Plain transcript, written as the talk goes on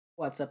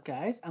What's up,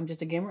 guys? I'm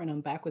just a gamer, and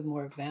I'm back with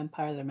more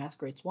Vampire the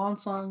Masquerade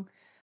Swansong.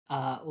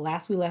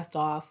 Last we left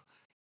off,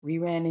 we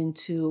ran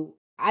into,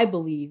 I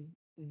believe,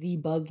 the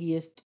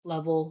buggiest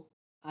level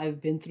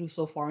I've been through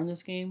so far in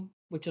this game,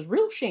 which is a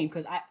real shame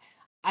because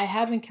I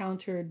have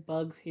encountered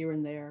bugs here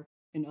and there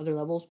in other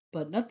levels,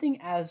 but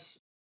nothing as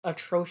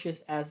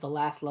atrocious as the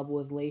last level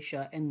with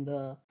Leisha and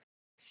the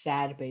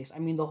S.A.D base. I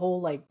mean, the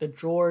whole like the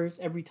drawers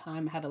every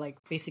time I had to like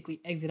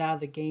basically exit out of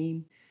the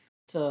game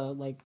to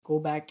like go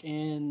back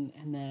in,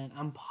 and then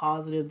I'm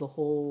positive the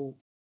whole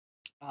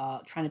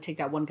trying to take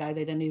that one guy's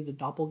identity, the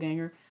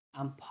doppelganger.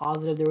 I'm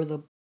positive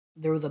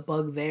there was a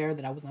bug there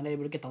that I was not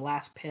able to get the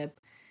last pip.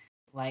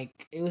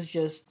 Like it was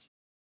just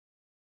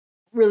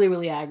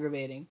really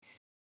aggravating.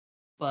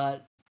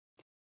 But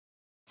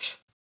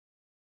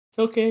it's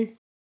okay.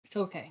 It's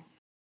okay.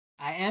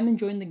 I am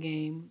enjoying the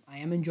game. I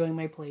am enjoying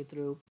my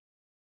playthrough.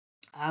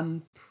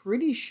 I'm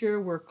pretty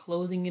sure we're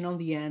closing in on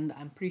the end.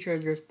 I'm pretty sure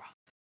there's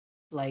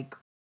like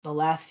the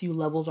last few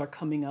levels are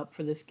coming up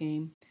for this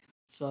game.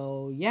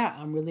 So yeah,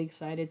 I'm really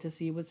excited to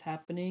see what's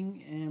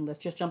happening, and let's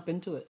just jump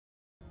into it.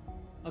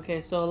 Okay,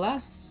 so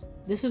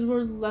this is where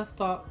we left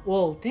off.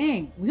 Whoa,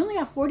 dang, we only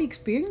got 40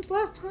 experience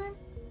last time?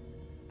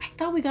 I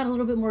thought we got a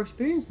little bit more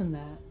experience than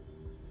that.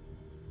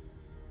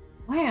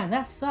 Man,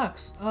 that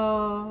sucks.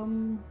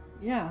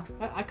 Yeah,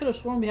 I could have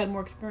sworn we had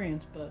more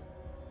experience, but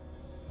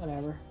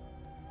whatever.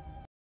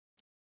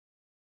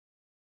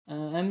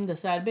 M, the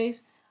S.A.D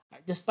base.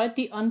 Despite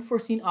the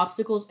unforeseen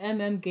obstacles,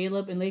 Emem,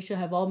 Galeb, and Leisha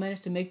have all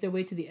managed to make their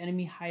way to the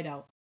enemy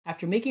hideout.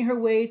 After making her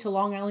way to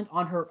Long Island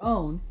on her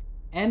own,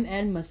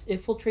 MN must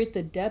infiltrate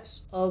the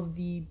depths of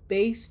the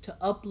base to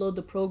upload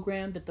the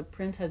program that the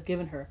prince has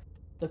given her.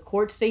 The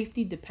court's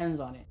safety depends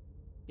on it.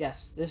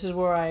 Yes, this is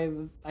where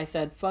I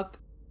said fuck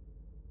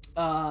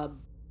uh,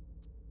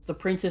 the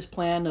prince's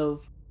plan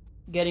of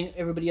getting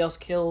everybody else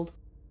killed.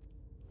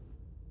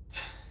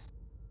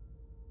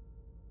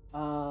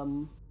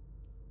 Um,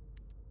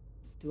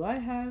 do I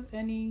have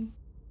any?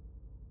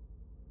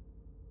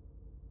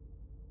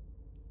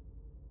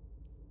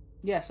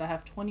 Yes, I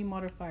have 20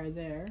 modifier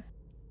there.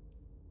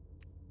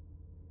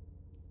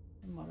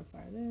 And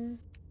modifier there.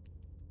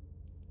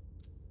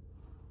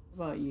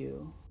 What about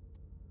you?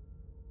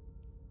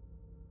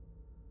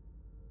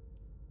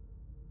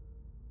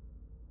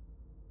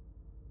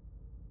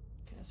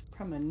 Okay, that's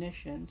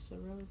premonition,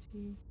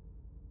 serenity.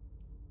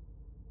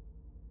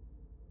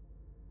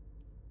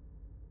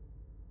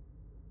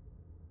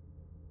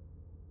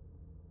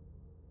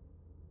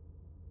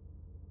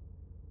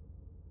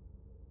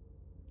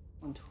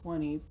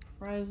 $120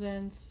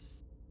 presence.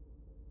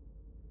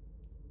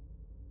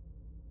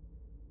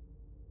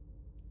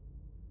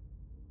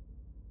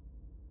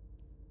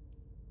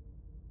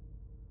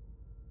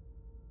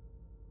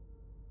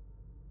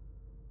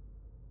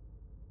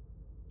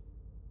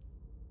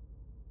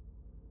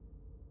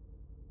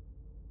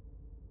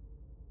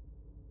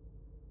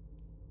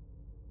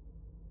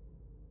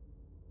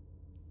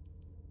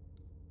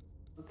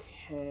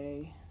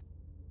 Okay.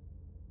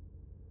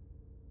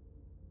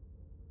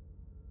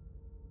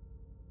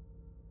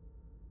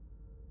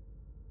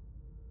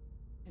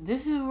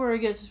 This is where it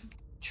gets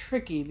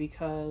tricky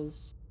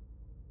because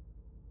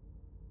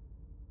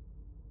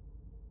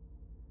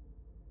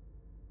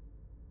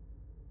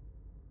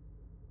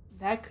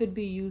that could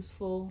be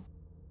useful.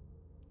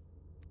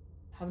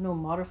 Have no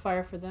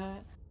modifier for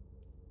that.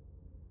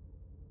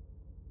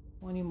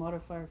 20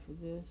 modifier for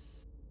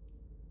this.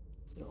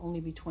 So it'll only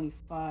be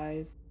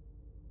 25.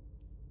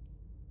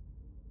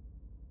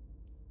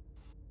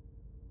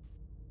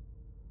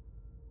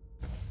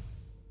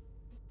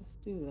 Let's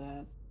do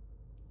that.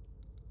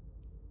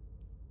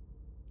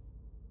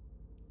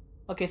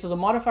 Okay, so the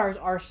modifiers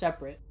are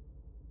separate.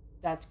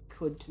 That's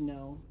good to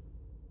know.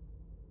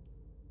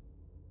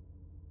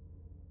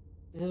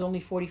 This is only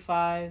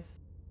 45.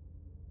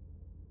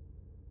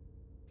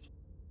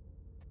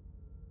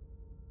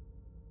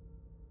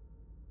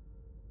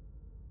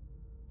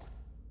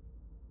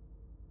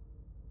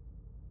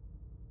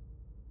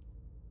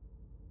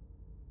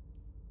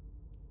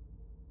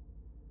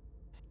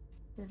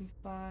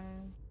 $35.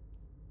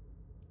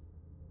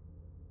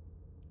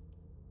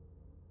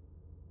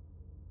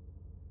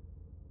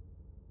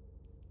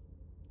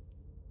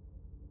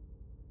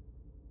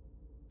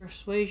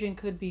 Persuasion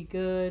could be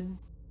good.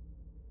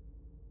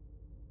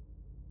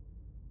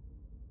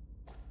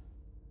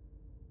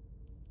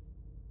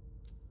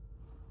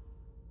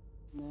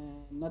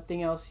 And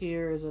nothing else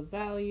here is of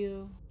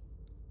value.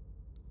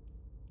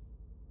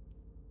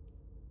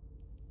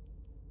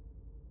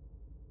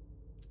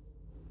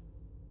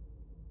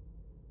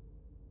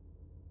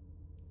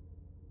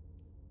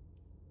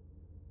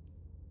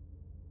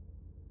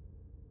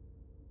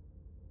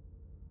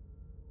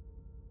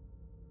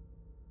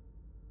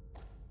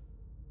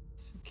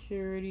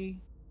 Security.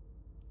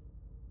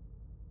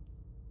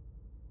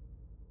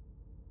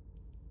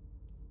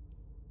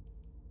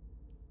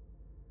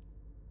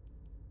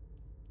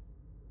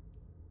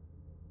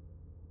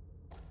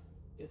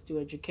 Let's do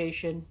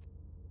education.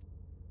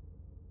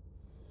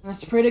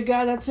 Let's pray to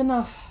God that's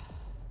enough.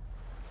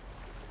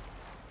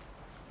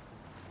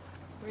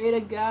 Pray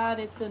to God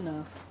it's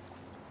enough.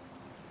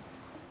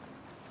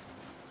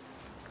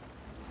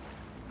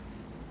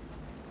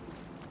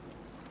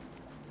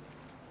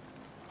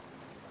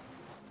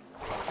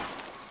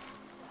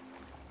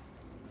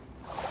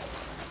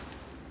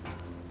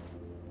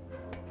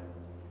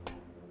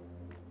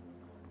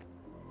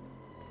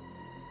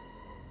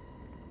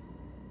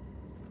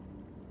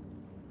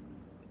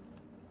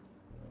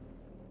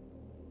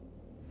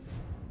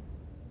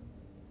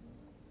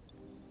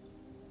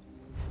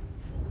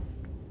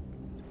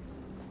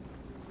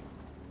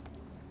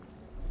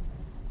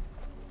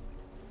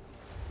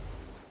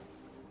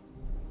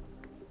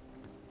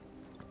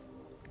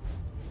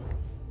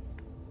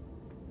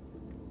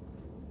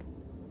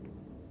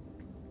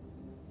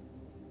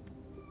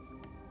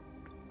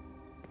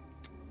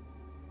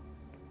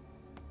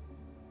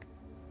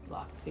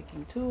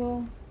 Lock-picking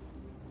tool.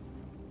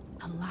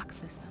 A lock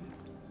system.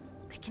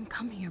 They can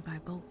come here by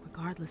boat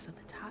regardless of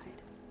the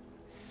tide.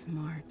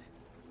 Smart.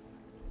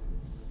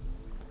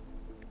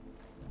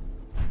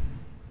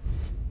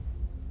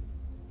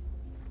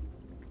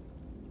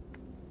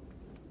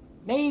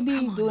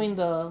 Maybe doing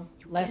the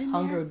less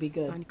hunger would be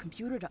good. Find a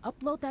computer to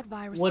upload that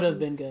virus would have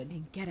been good.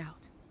 And get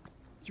out.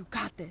 You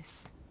got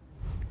this.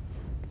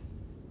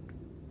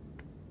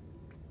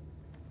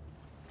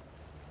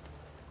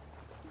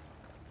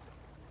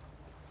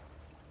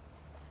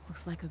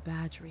 Looks like a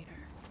badge reader.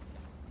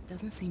 It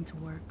doesn't seem to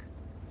work.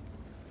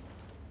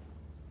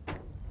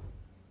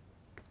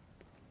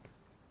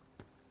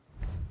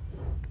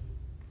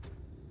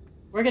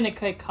 We're gonna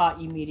get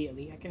caught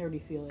immediately. I can already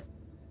feel it.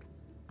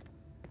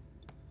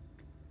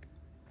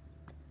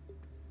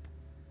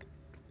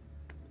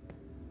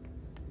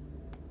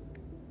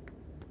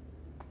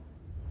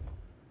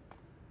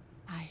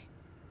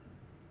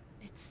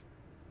 It's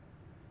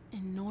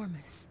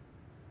enormous.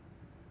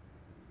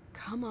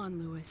 Come on,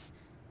 Lewis.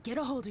 Get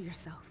a hold of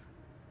yourself.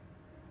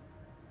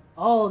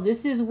 Oh,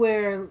 this is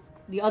where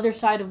the other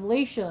side of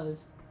Laisha is.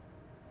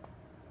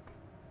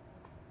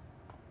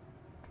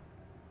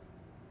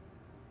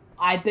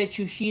 I bet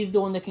you she's the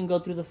one that can go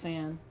through the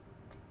fan.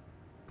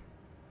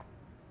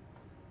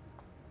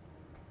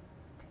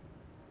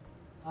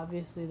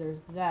 Obviously,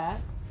 there's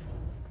that.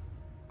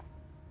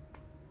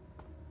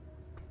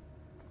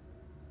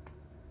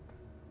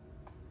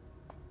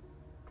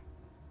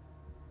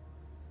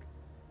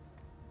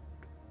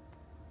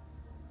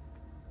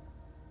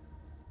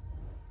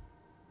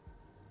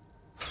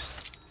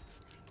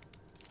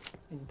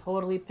 Can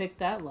totally pick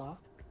that lock.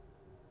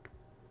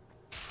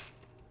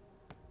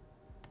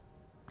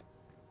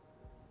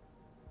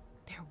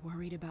 They're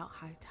worried about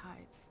high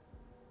tides.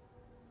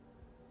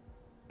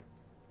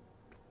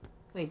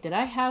 Wait, did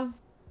I have...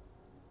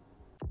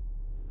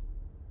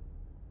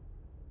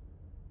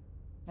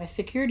 My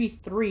security's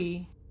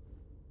 3.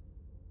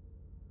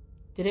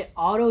 Did it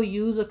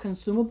auto-use a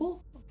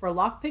consumable for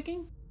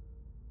lockpicking?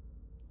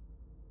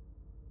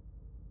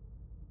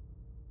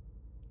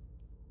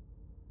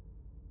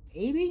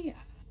 Maybe?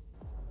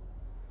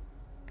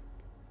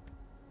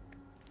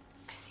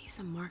 I see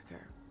some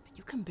marker, but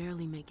you can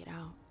barely make it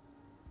out.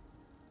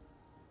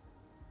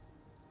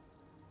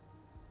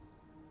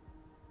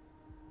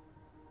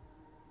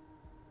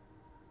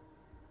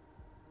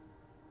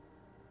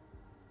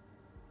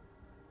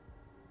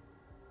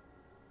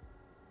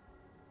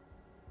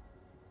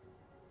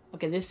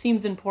 Okay, this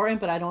seems important,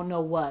 but I don't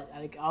know what.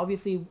 Like,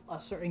 obviously, a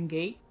certain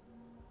gate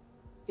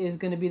is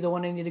going to be the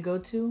one I need to go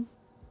to.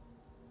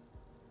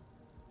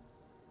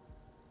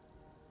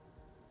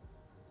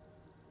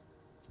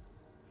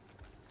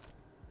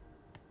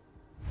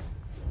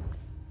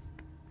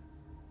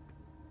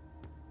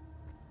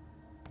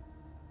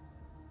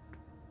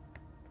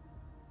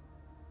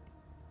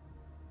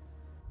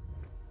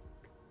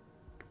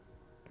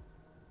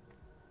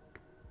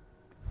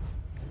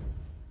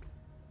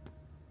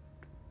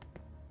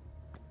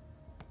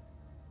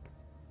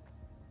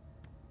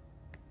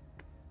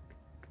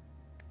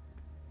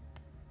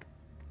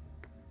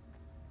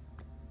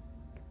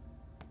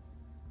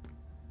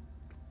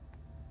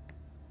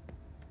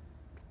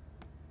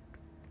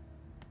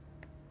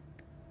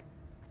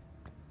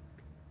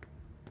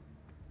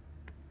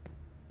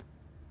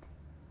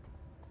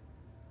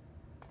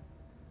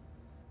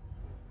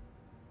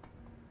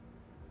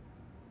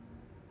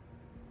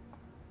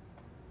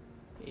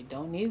 You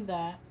don't need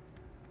that.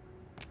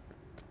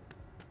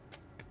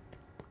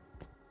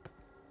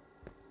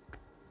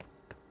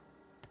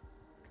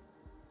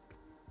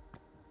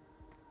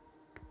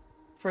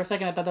 For a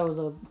second, I thought that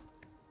was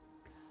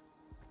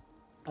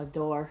a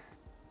door.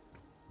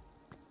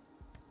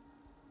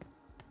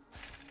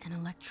 An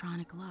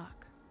electronic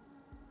lock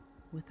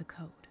with a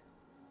code.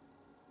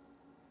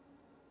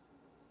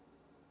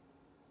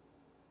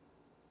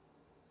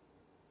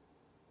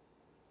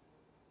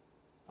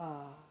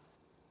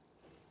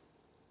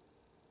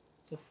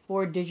 It's a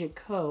 4-digit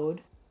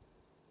code.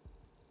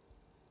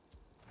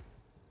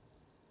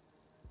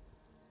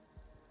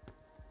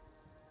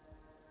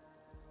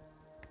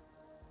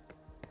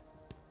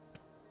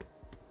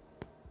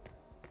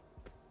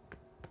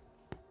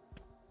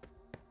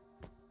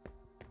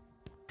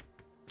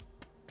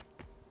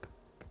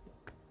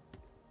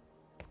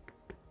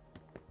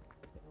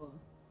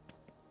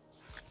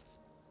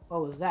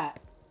 What was that?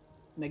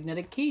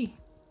 Magnetic key.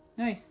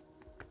 Nice.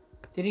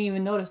 Didn't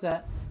even notice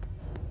that.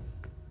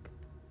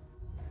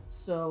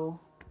 So,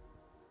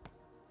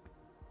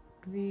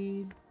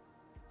 read,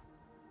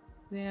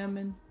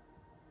 examine,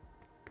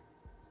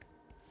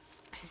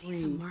 I see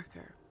read. some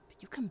marker,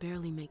 but you can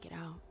barely make it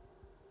out.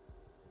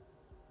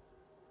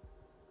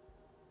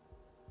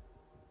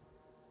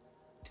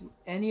 Do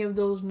any of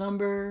those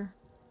number?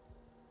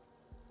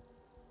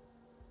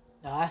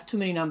 No, that's too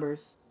many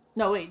numbers.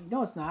 No, wait,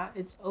 no, it's not.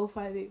 It's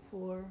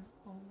 0584.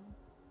 Oh.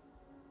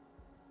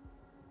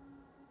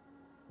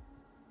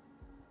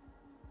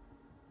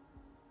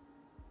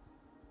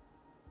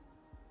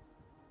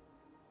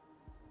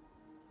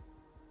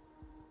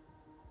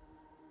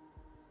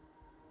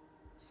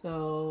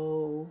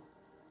 So,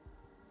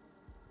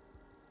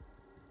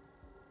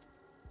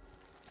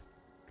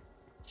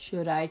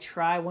 should I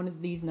try one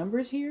of these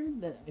numbers here?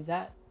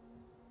 That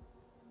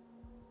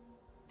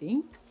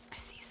think? I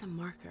see some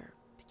marker,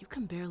 but you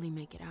can barely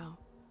make it out.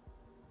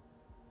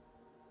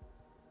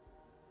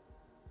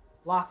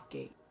 Lock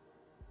gate.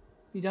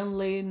 Be done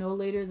no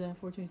later than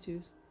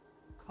 422.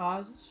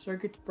 Cause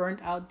circuits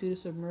burnt out due to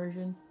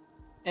submersion.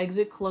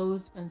 Exit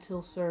closed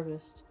until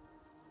serviced.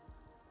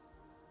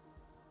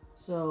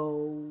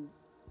 So,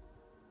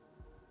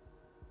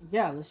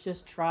 yeah, let's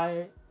just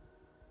try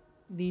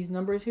these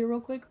numbers here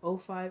real quick.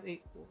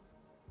 0584.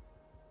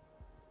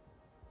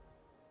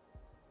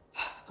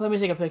 Let me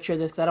take a picture of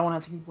this because I don't want to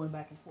have to keep going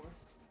back and forth.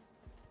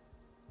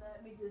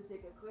 Let me just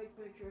take a quick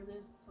picture of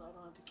this so I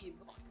don't have to keep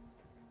going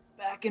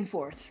back and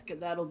forth because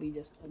that'll be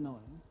just annoying.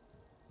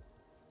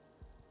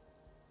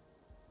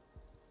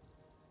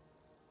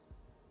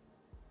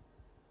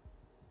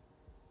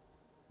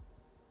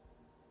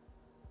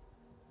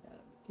 Gotta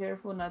be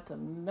careful not to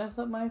mess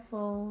up my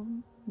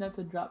phone, not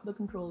to drop the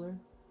controller.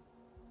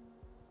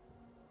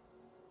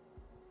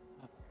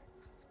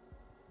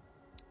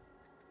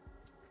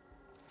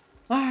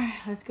 Alright,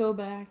 let's go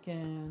back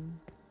and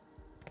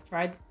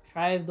try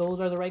if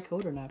those are the right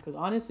code or not. Because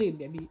honestly,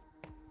 maybe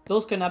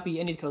those could not be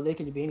any code. They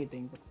could be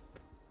anything. But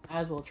I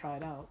as well try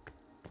it out.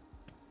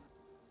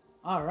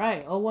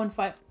 Alright,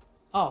 015.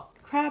 Oh,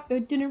 crap,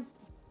 it didn't.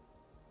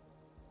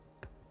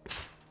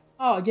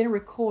 Oh, it didn't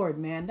record,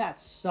 man. That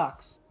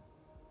sucks.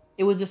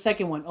 It was the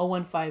second one,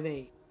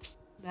 0158.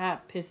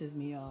 That pisses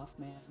me off,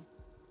 man.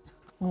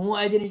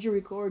 Why didn't you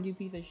record, you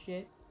piece of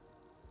shit?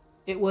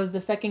 It was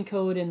the second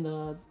code in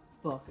the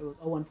book. It was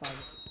 0158.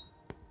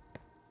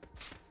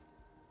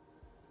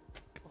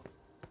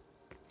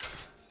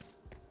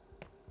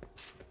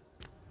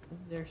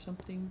 Is there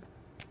something?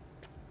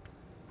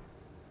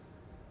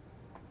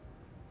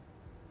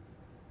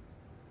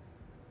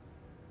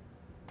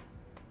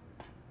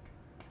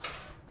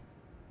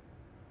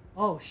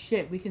 Oh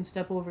shit, we can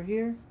step over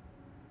here?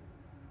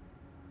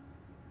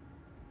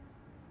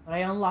 But I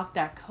unlocked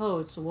that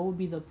code, so what would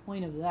be the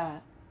point of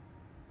that?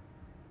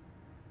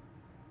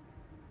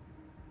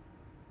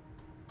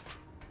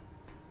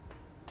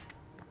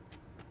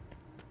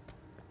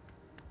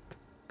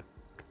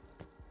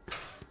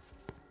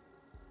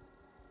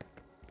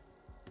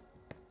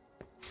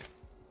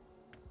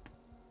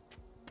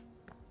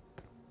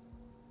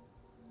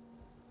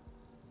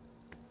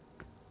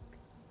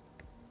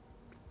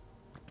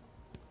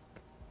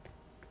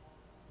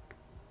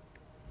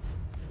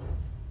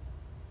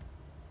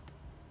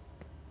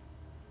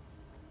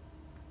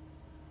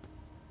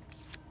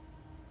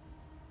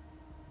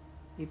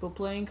 People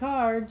playing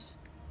cards.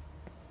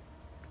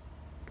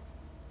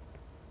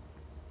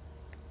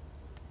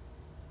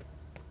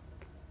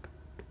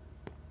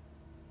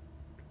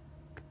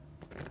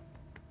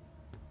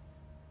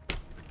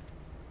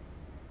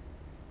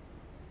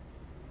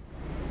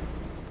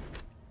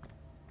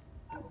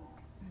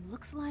 It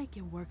looks like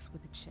it works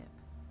with a chip.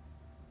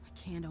 I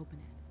can't open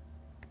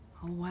it.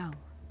 Oh well.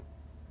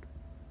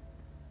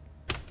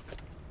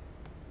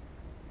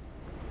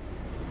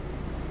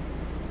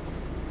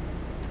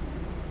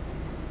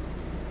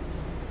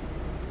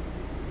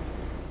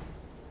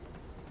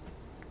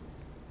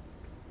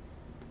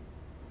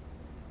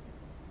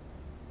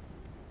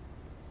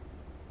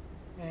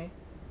 Okay,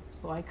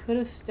 so I could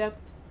have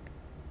stepped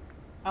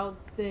out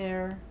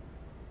there.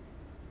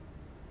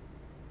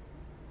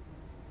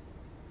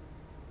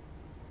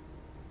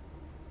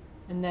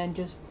 And then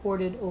just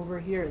ported over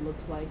here, it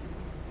looks like.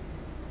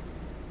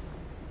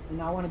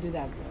 And I want to do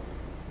that though.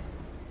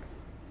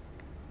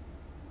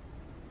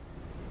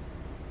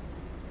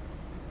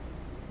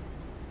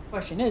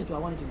 Question is, do I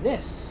want to do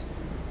this?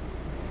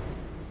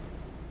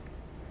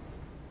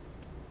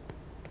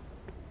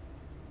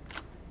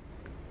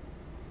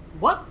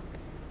 What?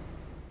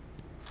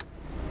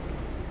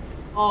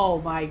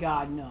 Oh my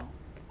god, no.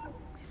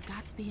 There's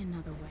got to be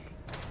another way.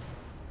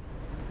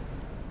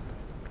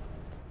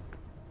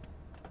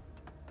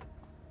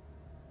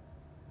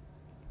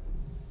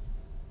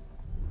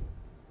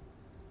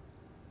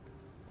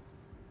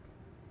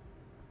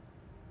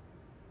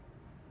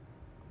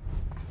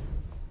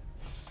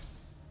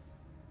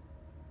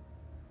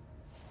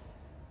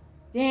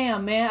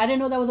 Damn, man, I didn't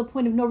know that was a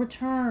point of no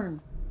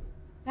return.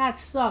 That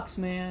sucks,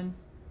 man.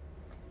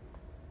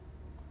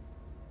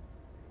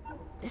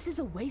 This is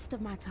a waste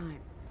of my time.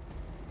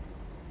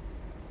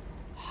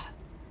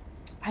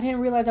 I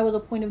didn't realize that was a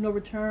point of no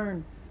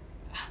return.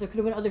 There could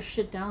have been other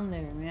shit down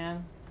there,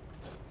 man.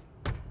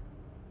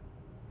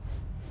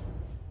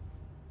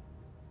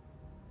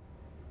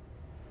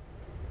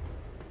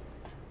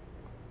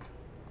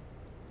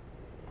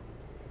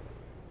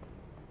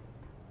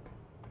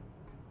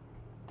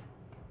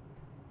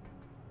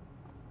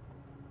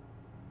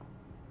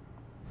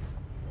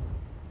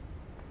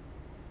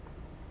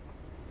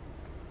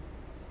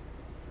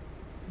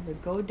 Either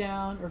go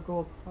down or go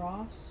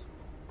across.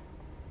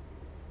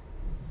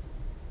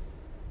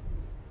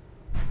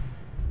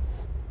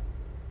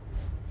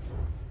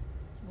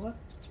 What?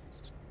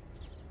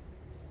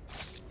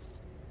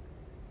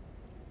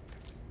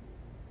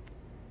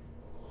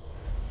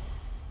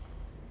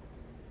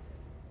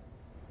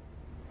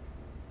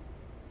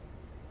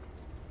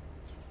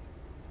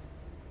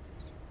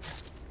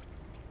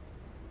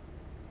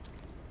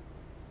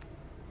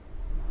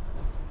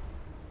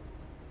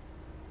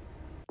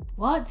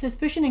 What?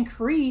 Suspicion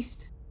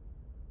increased?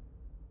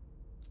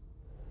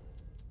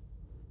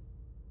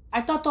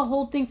 I thought the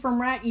whole thing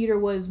from Rat Eater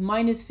was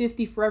minus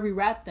 50 for every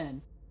rat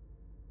then.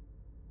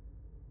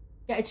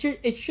 Yeah,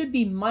 it should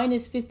be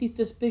minus 50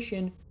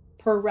 suspicion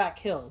per rat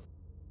killed.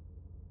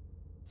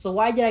 So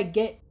why did I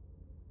get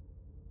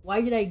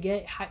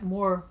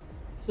more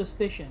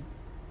suspicion?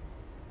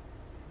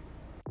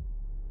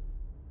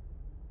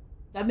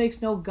 That makes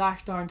no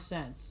gosh darn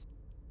sense.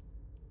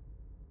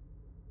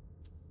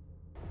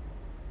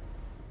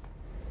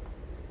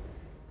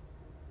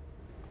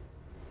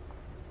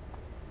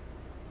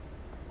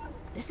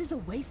 This is a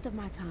waste of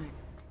my time.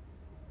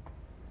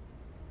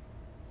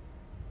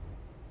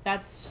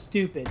 That's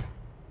stupid.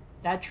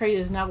 That trait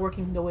is not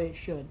working the way it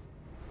should.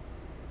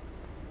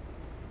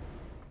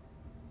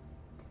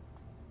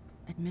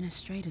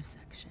 Administrative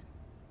section.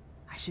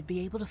 I should be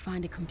able to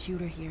find a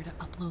computer here to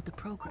upload the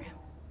program.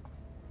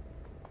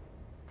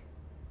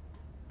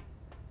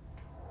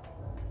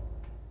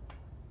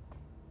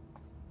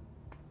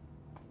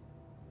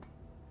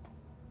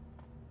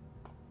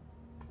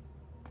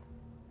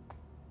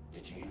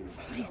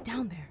 Somebody's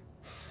down there.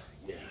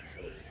 Yeah,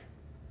 easy.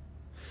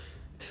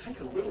 To think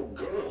a little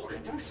girl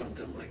could do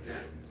something like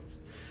that.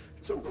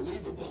 It's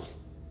unbelievable.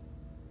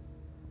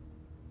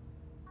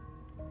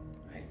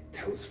 Hey,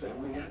 tell his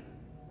family yet?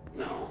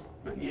 No,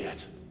 not yet.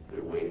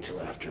 They're waiting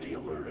till after the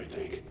alert, I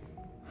think.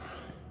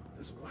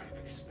 His wife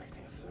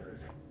expecting a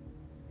third.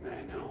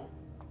 I know.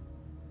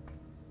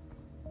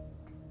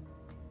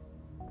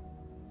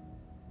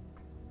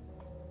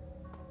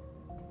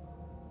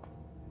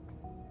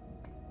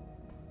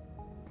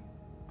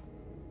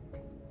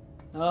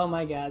 Oh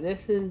my god,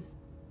 this is...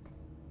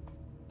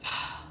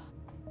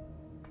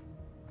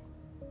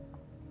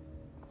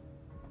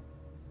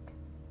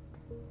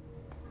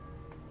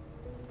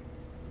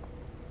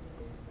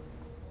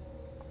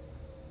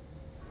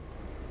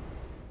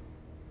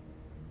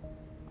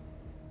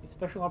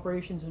 Special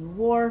Operations and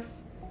Wharf.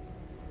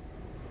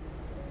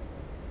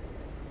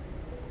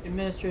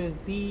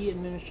 Administrative B,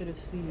 Administrative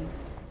C.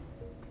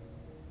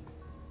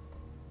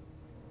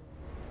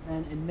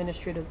 And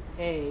Administrative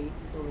A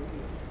over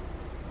here.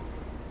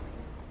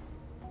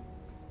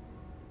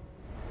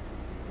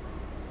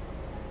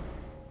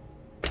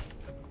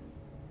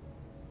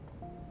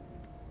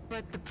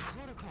 But the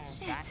protocol...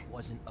 Shit. That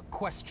wasn't a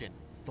question,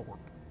 Thorpe.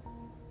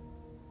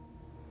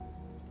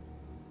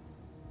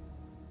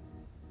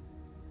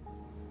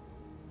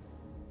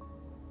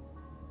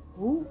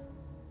 Ooh.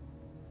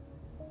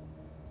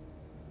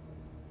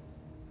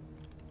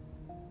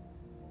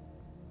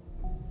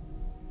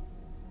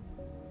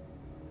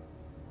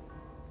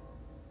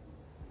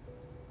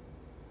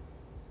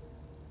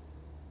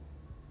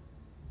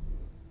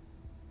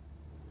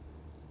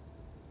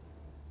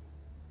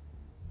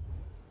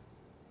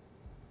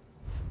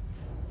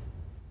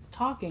 It's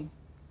talking.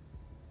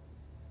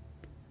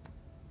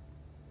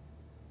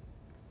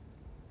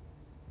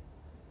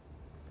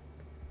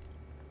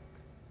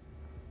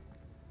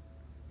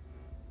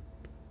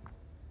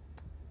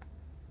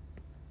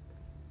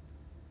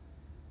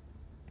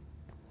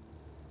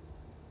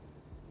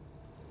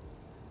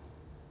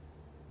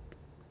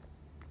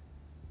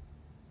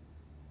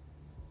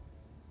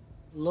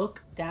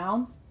 Look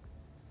down.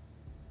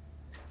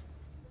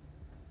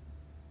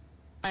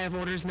 I have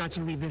orders not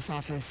to leave this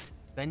office.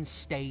 Then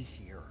stay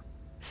here.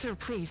 Sir,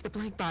 please, the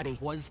blank body.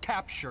 Was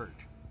captured.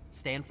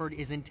 Stanford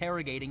is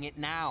interrogating it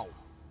now.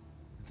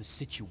 The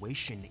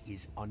situation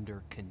is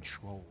under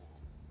control.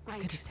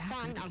 Right, Could attack her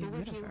fine, to I'll get go rid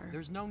with of you. her.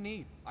 There's no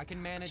need. I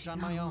can manage She's on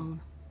not my own.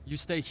 alone. You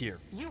stay here.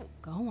 You.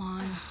 Go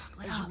on,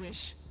 split As up. you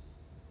wish.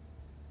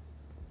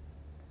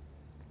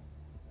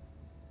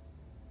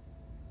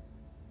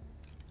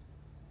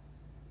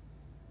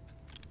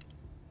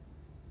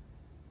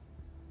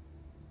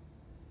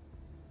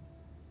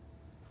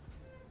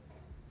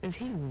 Is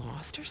he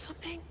lost or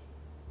something?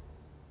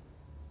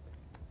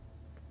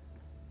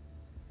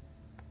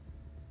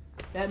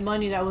 That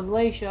money, that was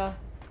Leisha.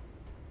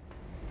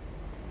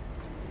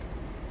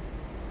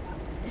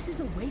 This is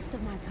a waste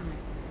of my time.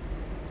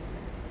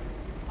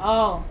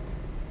 Oh,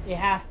 it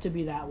has to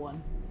be that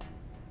one.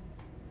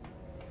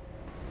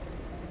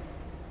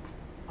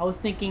 I was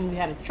thinking we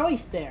had a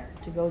choice there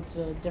to go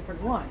to a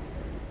different one.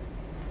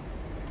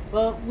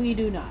 But we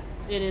do not.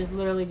 It is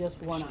literally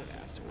just one Should option.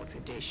 have asked to work the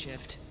day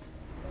shift.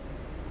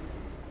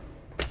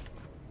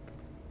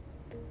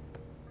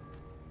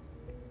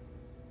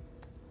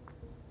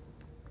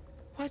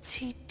 What's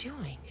he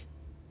doing?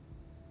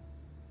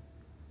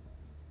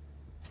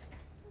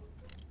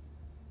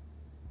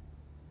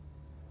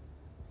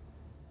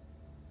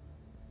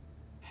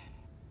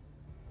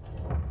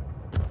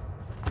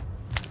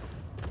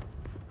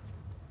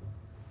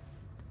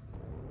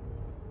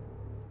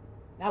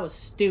 That was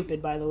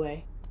stupid, by the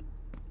way.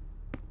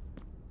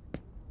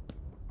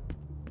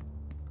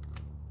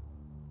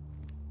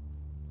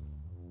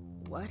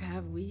 What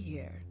have we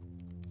here?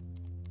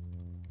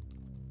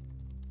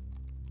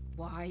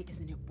 Why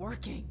isn't it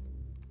working?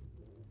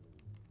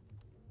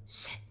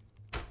 Shit.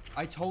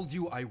 I told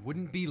you I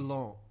wouldn't be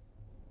long.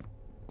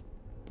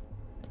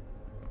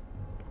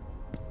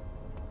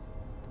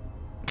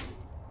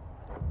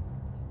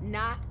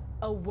 Not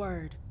a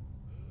word.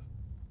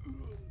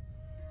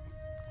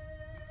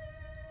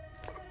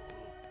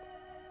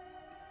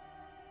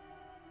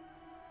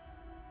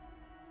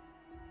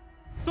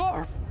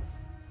 Thorpe!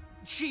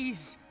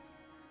 Jeez!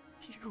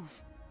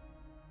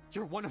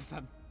 You're one of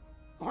them,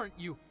 aren't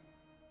you?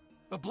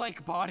 A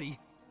blank body.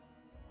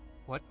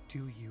 What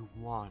do you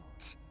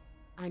want?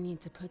 I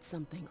need to put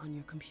something on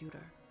your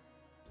computer.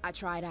 I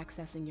tried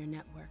accessing your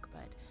network,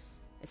 but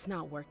it's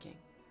not working.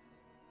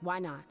 Why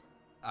not?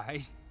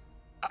 I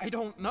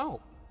don't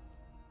know.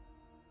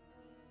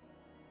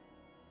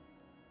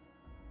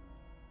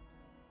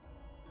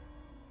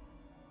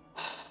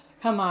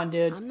 Come on,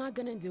 dude. I'm not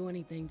gonna do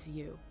anything to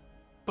you.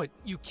 But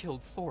you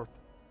killed Thorpe.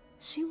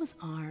 She was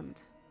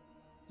armed.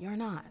 You're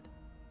not.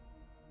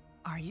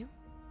 Are you?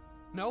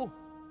 No.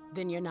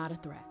 Then you're not a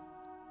threat.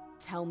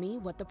 Tell me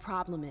what the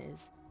problem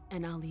is,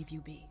 and I'll leave you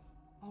be.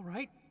 All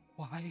right.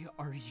 Why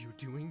are you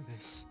doing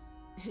this?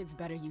 It's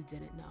better you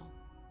didn't know.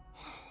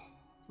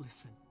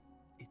 Listen,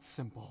 it's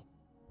simple.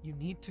 You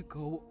need to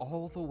go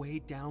all the way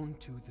down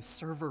to the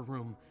server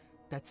room.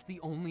 That's the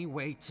only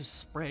way to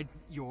spread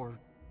your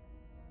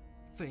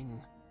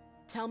thing.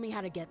 Tell me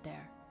how to get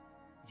there.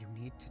 You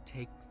need to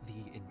take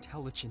the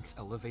intelligence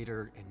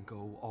elevator and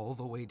go all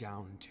the way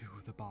down to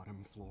the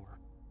bottom floor.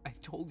 I've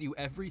told you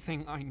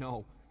everything I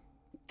know.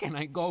 Can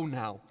I go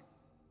now?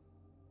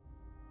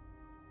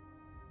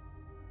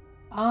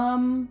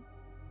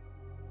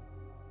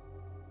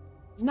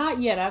 Not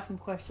yet. I have some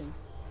questions.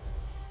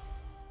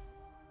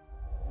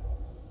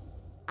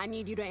 I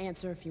need you to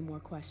answer a few more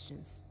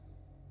questions.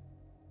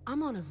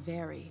 I'm on a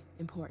very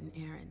important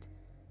errand.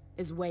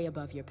 It's way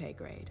above your pay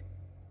grade.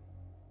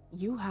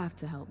 You have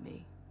to help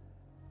me.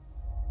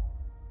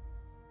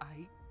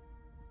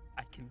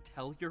 I can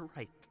tell you're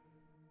right.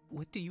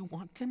 What do you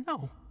want to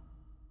know?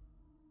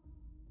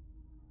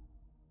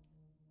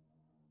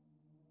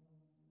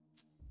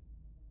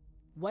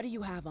 What do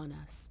you have on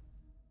us?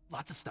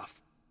 Lots of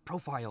stuff.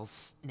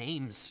 Profiles,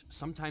 names,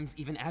 sometimes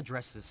even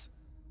addresses.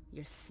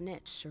 Your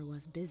snitch sure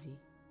was busy.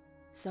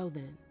 So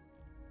then,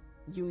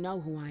 you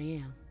know who I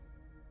am.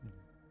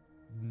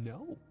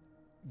 No.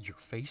 Your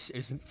face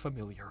isn't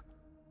familiar.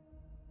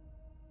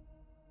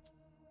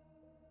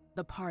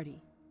 The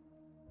party.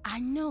 I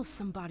know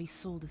somebody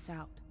sold us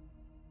out.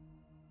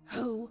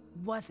 Who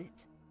was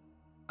it?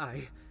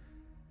 I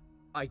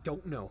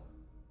don't know.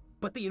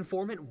 But the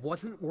informant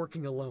wasn't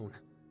working alone.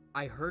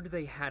 I heard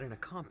they had an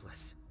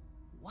accomplice.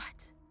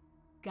 What?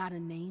 Got a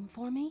name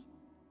for me?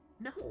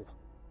 No.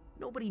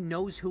 Nobody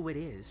knows who it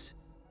is.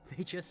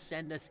 They just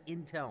send us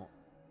intel.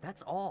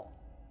 That's all.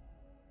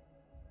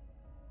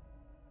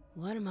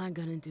 What am I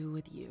gonna do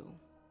with you?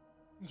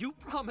 You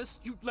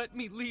promised you'd let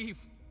me leave.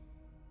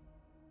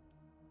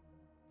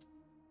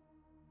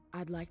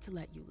 I'd like to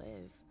let you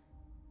live.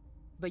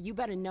 But you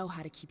better know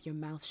how to keep your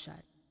mouth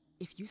shut.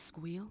 If you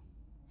squeal,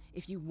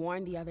 if you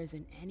warn the others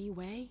in any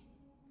way,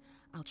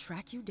 I'll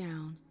track you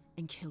down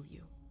and kill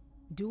you.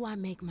 Do I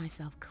make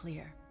myself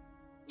clear?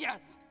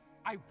 Yes,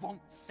 I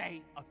won't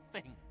say a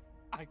thing.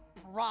 I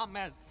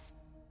promise.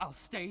 I'll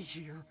stay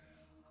here.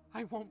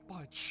 I won't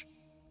budge.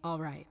 All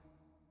right.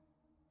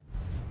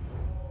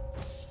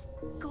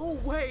 Go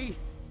away!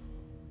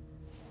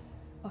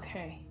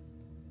 Okay.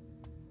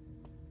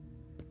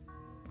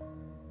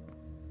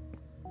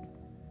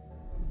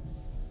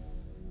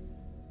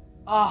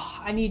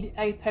 Oh, I need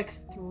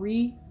Apex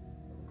 3.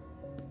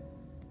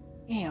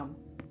 Damn.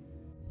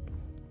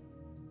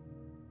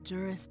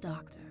 Juris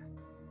Doctor,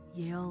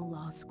 Yale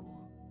Law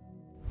School.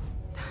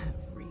 That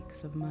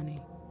reeks of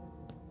money.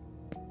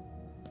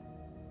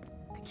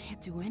 I can't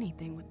do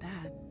anything with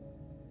that.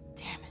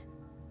 Damn it.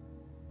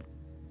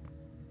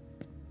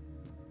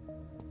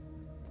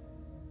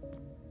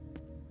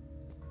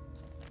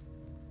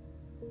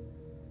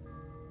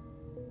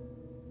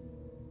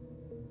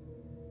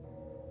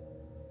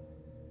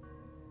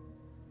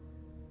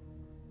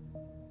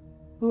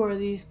 Who are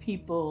these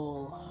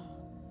people?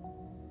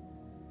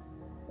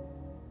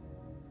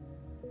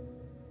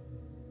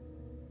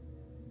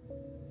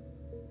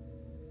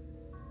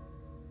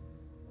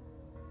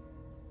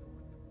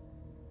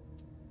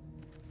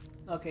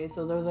 Okay,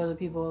 so those are the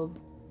people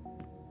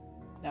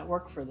that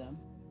work for them.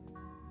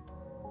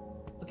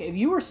 Okay, if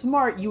you were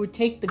smart, you would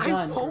take the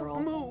gun, I won't girl.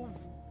 move.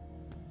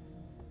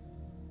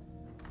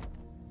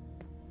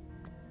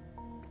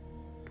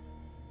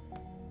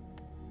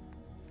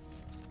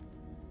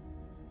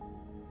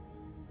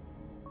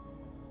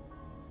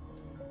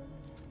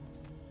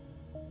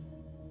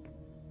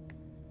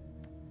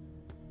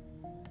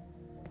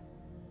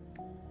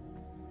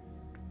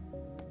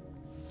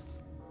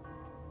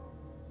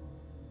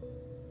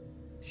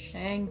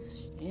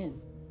 Shang's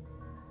Shin.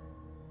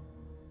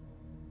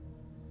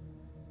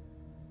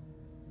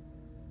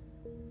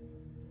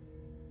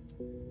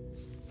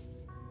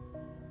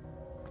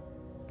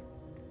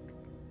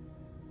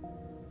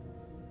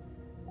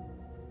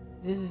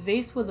 This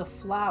vase with a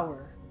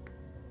flower.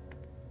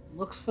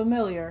 Looks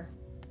familiar.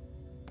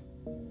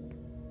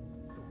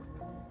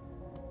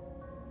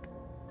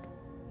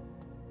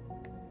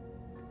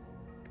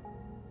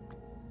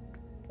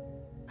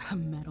 A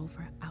medal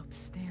for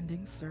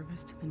outstanding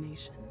service to the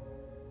nation.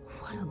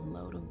 What a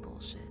load of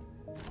bullshit.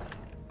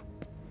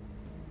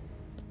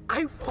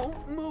 I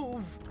won't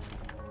move.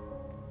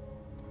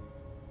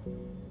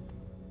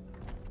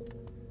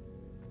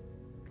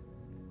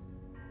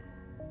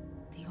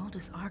 The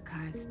oldest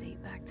archives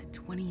date back to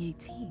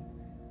 2018.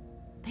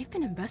 They've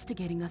been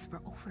investigating us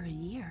for over a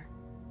year.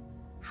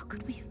 How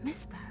could we have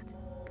missed that?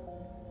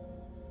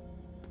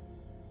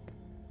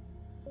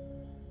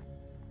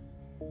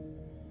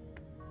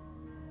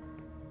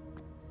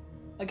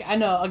 Like, I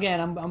know, again,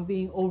 I'm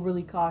being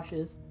overly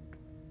cautious.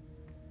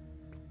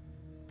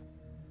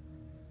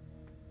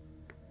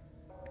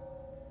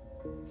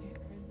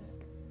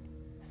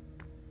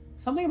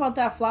 Something about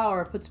that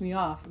flower puts me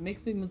off. It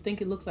makes me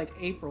think it looks like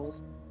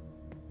April's.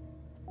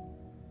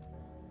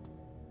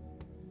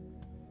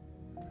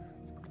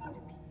 It's going to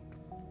be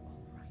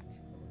all right.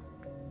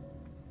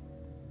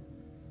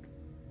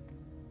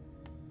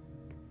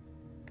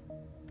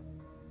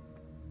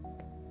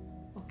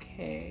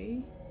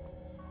 Okay.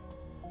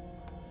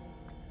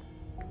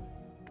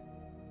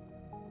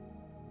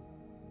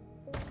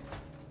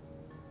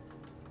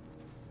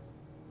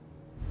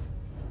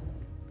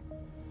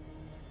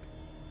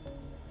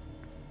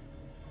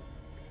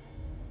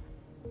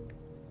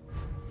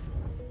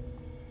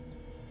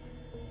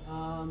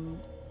 I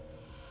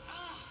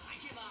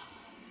give up.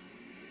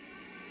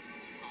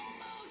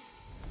 Almost.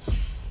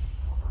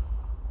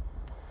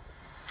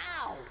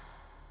 Ow.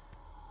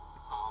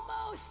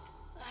 Almost.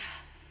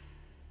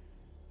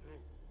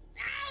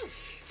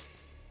 Ouch.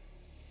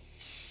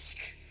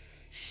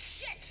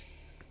 Shit.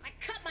 I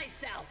cut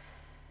myself.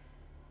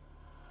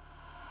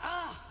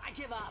 I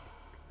give up.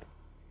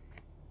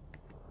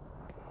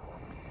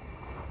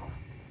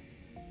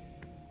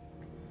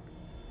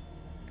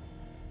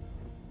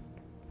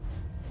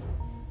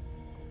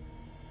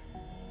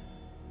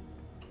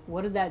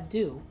 What did that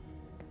do?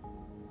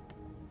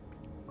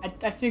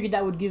 I figured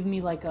that would give me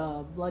like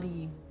a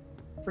bloody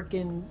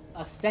freaking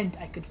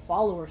scent I could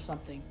follow or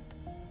something.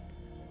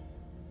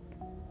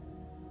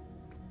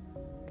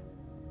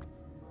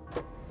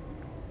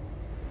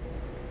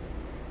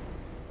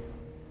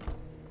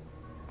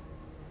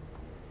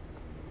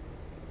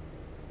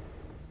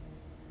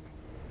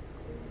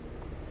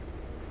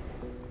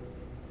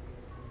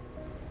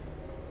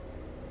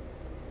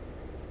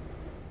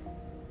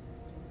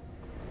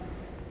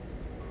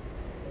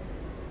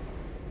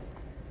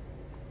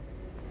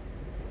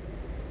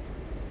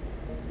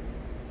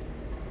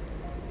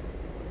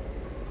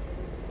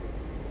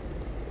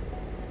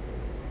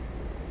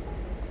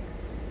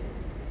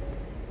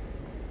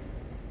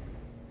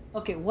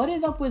 Okay, what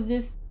is up with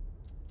this?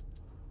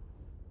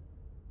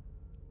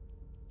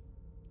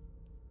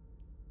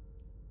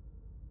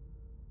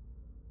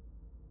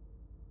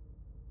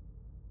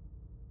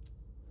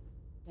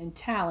 And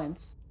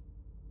talents.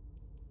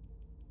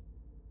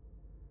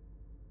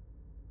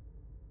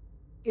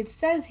 It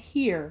says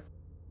here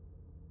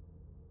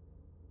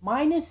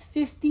minus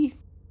 50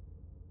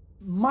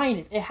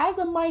 minus. It has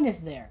a minus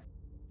there.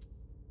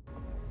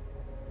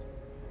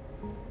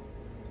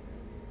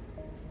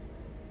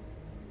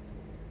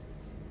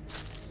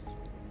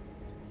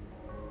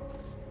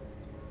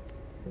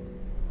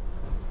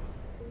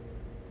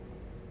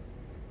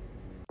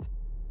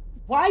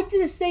 Why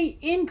did it say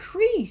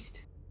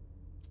increased?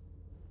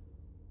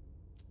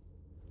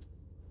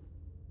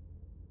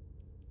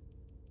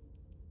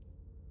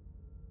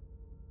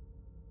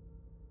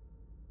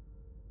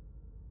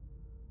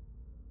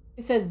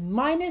 It says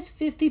minus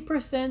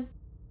 50%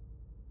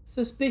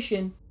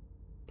 suspicion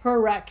per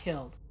rat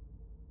killed.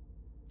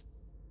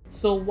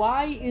 So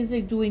why is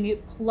it doing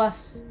it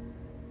plus?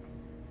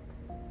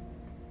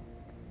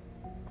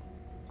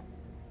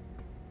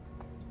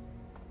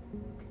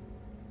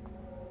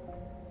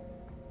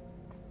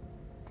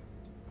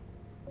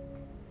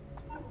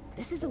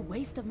 This is a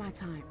waste of my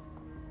time.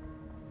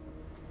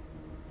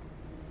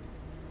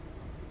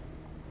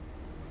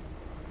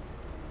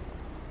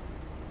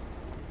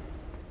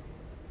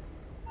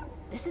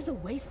 This is a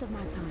waste of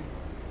my time.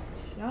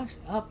 Shush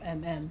up,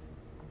 Emem.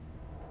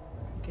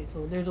 Okay,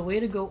 so there's a way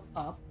to go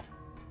up.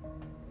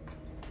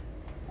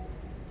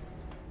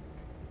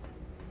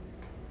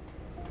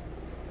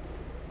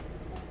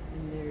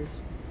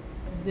 stairs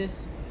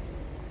this way.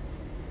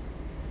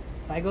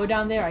 If I go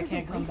down there, I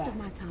can't come back. This is a waste of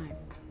my time.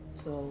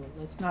 So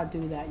let's not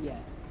do that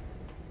yet.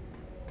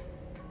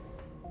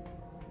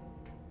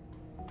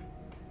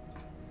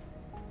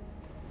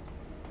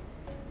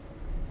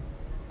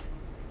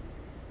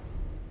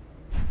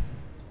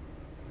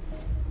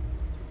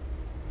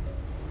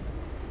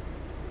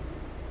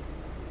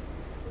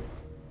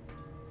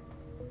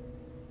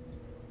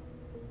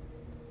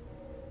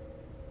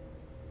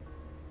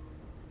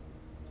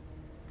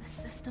 The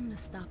system to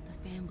stop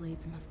the fan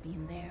blades must be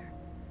in there,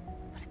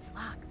 but it's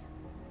locked.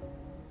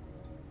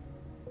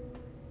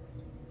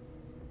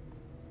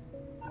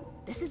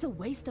 This is a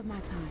waste of my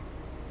time.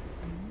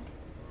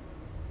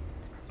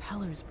 The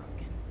propeller is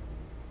broken,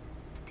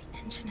 but the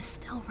engine is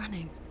still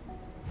running.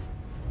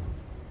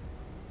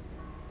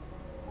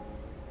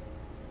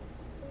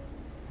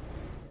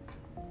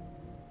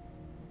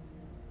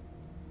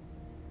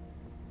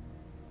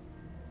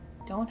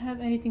 Don't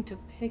have anything to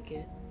pick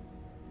it.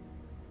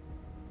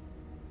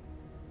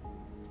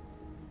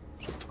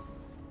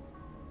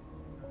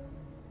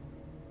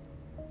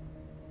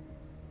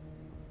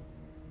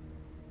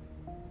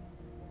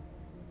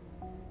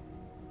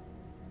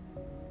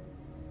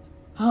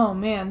 Oh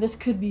man, this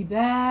could be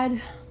bad.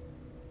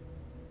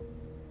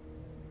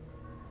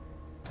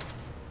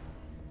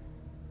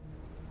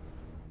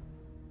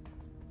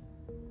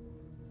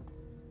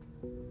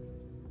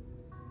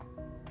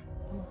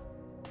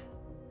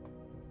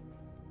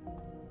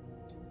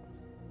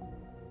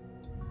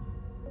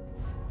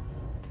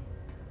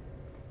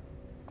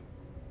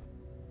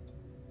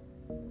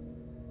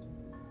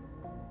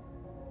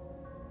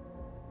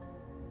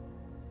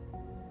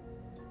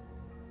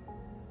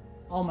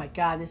 Oh my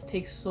god, this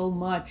takes so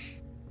much.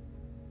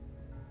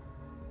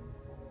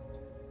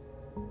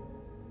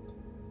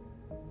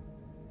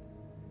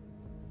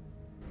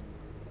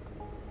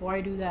 Before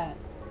I do that.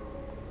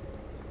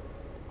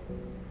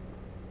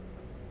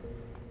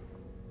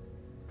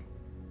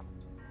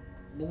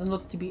 Doesn't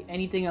look to be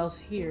anything else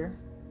here.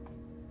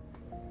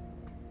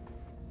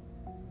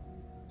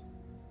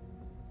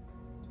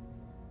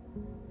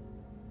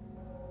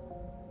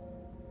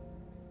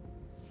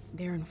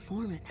 Their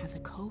informant has a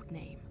code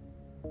name.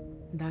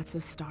 That's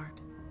a start.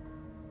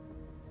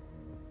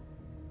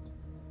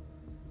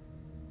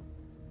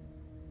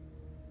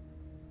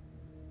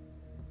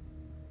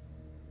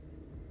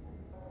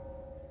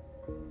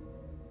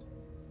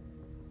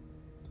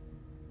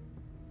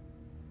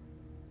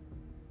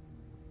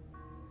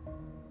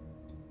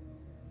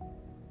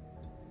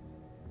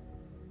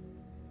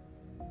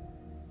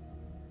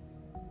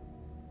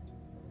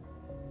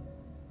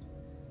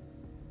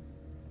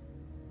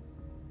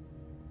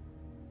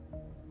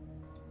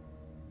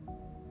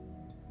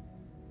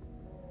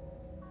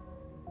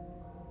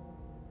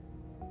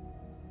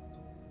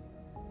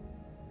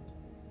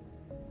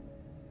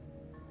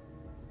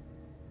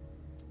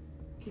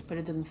 But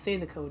it doesn't say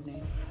the code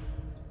name.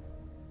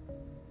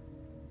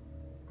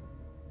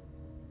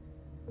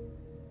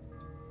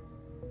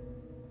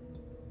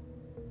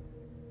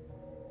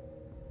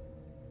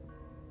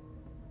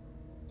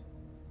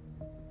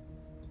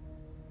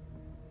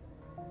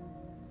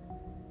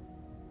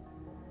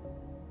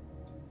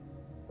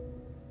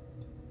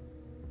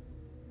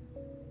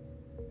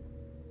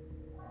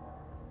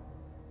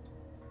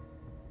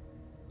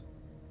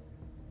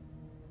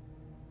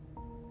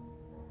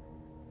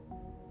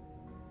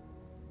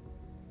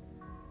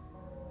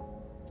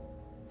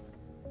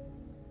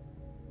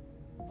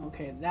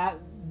 Okay,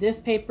 this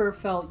paper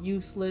felt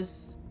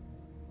useless,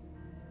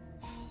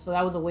 so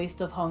that was a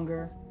waste of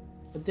hunger.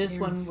 But this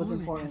Their one was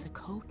informant important. has a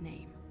code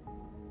name.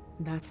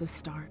 That's a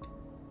start.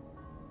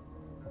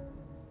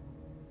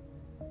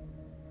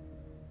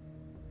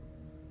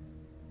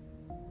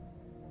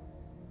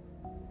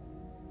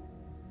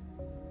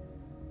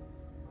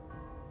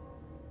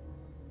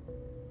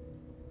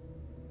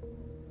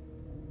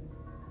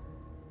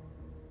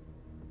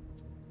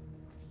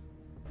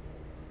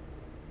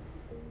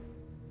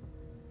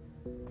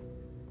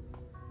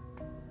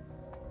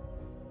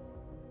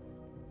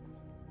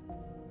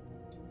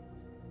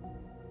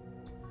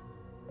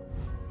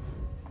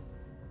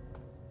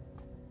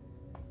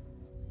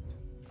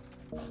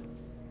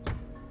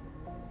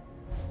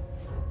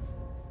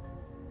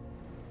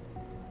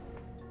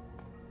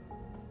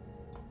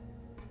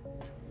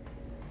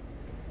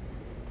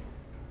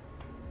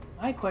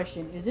 My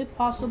question, is it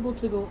possible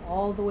to go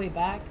all the way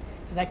back?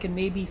 Because I can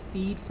maybe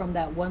feed from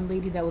that one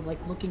lady that was like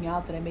looking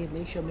out that I made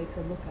Leisha make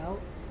her look out.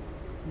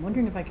 I'm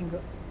wondering if I can go.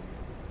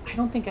 I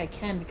don't think I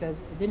can because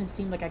it didn't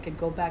seem like I could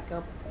go back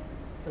up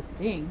the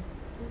thing.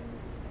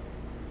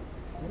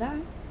 Did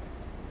I?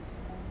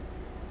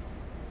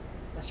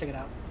 Let's check it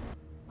out.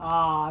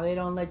 Ah, they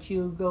don't let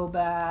you go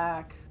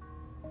back.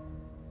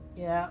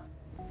 Yeah.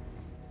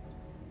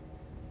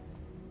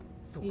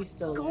 He's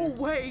still Go there.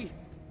 away!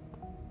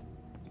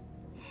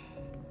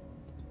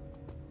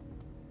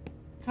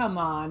 Come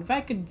on, if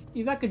I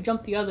could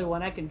jump the other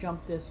one, I can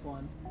jump this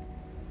one.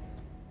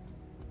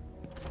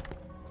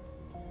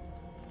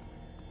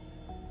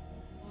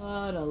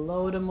 What a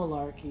load of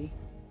malarkey.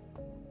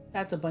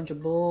 That's a bunch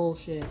of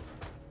bullshit.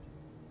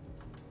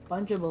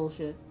 Bunch of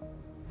bullshit.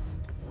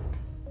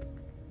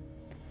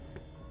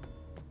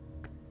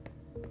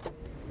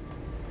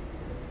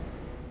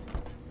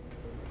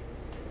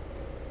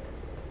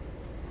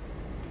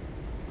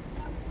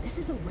 This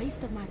is a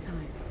waste of my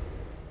time.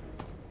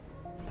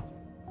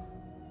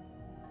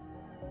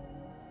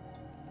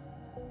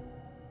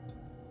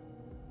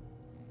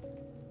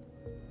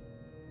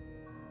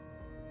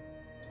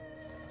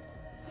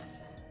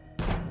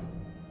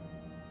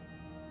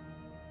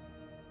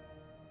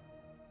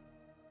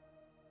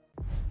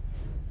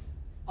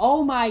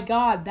 Oh my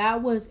god,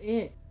 that was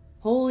it.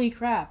 Holy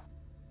crap.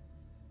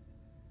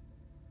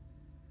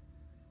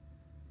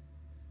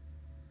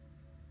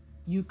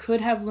 You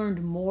could have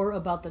learned more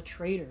about the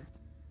traitor.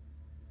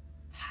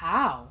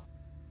 How?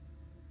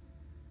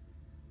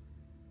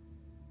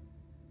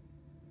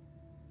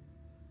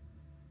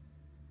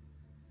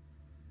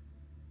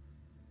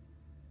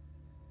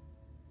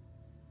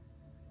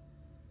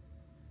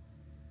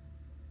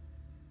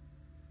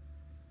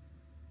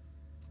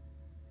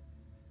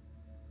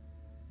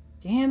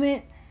 Damn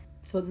it.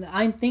 So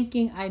I'm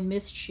thinking I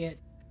missed shit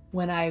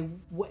when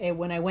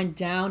when I went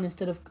down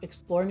instead of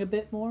exploring a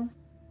bit more.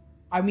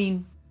 I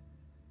mean,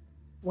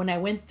 when I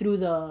went through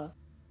the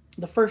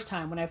first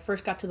time when I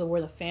first got to the where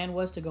the fan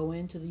was to go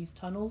into these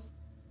tunnels,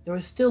 there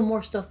was still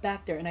more stuff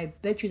back there, and I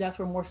bet you that's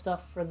where more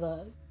stuff for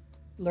the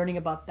learning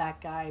about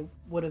that guy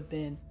would have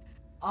been.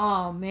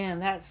 Oh man,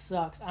 that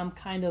sucks. I'm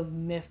kind of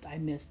miffed I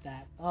missed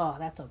that. Oh,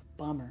 that's a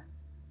bummer.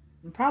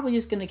 I'm probably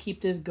just gonna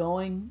keep this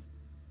going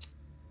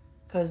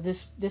because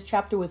this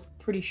chapter was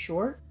pretty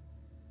short.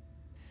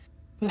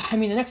 But I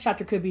mean, the next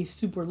chapter could be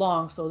super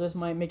long, so this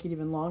might make it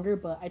even longer.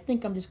 But I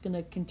think I'm just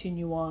gonna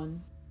continue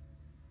on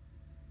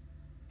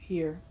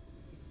here.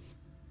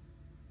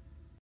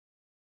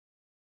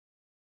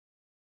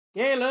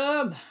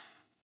 Galeb!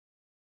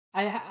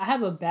 I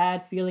have a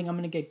bad feeling I'm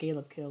gonna get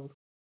Galeb killed.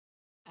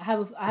 I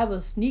have a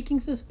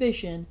sneaking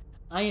suspicion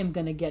I am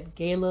gonna get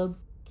Galeb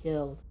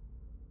killed.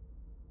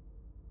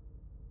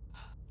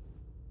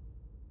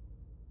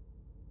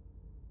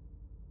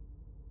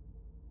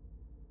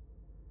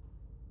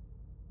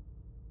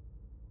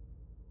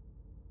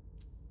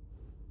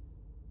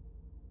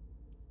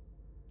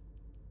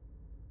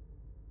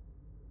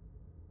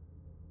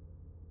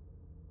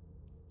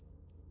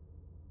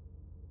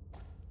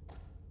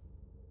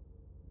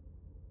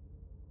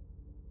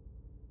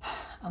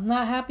 I'm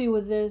not happy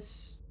with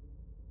this.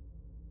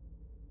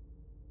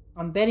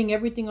 I'm betting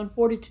everything on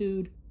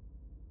fortitude.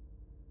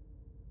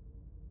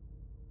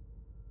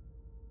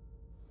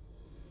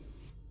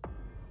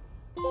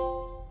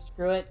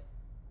 Screw it.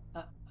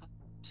 Uh,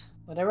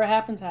 whatever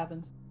happens,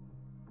 happens.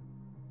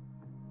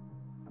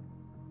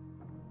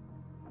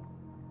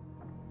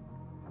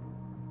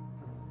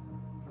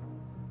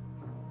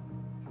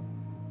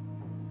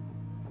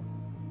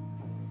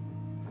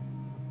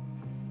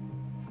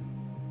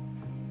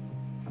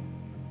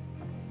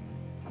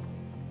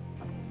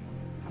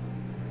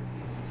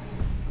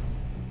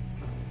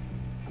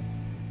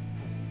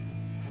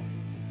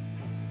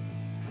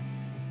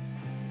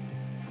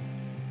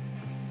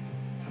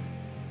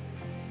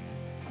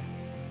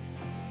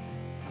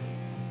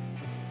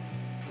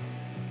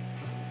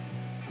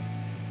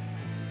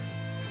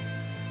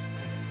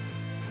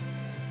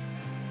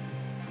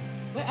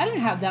 Wait, I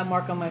didn't have that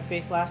mark on my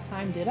face last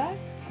time, did I?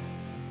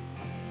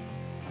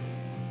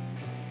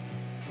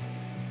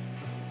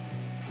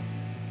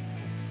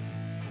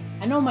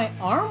 I know my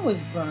arm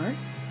was burnt,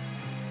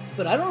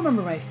 but I don't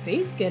remember my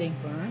face getting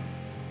burnt.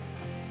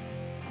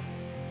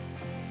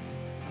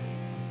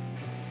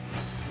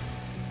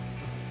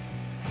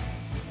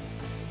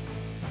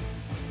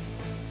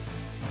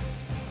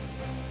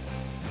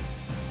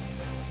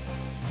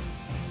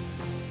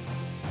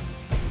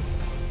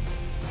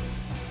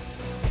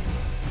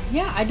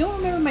 Yeah, I don't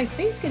remember my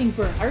face getting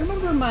burnt. I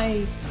remember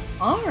my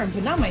arm,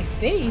 but not my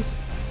face.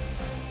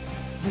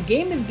 The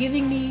game is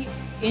giving me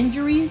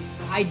injuries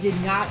I did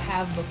not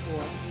have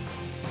before.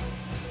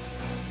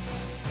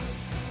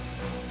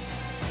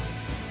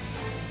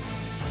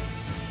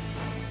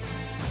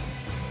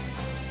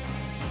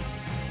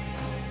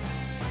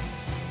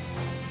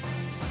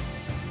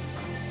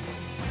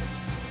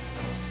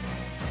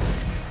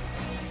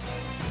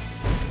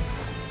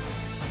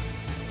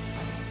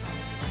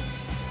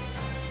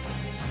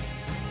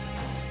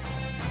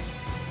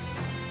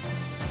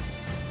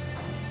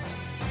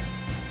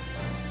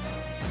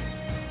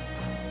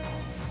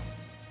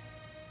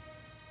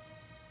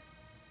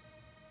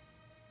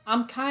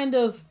 I'm kind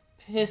of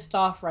pissed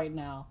off right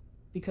now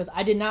because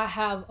I did not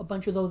have a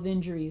bunch of those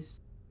injuries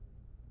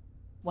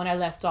when I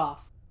left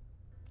off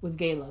with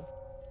Galeb.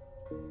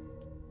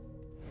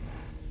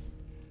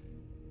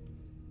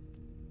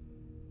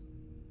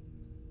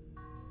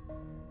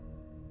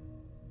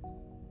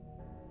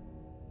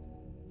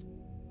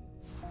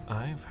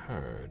 I've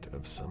heard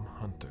of some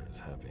hunters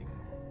having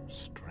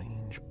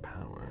strange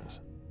powers.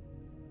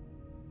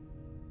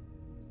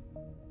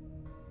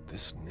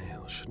 This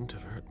nail shouldn't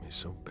have hurt me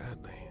so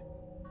badly.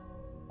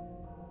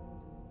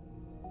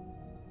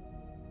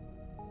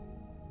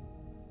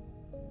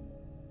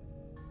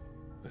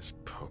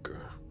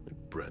 hooker.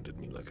 It branded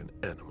me like an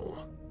animal.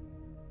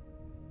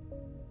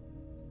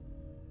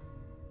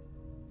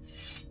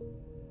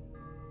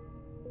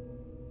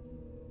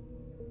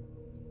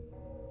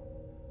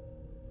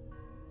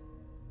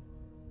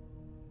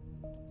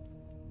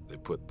 They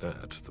put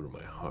that through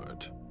my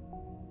heart.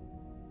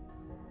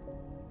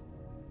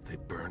 They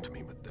burned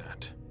me with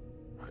that.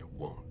 I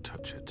won't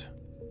touch it.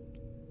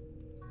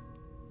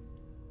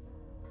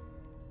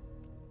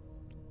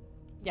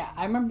 Yeah,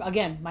 I remember,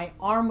 again, my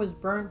arm was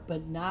burnt,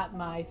 but not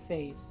my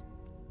face.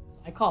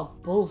 I call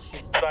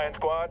bullshit. Science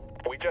Squad,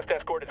 we just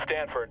escorted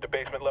Stanford to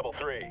basement level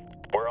 3.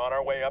 We're on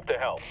our way up to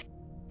help.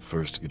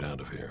 First get out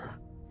of here,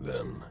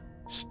 then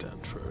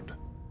Stanford.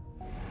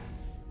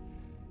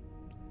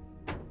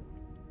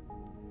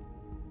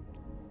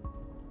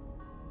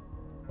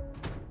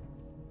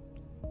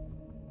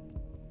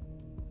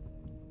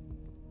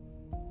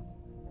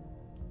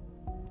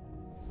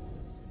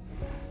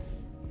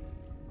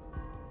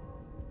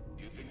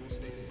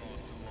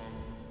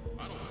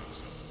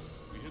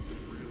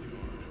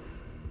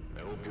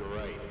 You're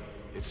right.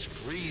 It's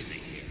freezing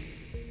here.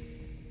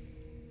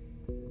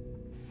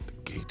 The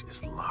gate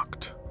is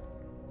locked.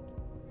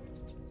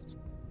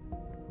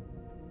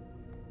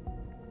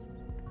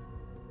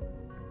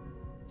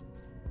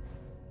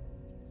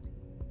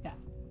 Yeah,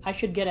 I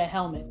should get a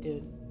helmet,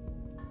 dude.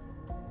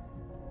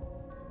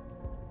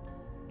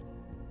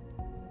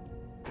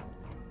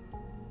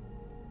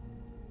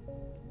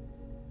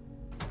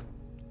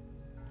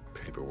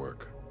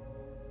 Paperwork.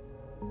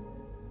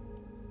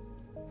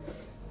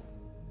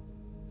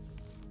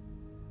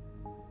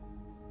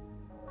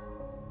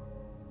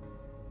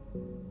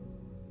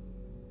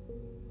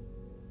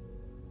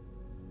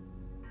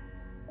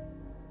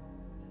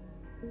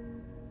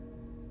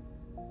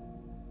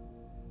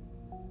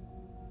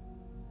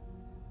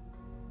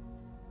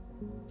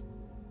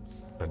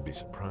 I'd be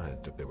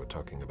surprised if they were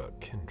talking about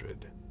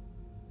kindred.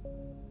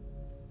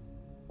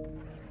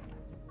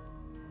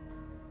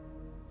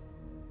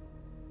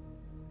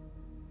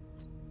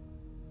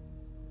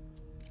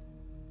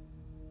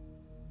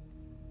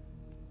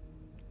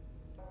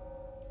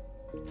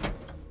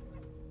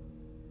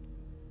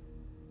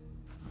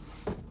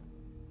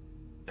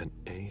 An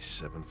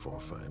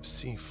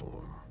A745C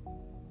form.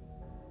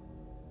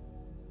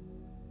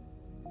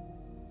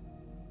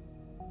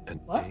 An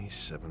What?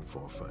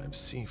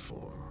 A745C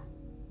form.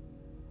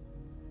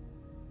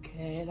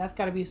 Okay, that's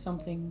gotta be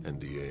something.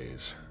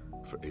 NDAs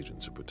for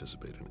agents who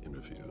participate in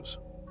interviews.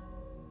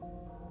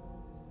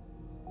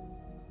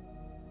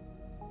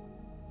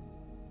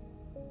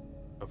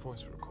 A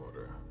voice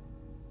recorder.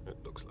 It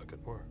looks like it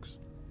works.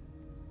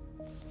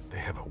 They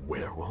have a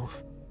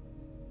werewolf?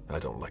 I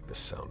don't like the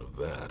sound of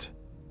that.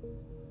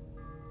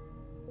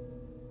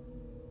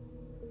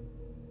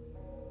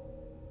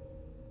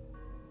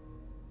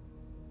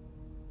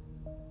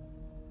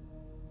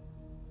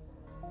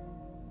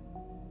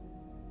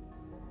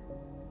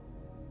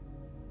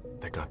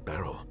 They got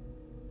Beryl.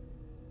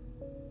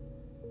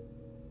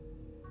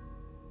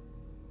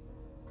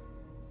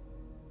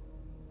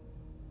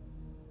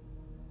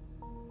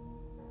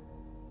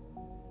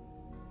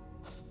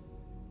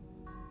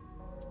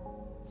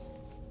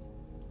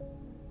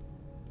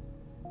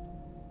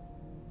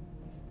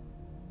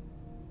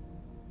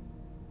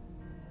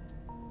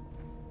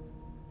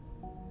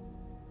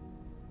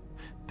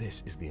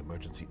 This is the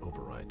emergency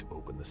override to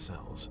open the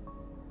cells.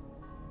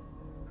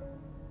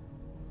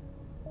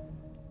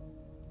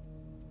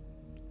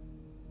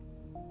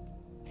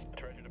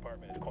 Treasury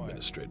Department is quiet.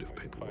 Administrative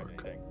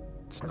paperwork.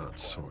 It's not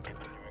sorted.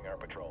 Continuing our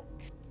patrol.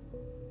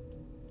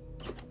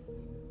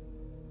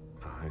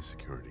 A high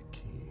security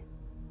key.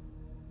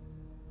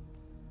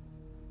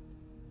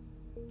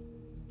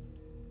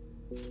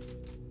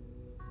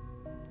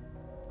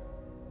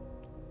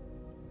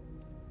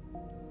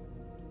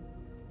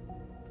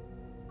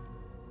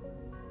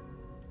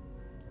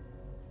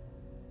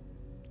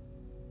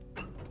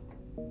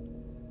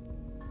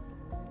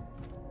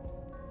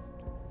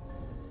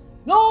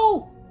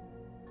 No!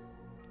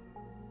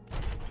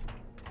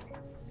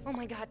 Oh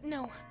my god,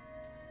 no.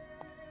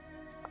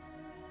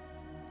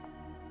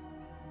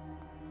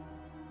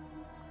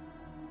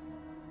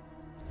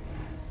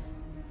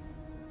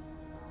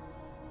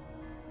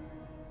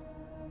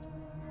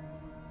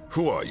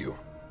 Who are you?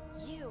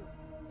 You.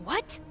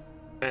 What?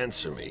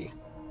 Answer me.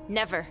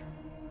 Never.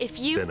 If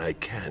you— Then I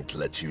can't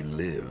let you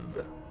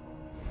live.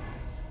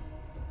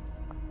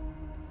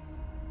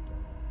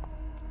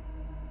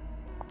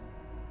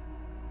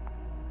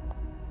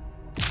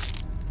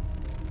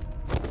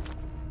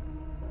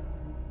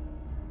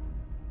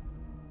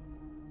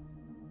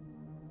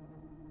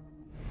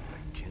 I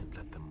can't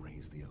let them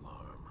raise the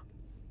alarm.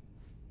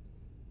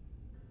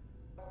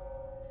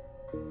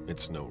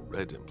 It's no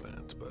red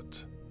implant,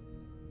 but...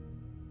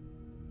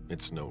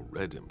 It's no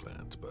red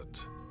implant,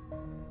 but...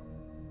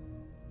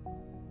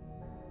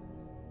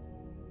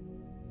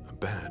 a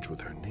badge with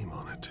her name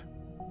on it.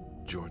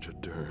 Georgia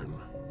Dern.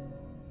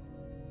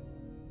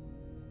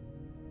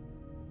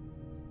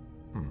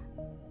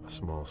 A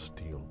small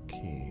steel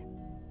key.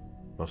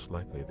 Most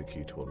likely the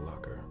key to a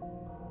locker.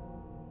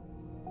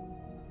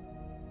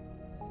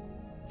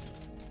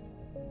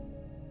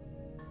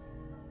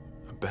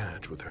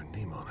 badge with her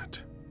name on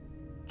it.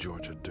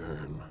 Georgia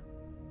Dern.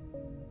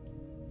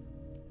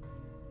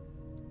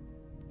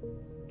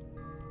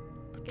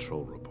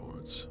 Patrol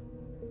reports.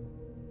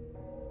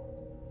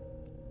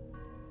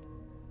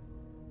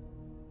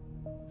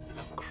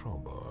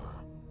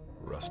 Crowbar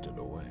rusted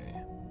away.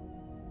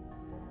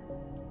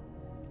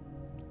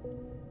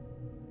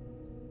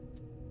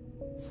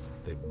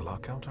 They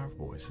block out our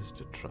voices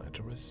to try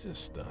to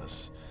resist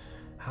us.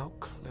 How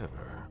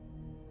clever.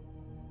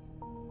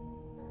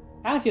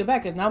 I kind of feel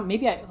bad because now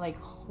maybe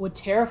would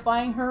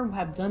terrifying her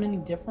have done any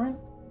different?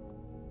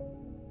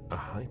 A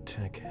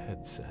high-tech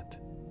headset.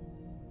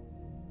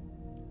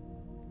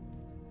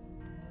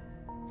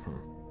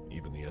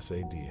 Even the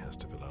S.A.D. has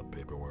to fill out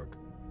paperwork.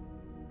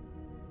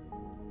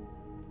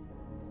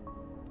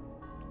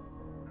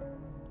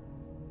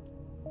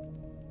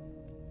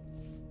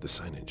 The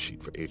sign-in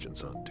sheet for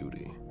agents on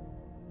duty.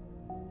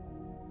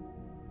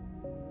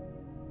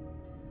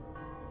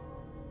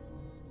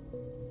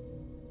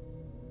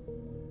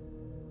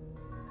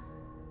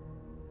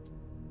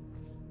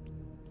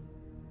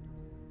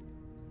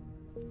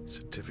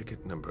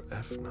 Certificate number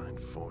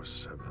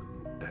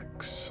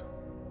F947X.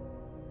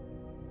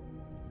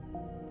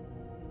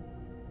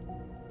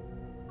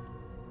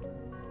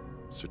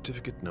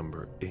 Certificate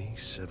number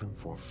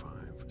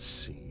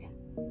A745C.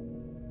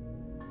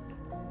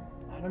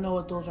 I don't know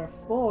what those are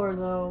for,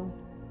 though.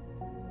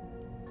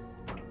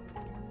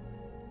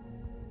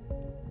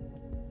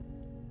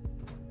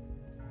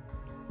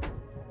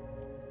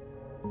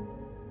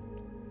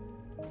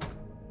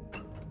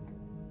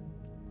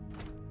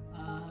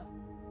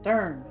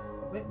 Dern,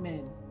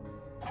 Whitman.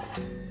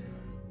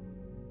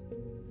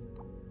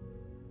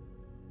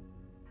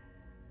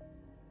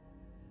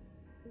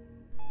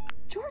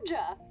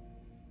 Georgia!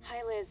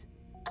 Hi, Liz.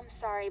 I'm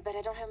sorry, but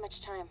I don't have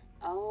much time.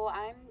 Oh,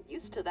 I'm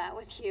used to that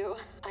with you.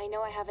 I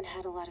know I haven't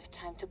had a lot of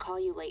time to call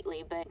you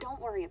lately, but Don't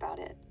worry about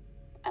it.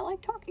 I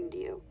like talking to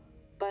you,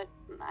 but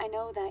I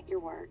know that your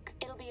work.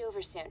 it'll be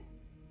over soon.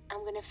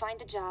 I'm gonna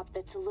find a job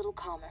that's a little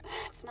calmer.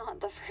 That's not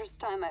the first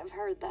time I've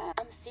heard that.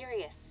 I'm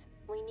serious.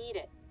 We need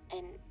it,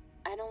 and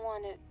I don't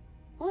want to...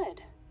 What?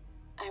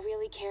 I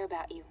really care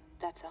about you,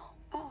 that's all.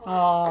 Oh,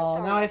 Oh, I'm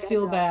sorry, now I gotta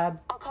feel go. bad.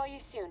 I'll call you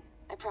soon,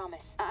 I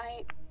promise.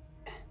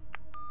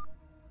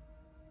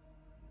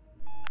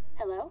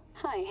 Hello?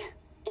 Hi.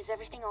 Is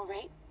everything all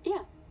right?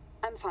 Yeah,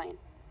 I'm fine.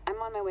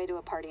 I'm on my way to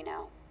a party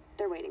now.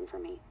 They're waiting for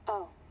me.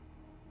 Oh.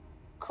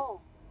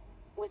 Cool.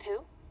 With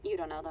who? You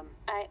don't know them.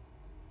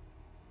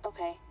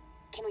 Okay.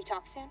 Can we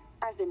talk soon?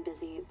 I've been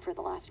busy for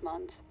the last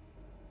month.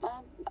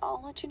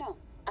 I'll let you know.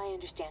 I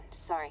understand.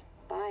 Sorry.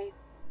 Bye.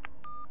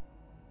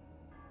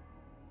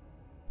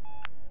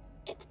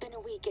 It's been a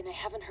week and I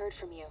haven't heard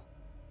from you.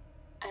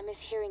 I miss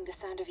hearing the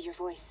sound of your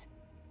voice.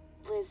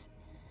 Liz,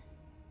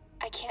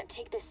 I can't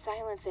take this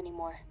silence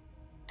anymore.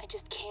 I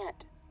just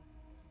can't.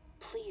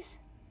 Please.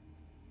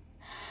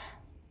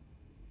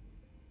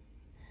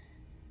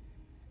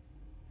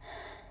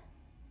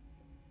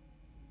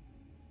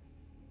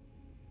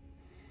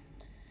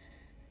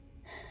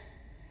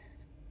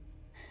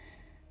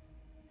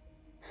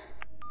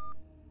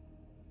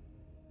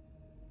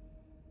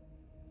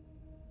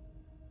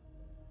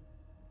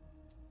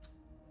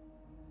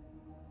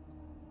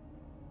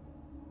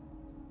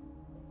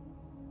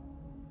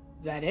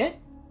 Is that it?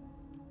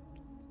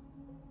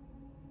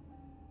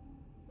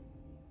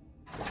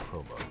 The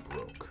crowbar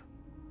broke.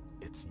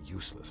 It's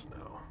useless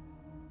now.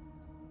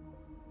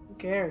 Who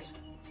cares?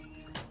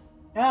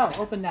 Oh,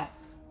 open that.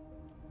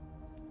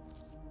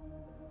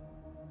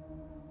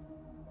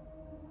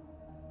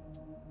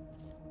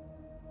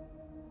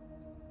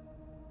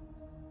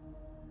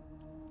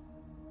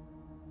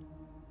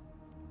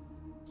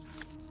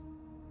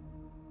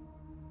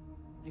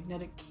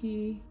 Magnetic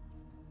key.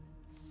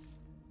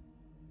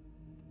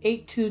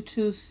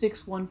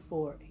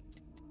 822614.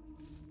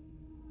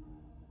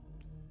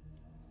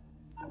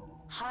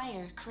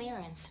 Higher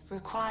clearance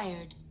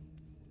required.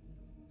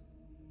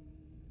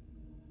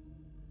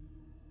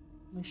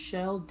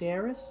 Michelle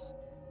Darris?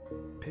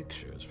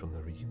 Pictures from the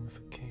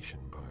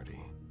reunification party.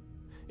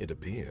 It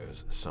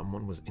appears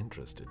someone was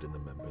interested in the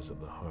members of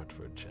the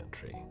Hartford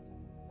Gentry.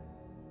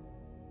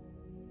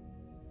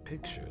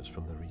 Pictures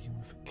from the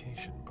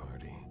reunification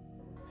party.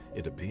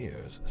 It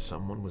appears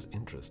someone was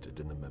interested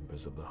in the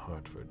members of the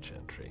Hartford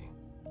Gentry.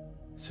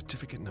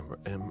 Certificate number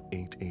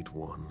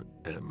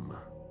M881M.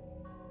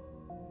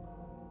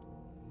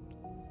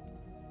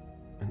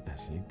 An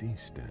S.A.D.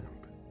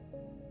 stamp.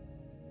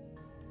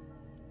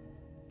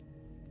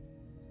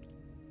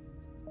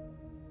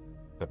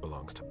 That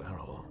belongs to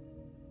Beryl.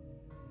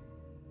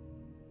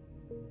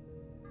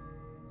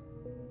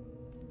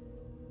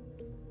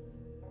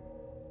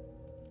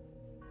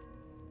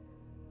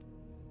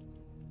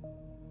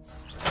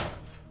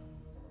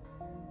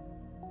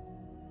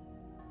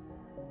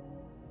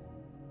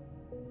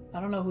 I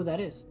don't know who that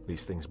is.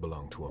 These things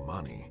belong to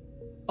Amani.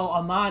 Oh,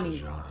 Amani.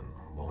 Jean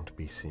won't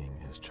be seeing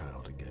his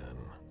child again.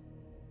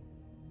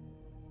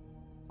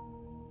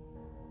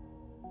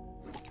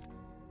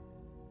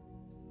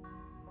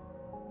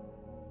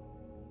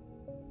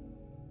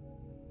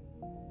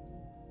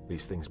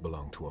 These things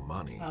belong to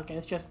Amani. Okay,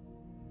 it's just...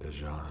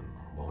 Dejan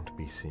won't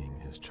be seeing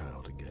his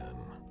child again.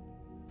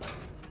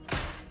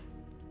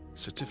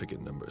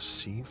 Certificate number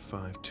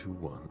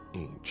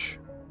C521H.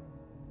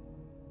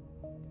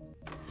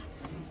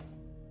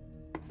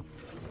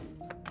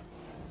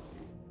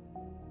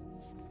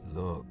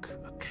 Look,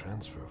 a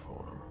transfer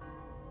form.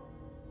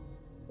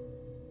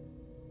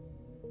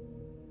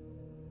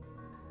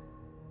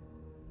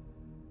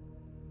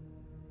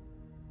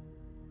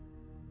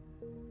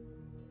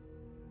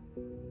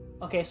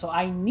 Okay, so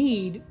I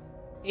need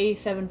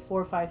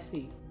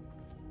A745C.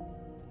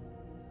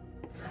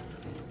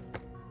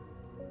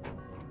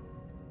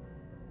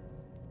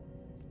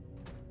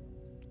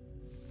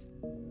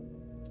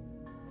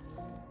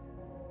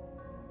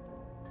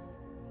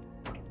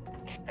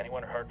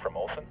 Anyone heard from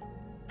Olsen?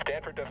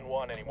 Stanford doesn't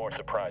want any more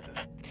surprises.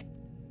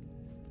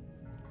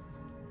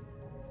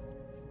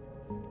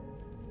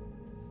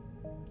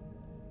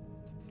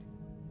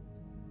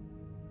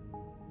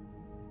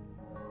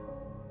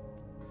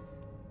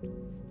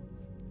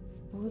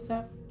 What was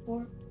that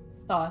for?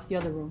 Oh, that's the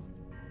other room.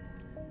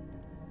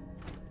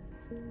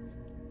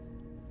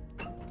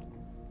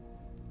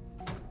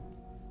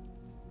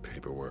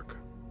 Paperwork.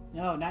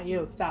 No, not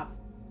you. Stop.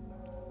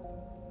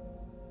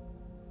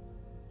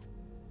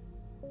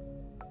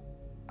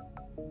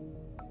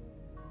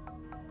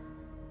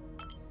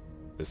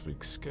 This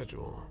week's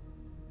schedule.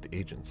 The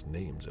agent's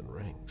names and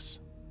ranks.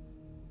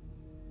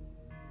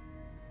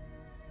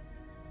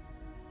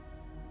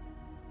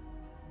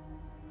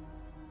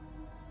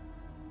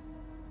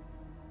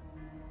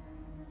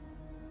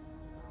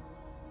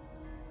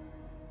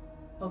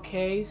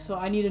 Okay, so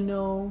I need to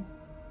know...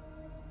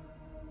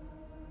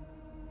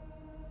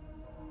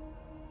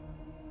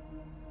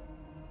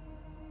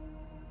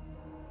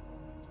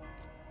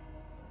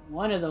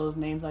 one of those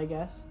names, I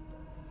guess.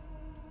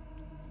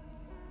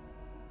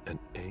 An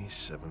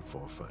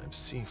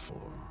A745C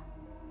form.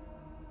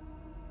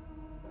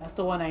 That's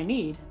the one I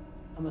need.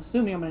 I'm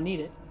assuming I'm gonna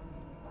need it.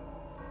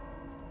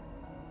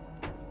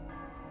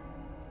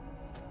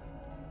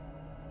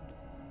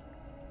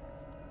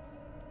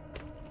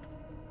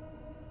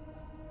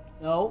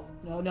 No,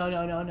 no, no,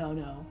 no, no, no,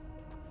 no.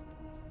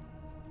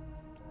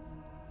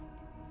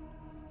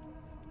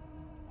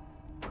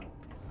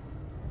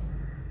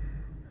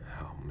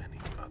 How many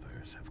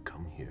others have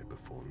come here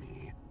before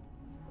me?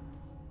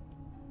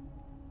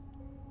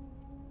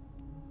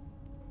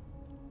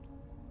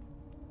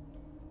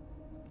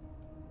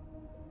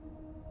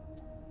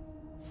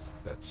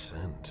 That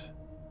scent.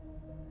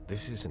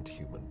 This isn't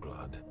human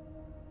blood.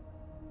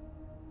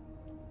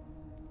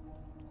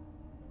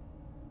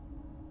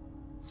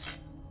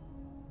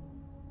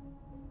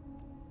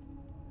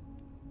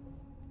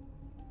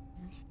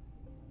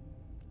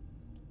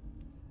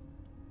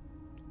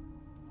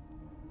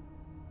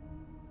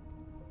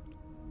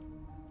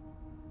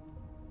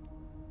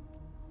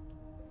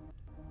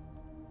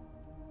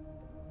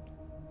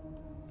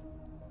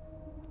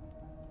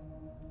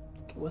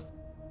 Okay, what's...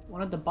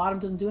 one at the bottom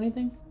doesn't do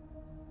anything?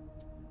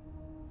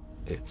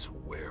 It's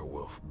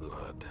werewolf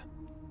blood.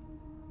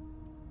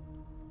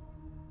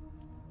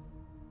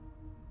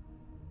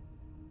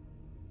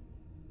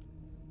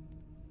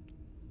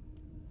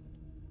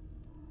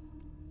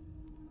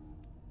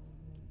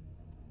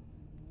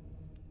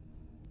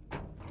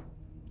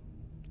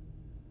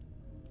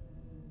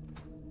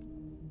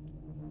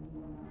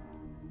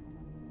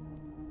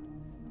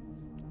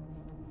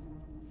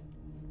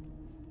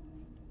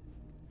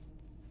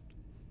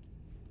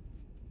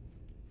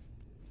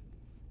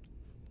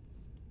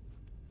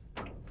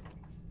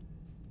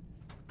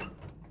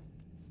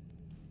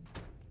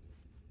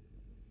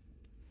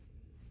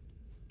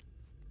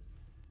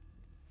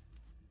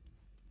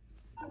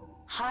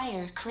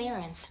 Higher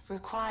clearance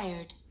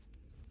required.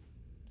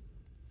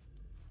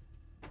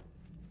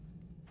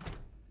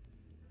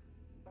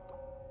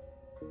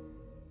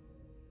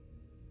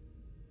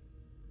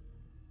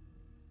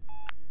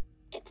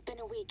 It's been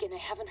a week and I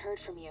haven't heard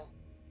from you.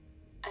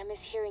 I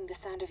miss hearing the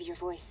sound of your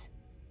voice.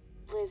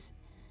 Liz,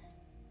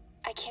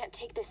 I can't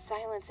take this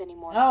silence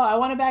anymore. No, I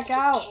want to back I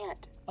just out.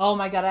 can't. Oh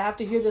my god, I have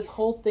to hear this Please.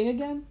 whole thing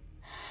again?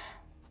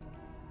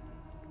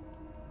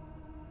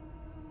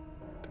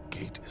 The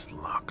gate is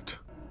locked.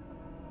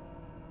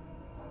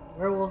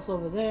 Werewolves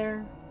over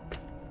there.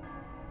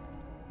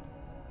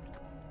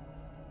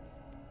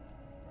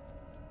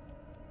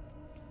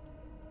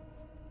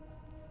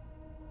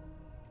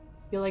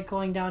 Feel like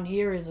going down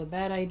here is a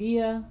bad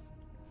idea.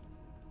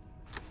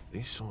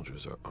 These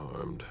soldiers are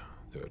armed.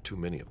 There are too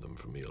many of them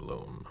for me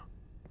alone.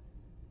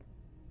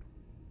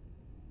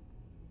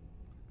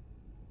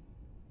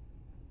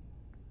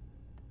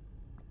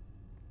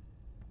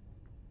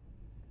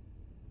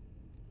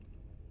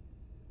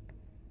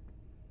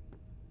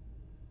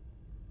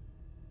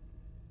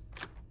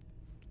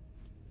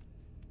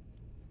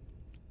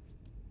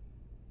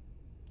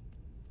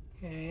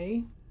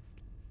 Okay.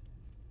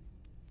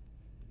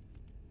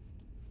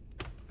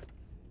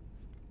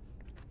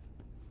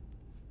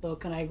 So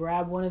can I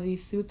grab one of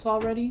these suits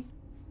already?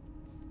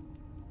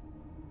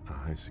 A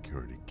high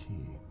security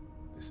key.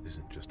 This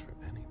isn't just for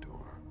any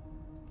door.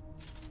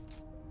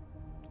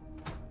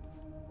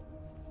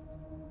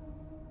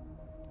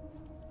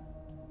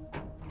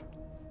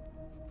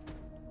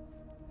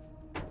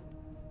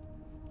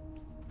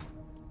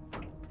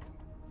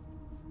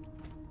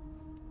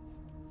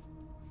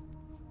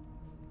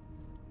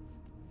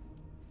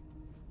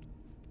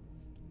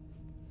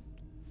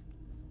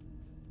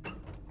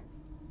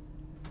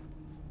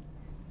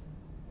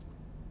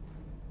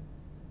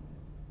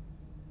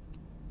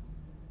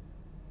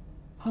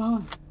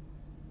 Huh.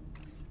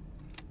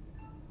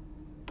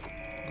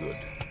 Good.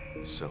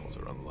 The cells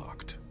are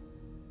unlocked.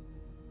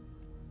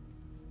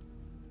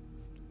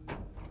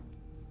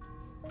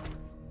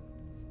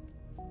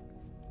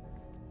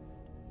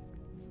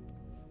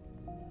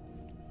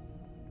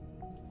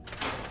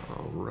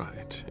 All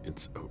right,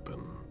 it's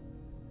open.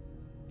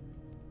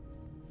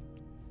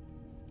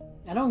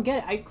 I don't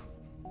get it.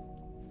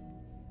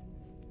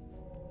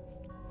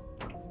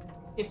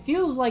 It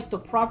feels like the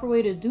proper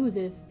way to do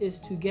this is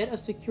to get a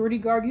security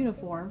guard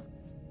uniform,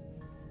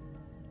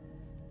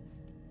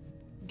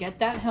 get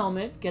that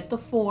helmet, get the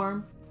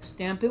form,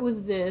 stamp it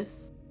with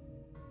this,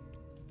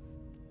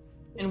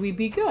 and we'd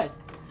be good.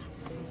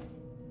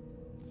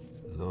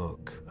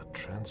 Look, a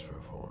transfer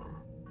form.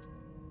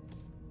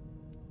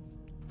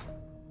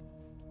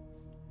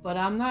 But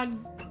I'm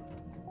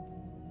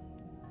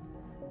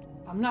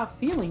not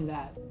feeling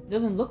that. It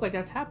doesn't look like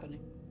that's happening.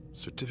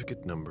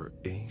 Certificate number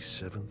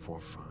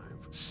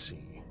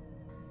A745C.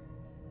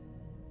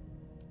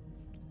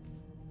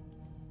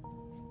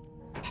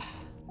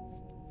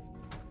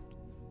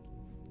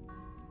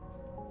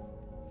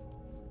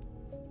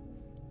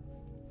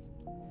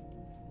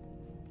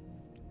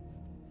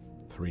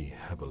 Three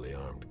heavily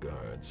armed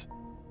guards.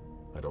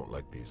 I don't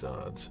like these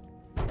odds.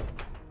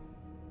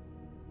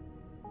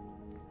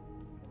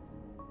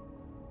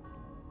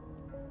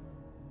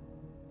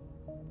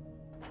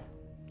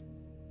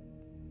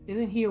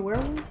 Isn't he a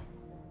werewolf?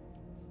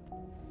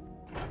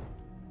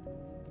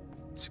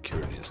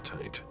 Security is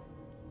tight.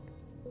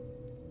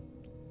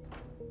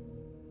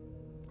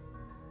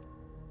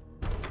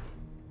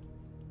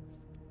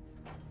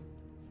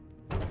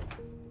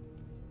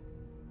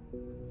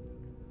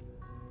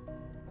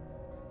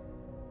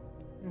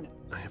 No.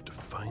 I have to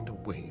find a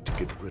way to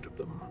get rid of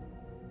them.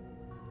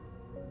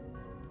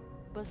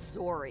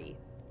 Bazori.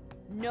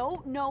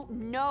 No, no,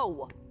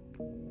 no!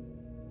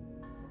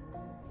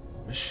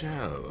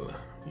 Michelle,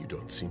 you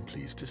don't seem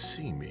pleased to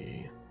see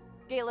me.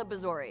 Galeb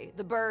Bazori,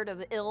 the bird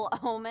of ill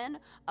omen?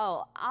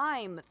 Oh,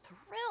 I'm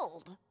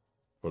thrilled.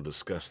 We'll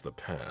discuss the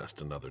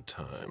past another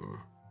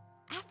time.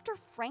 After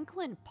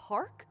Franklin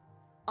Park?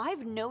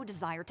 I've no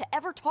desire to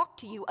ever talk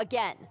to you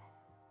again.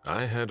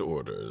 I had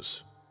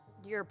orders.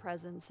 Your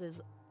presence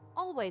is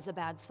always a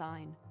bad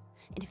sign.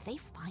 And if they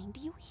find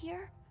you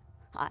here,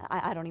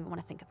 I don't even want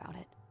to think about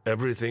it.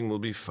 Everything will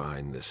be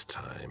fine this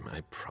time,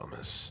 I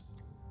promise.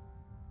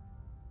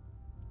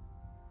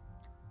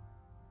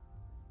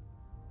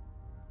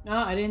 No,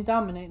 I didn't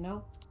dominate,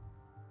 no.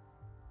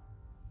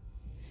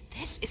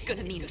 This is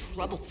gonna mean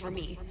trouble for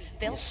me.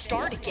 They'll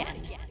start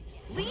again.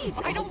 Leave!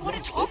 I don't want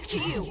to talk to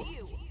you!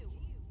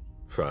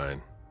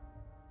 Fine.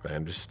 I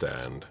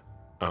understand.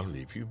 I'll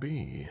leave you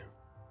be.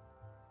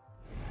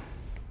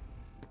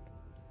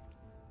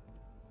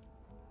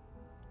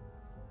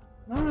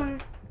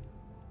 Alright.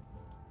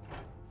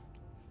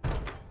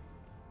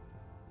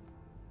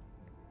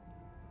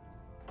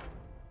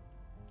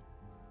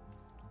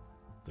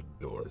 The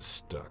door is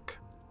stuck.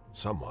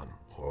 Someone,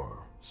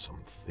 or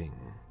something,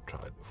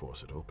 tried to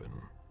force it open.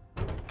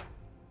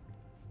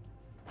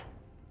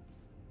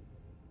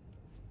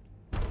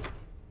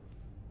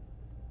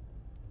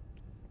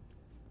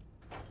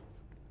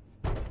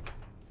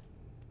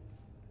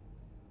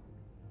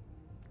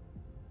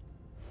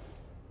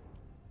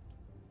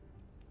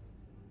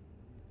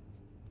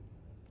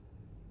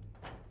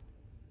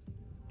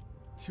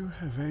 Do you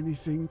have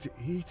anything to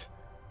eat?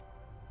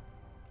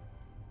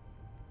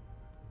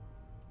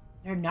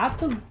 You're not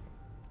the...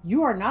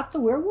 You are not the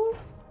werewolf?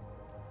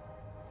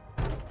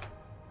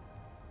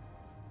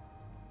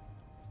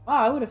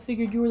 Wow, I would have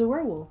figured you were the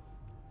werewolf.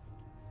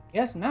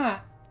 Guess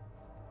not.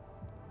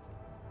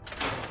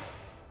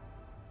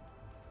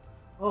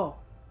 Oh.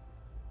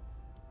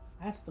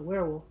 That's the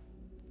werewolf.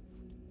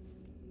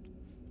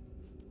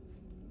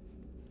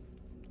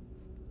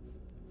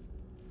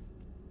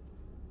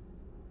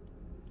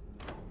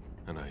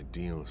 An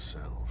ideal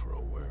cell for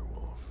a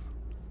werewolf.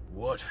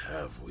 What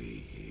have we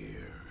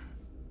here?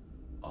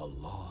 A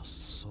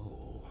lost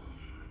soul.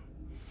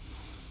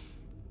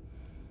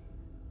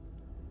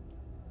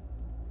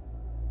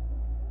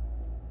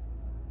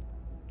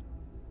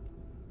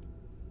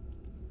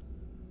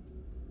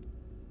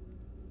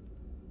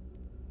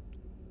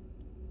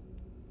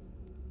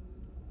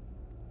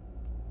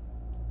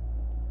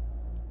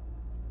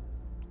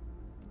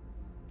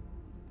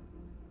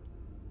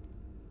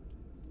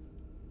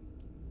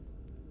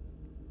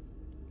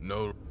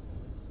 No.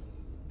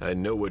 I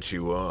know what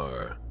you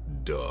are,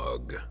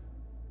 dog.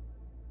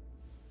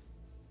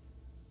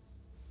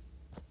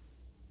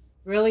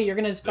 Really? You're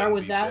gonna start Then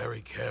with that? Be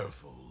very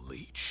careful,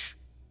 Leech.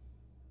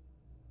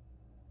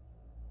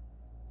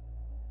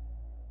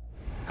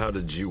 How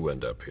did you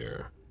end up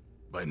here?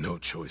 By no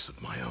choice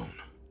of my own.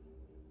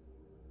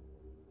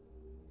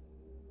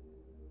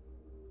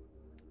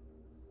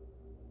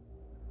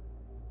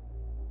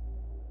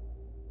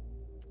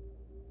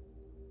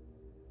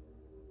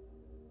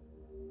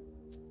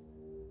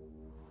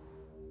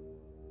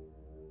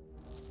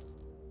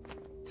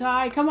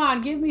 Ty, come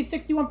on, give me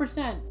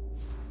 61%.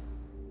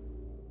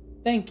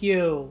 Thank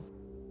you.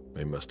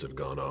 They must have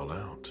gone all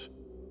out.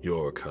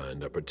 Your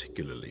kind are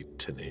particularly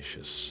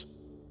tenacious.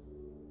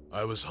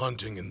 I was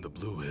hunting in the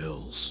Blue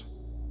Hills.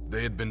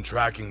 They had been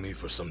tracking me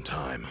for some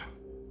time.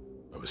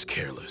 I was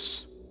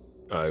careless.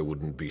 I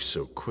wouldn't be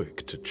so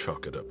quick to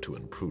chalk it up to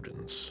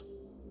imprudence.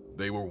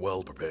 They were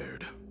well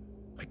prepared.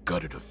 I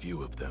gutted a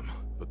few of them,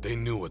 but they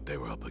knew what they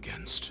were up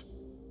against.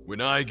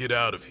 When I get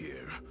out of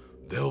here,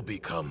 they'll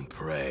become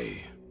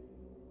prey.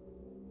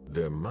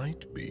 There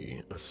might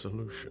be a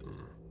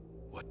solution.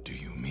 What do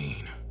you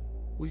mean?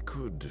 We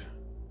could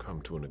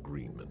come to an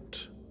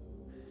agreement.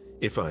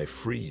 If I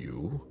free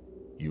you,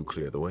 you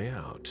clear the way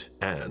out,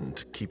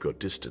 and keep your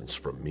distance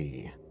from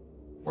me.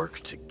 Work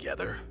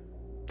together?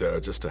 There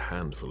are just a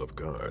handful of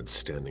guards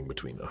standing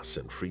between us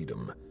and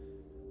freedom.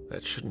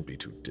 That shouldn't be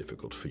too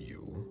difficult for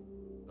you.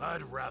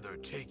 I'd rather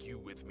take you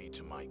with me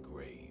to my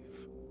grave.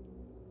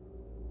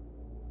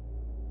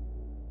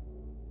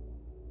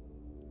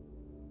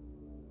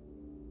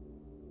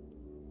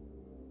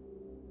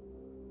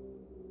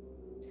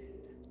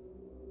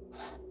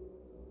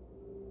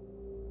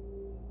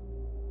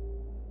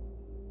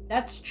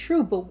 That's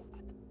true, but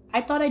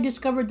I thought I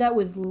discovered that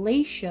with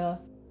Leisha,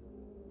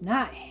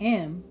 not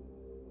him.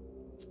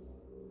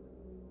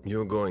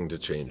 You're going to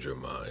change your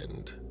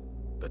mind.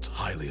 That's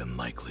highly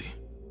unlikely.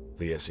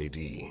 The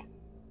S.A.D.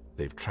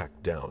 They've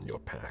tracked down your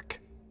pack.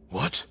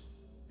 What?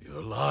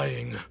 You're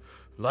lying,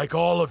 like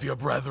all of your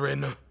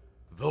brethren.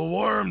 The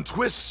worm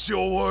twists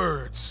your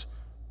words.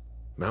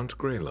 Mount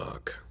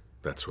Greylock,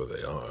 that's where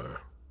they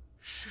are.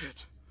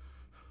 Shit.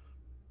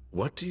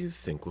 What do you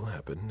think will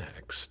happen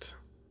next?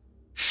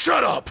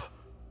 Shut up!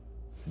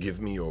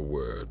 Give me your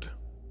word.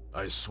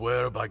 I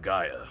swear by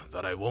Gaia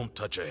that I won't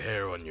touch a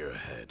hair on your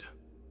head.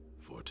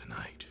 For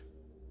tonight.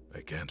 I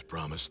can't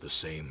promise the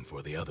same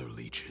for the other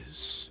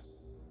leeches.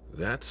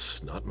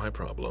 That's not my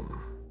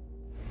problem.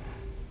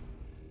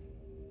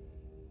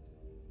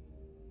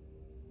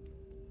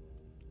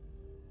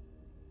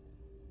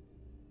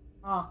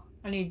 Oh,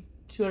 I need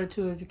 2 out of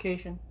 2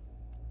 education.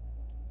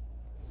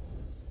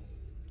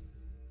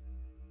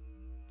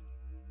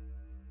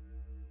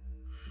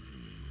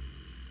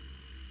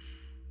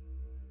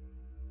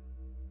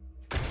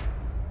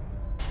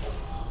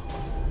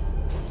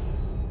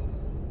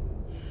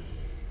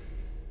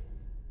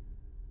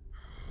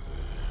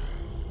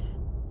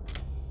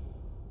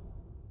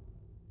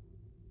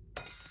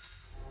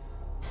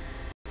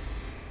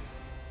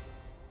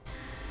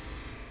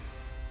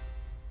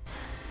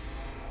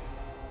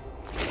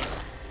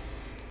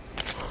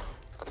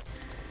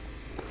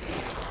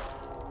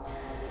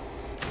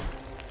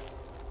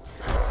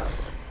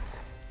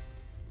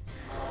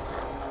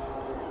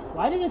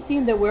 Why does it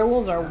seem that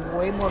werewolves are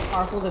way more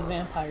powerful than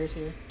vampires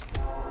here?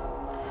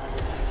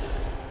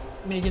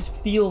 I mean, it just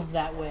feels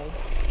that way.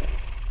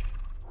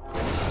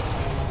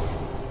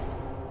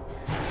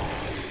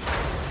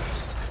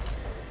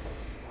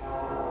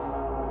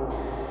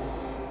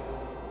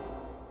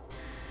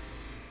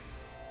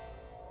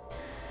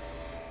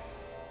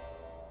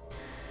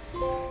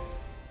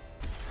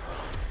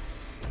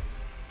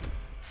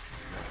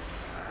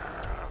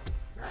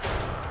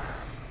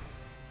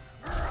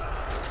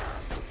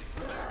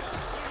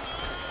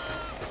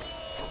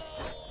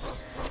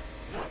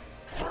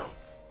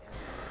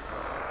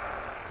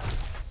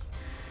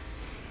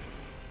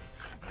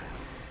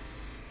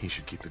 He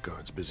should keep the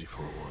guards busy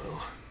for a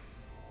while.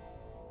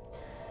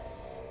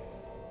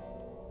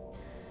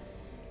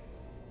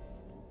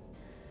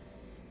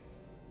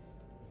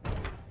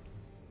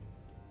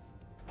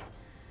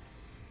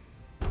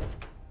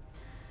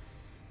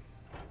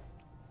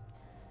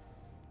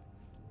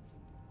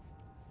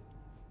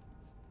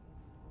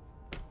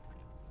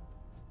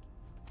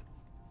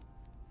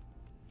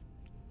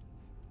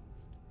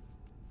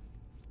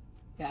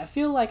 Yeah, I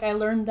feel like I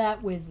learned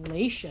that with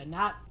Leisha,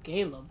 not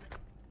Galeb.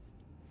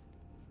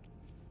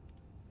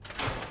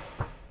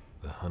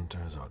 The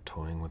hunters are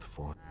toying with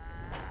force.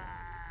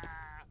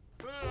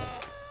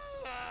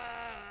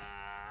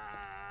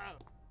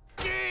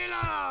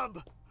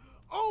 Galeb!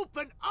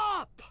 Open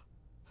up!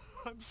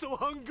 I'm so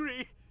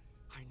hungry.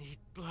 I need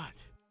blood.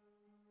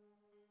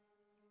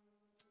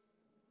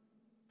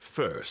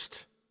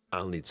 First,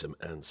 I'll need some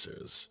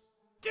answers.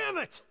 Damn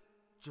it!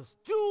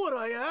 Just do what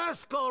I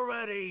ask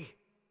already!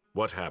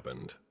 What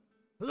happened?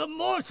 The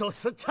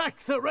mortals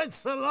attacked the Red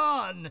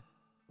Salon!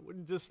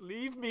 Wouldn't just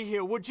leave me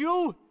here, would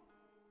you?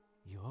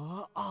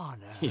 Your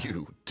honor.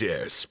 You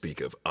dare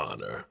speak of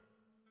honor?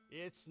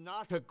 It's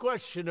not a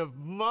question of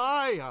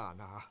my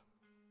honor.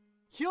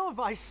 You're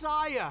my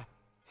sire.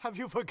 Have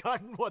you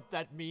forgotten what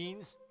that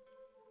means?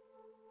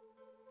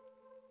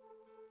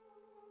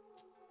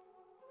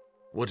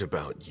 What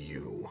about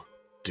you?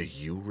 Do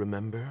you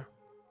remember?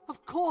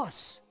 Of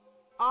course!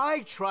 I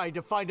tried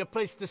to find a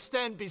place to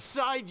stand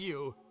beside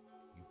you.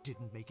 You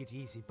didn't make it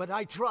easy, but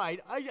I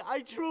tried.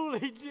 I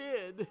truly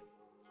did.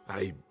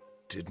 I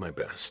did my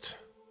best.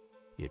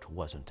 It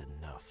wasn't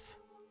enough.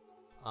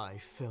 I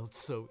felt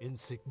so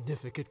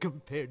insignificant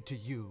compared to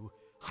you.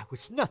 I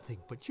was nothing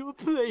but your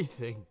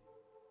plaything.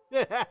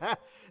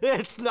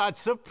 It's not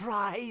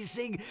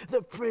surprising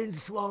the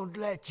prince won't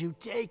let you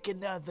take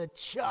another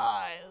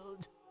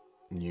child.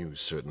 You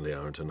certainly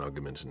aren't an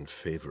argument in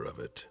favor of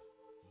it.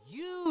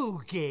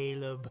 You,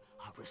 Galeb,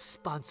 are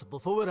responsible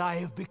for what I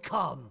have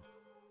become.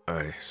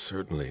 I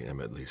certainly am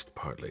at least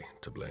partly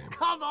to blame.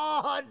 Come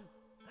on!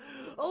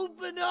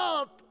 Open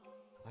up!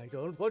 I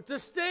don't want to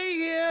stay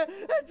here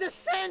and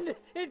descend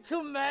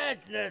into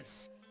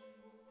madness.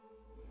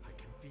 I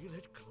can feel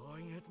it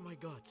clawing at my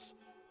guts.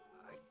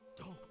 I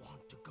don't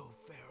want to go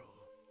feral.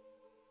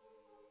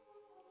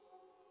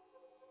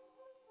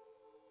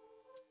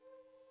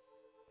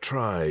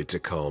 Try to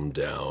calm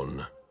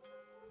down.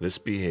 This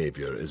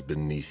behavior is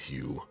beneath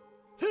you.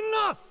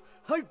 Enough!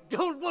 I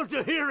don't want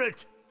to hear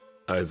it!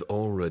 I've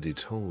already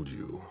told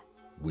you,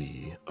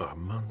 we are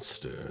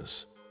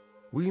monsters.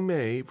 We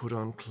may put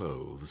on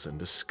clothes and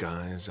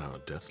disguise our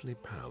deathly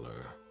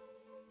pallor.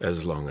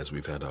 As long as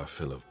we've had our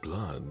fill of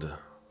blood,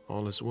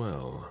 all is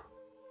well.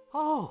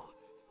 Oh,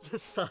 the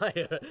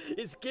sire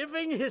is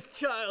giving his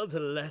child a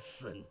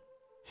lesson.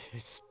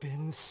 It's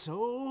been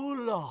so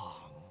long.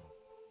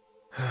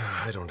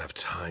 I don't have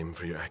time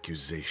for your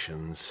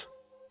accusations.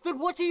 Then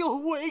what are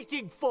you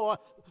waiting for?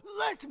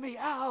 Let me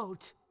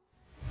out!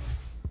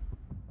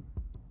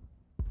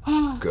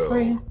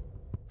 Go.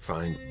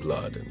 Find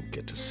blood and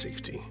get to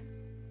safety.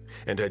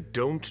 And I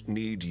don't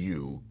need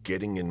you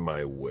getting in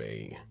my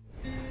way.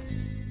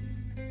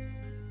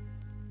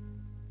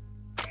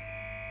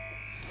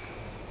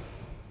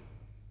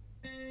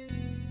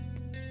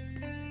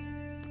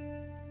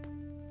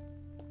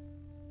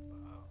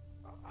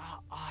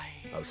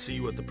 I'll see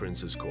you at the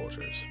prince's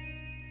quarters.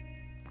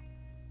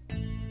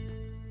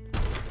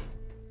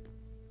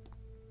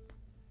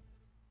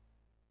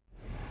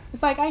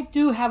 It's like I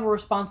do have a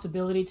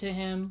responsibility to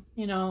him,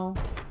 you know.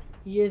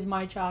 He is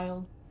my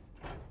child.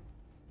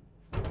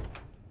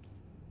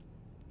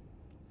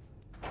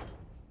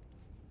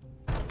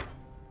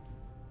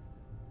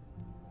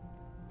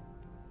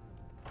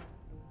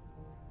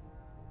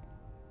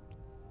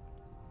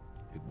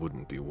 It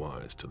wouldn't be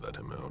wise to let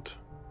him out.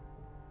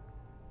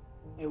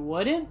 It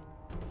wouldn't?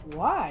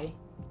 Why?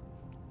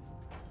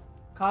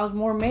 Cause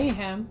more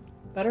mayhem.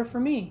 Better for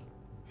me.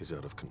 He's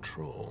out of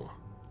control.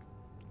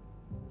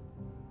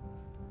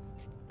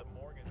 The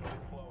morgue is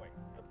overflowing.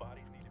 The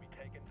bodies need to be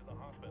taken to the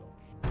hospital.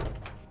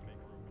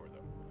 Make room for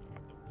them.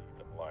 Don't leave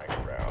them lying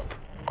around.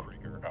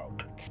 Krieger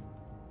out.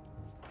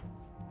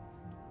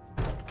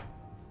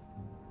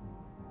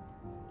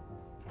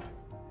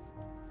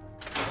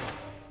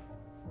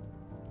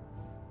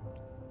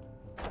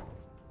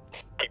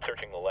 Keep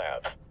searching the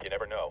labs. You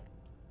never know.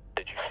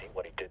 Did you see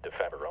what he did to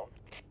Faberone?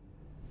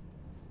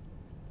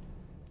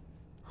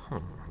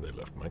 They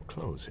left my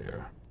clothes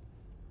here.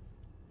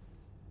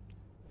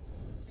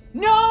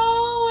 No!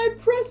 I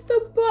pressed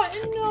the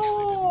button! At No! least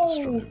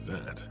they didn't destroy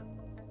that.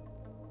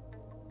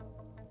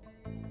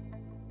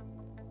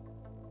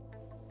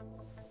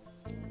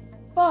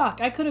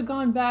 Fuck! I could have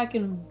gone back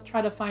and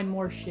tried to find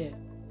more shit.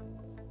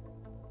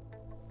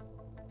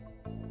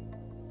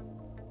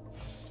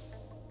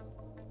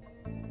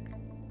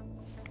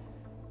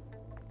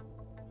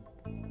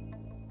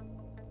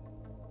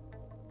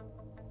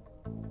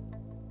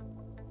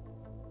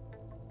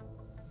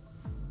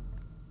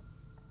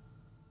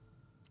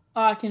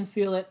 Oh, I can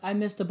feel it. I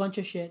missed a bunch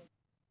of shit.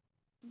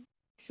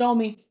 Show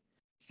me.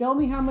 Show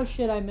me how much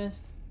shit I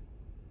missed.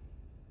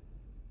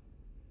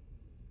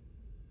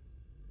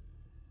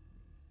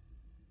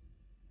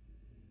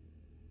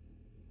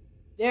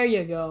 There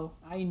you go.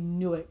 I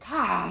knew it.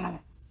 God.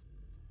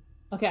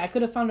 Okay, I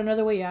could have found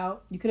another way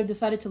out. You could have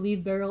decided to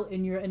leave Beryl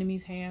in your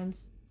enemy's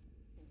hands.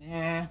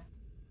 Nah.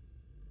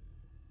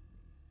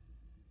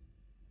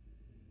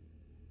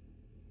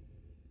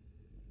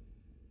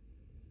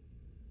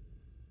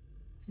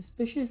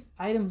 Suspicious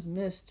items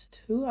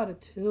missed. 2 out of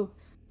 2.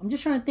 I'm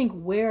just trying to think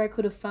where I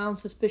could have found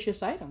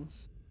suspicious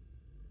items.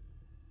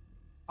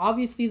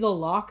 Obviously the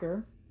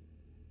locker.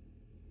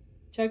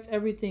 Checked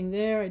everything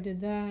there. I did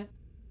that.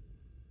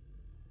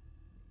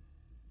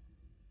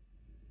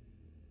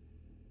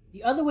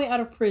 The other way out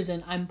of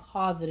prison, I'm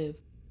positive,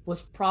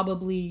 was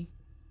probably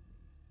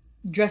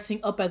dressing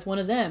up as one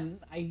of them.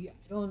 I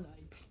only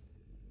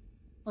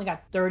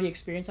got 30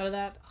 experience out of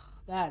that.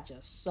 That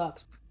just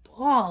sucks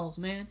balls,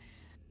 man.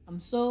 I'm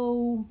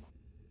so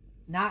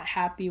not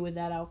happy with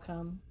that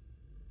outcome.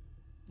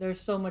 There's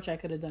so much I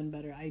could have done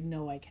better. I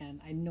know I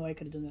can. I know I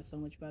could have done that so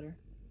much better.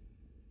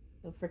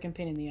 The freaking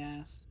pain in the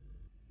ass.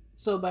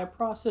 So by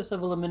process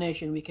of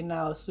elimination, we can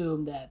now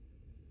assume that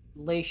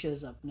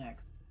Laisha's up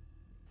next.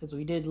 Because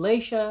we did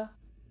Laisha,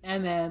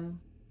 Emem,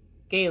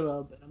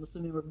 Galeb, and I'm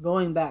assuming we're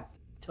going back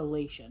to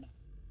Laisha now.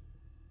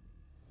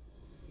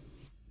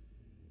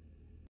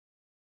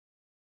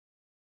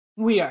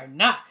 We are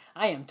not.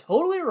 I am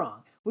totally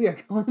wrong. We are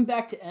going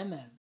back to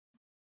Emem.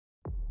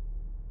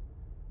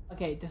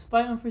 Okay,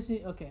 despite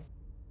unforeseen... Okay.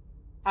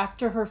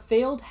 After her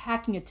failed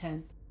hacking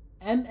attempt,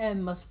 MM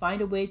must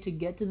find a way to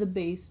get to the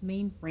base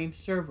mainframe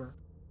server.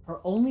 Her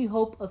only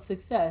hope of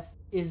success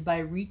is by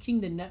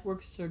reaching the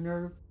network's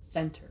nerve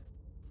center.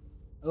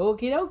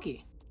 Okie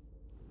dokie.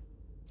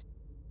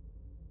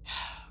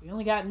 We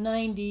only got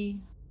 90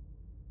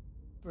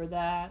 for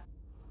that.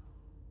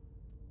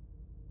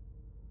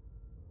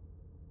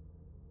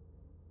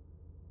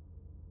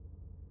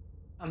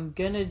 I'm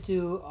gonna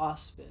do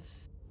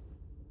auspice.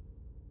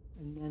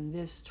 And then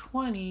this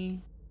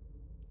 20,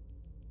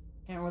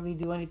 can't really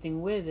do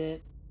anything with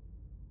it.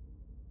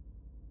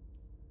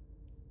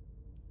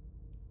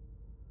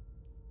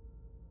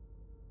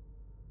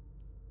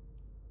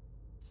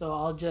 So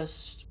I'll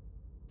just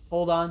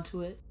hold on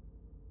to it.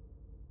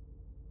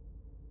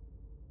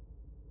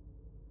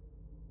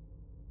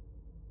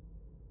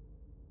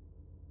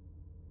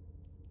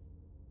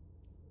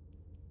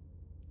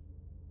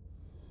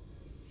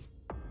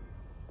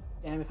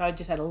 Damn, if I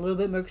just had a little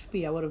bit more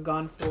XP, I would have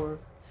gone for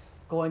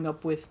going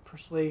up with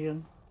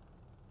persuasion.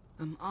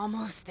 I'm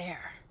almost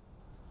there.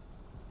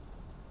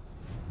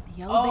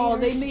 The Oh, elevator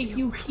they should make be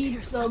you around keep here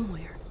the...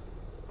 somewhere.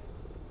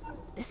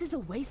 This is a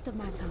waste of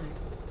my time.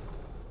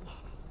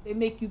 They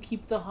make you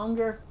keep the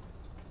hunger.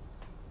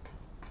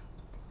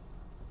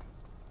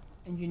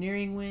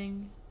 Engineering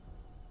wing.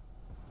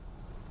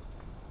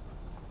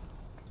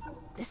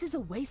 This is a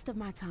waste of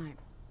my time.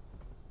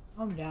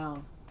 Calm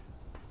down.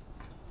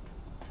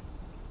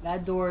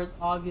 That door is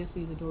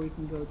obviously the door you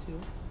can go to.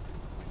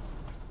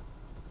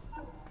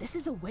 This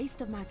is a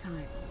waste of my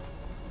time.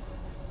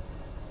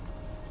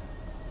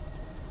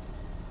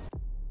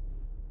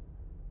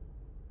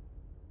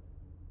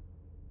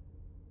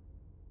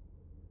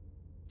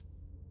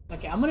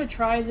 Okay, I'm gonna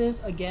try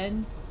this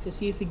again to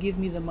see if it gives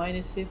me the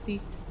minus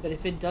 50, but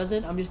if it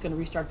doesn't, I'm just gonna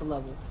restart the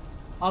level.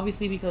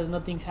 Obviously because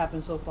nothing's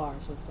happened so far,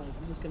 so it's like,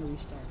 I'm just gonna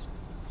restart.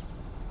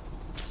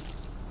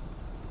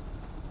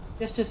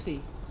 Just to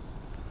see.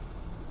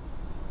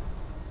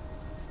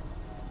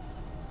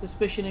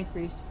 Suspicion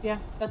increased. Yeah,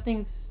 that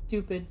thing's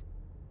stupid.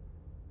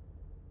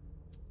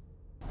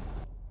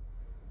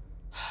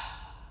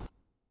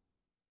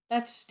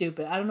 That's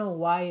stupid. I don't know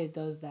why it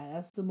does that.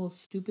 That's the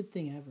most stupid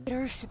thing ever.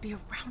 There should be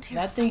around here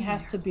That thing somewhere.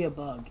 has to be a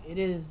bug. It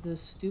is the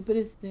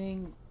stupidest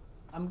thing.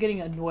 I'm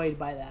getting annoyed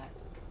by that.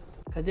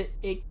 Because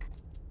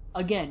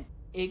again,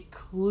 it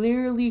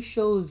clearly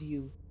shows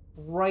you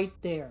right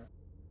there.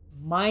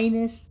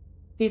 Minus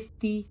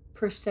 50%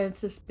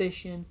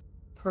 suspicion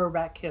per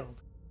rat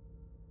killed.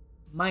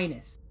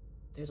 Minus.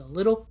 There's a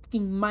little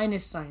fucking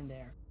minus sign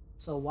there.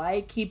 So why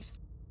it keeps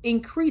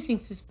increasing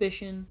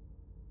suspicion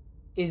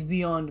is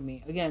beyond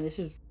me. Again, this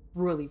is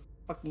really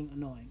fucking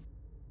annoying.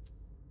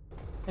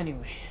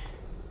 Anyway.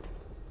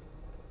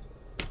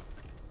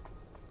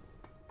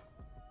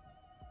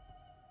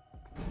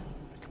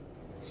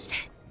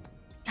 Shit.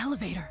 The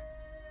elevator.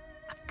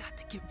 I've got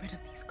to get rid of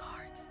these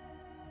guards.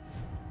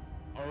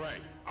 All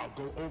right, I'll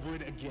go over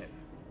it again.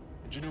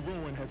 Engineer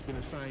Rowan has been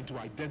assigned to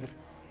identify...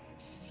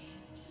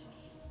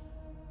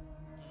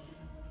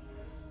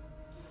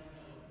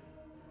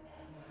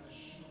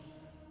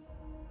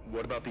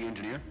 What about the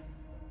engineer?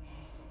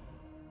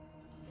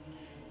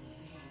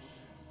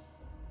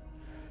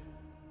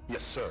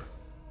 Yes, sir.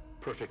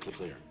 Perfectly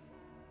clear.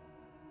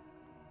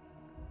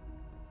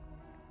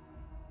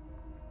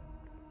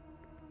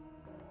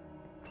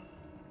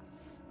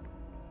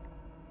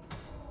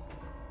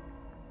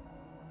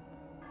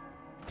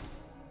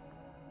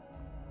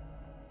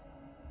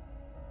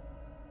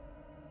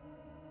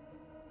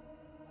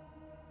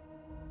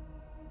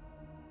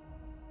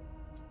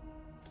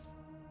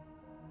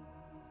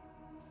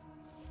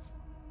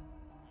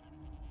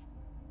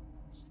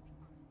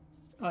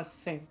 Oh, it's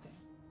the same thing.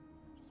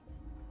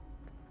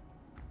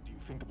 Do you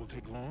think it will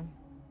take long?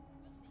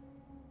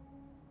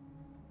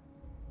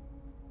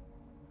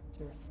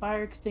 There's a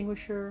fire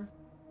extinguisher,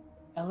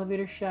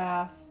 elevator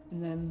shaft,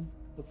 and then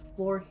the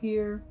floor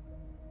here.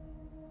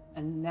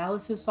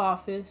 Analysis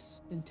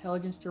office,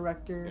 intelligence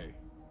director. Hey,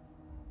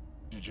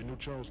 did you know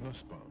Charles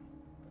Nussbaum?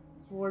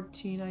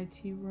 14 IT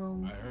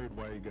room. I heard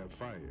why he got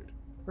fired.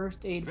 First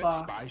aid Is that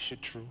box. spy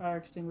shit true? Fire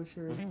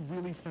extinguisher. Was he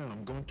really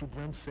found going through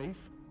Brem's safe?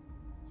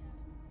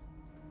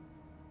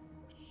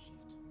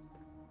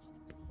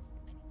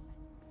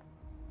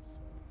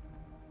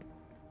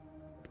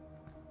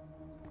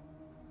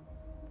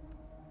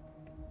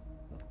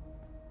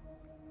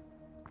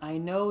 I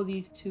know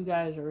these two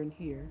guys are in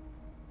here.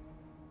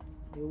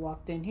 They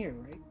walked in here,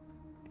 right?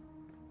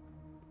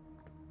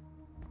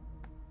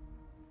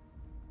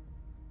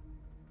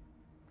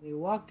 They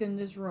walked in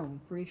this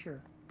room, I'm pretty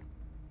sure.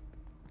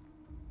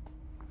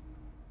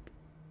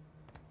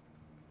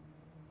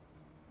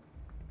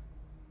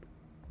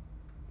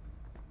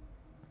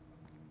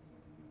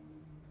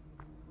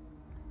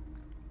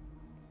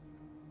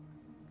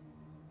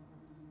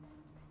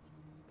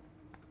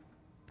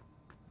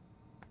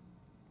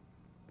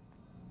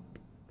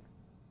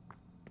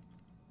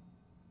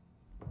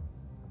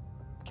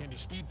 Can you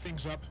speed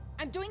things up?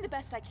 I'm doing the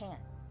best I can.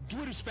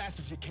 Do it as fast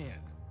as you can.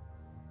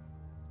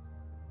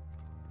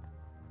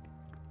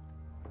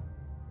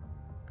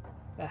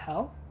 The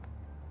hell?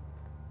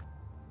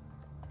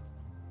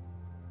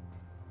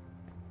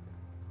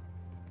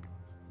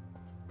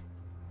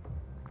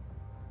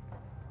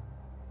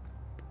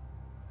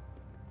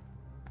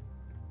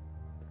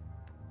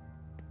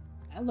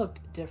 That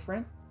looked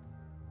different.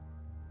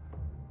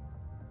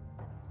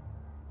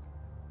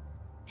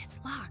 It's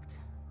locked.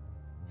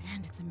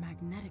 And it's a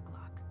magnetic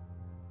lock.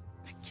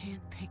 I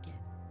can't pick it.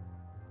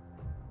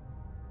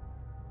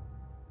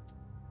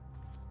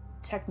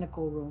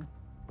 Technical room.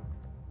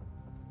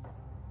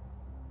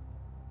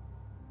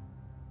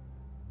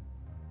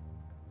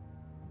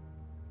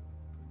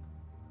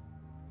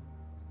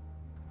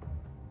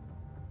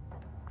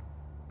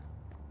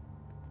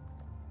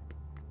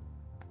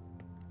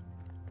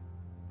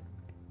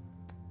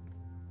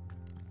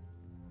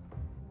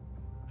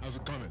 How's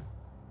it coming?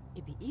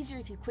 It'd be easier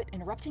if you quit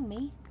interrupting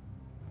me.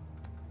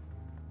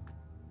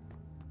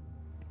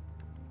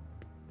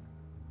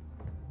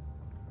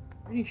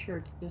 Pretty sure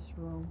it's this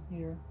room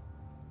here.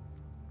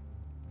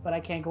 But I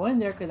can't go in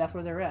there because that's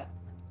where they're at.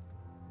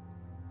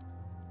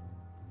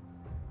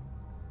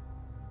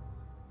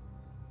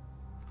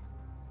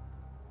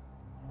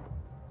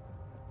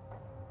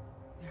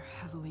 They're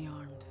heavily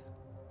armed.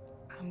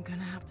 I'm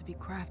gonna have to be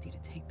crafty to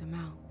take them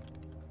out.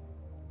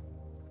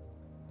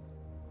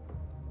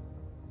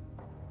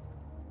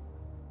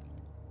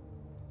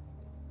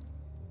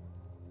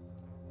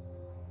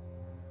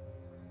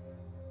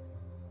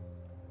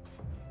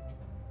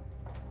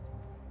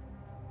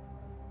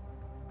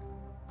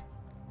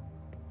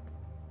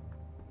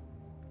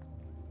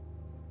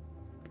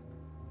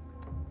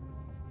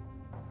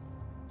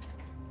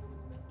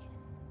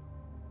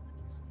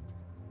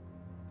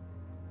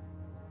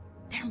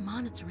 They're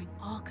monitoring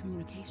all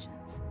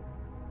communications.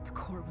 The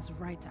court was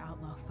right to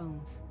outlaw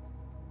phones.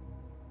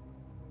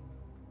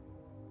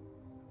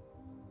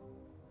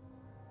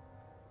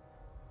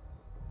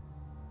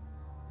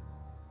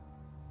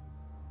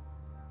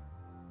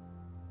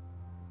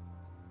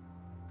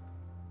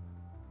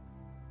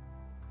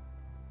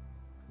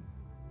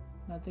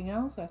 Nothing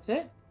else? That's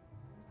it?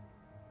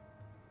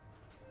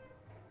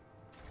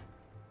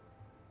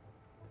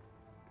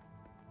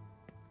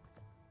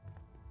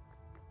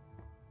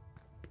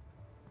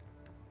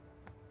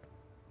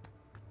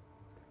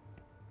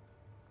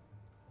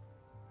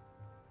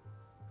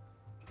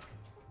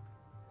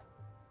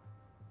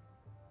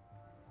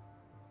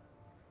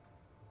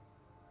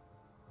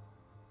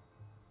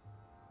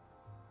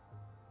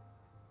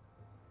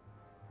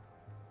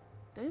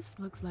 This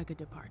looks like a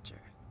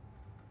departure.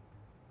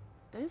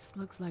 This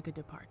looks like a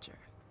departure.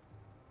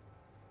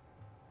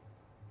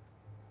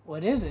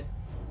 What is it?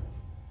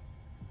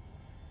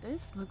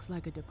 This looks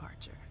like a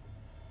departure.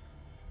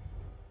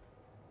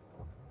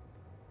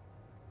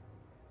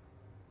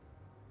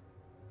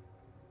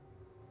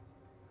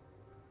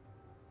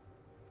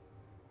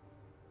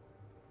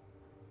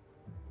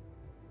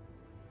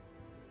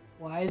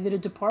 Why is it a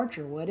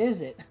departure? What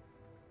is it?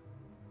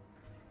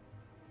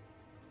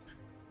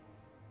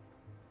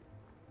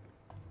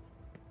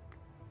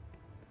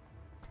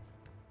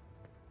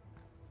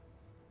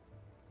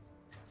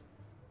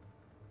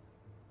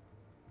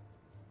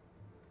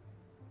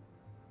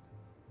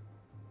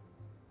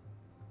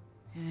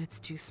 It's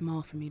too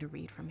small for me to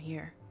read from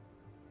here.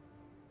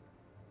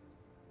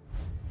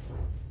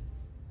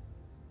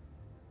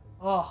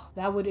 Oh,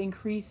 that would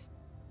increase.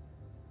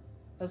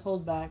 Let's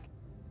hold back.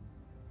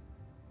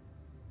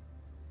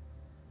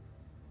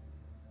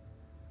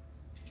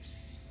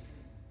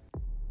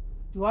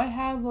 Do I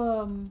have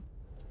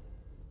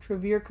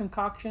Trevere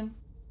concoction?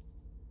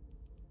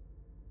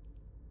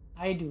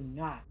 I do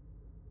not.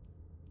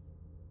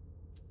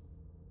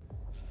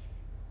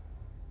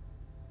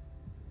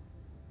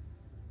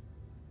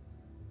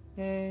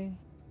 Okay.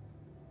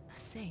 A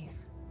safe.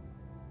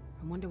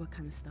 I wonder what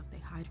kind of stuff they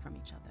hide from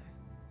each other.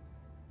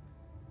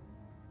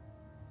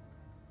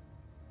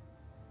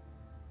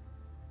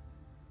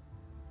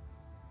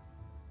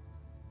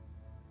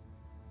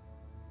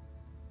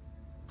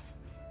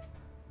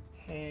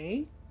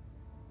 Okay.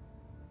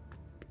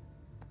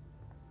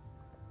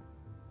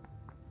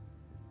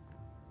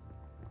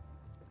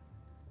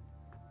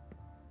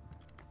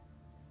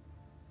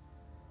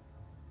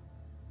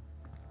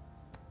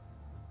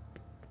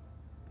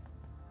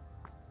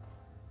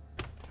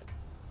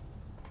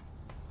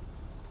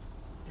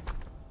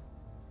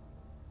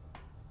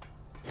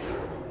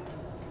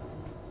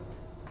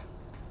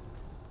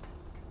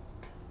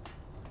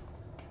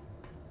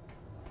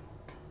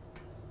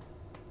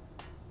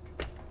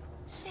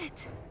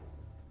 Shit!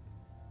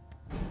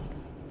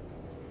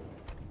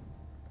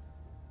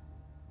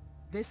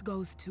 This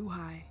goes too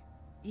high,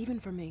 even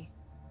for me.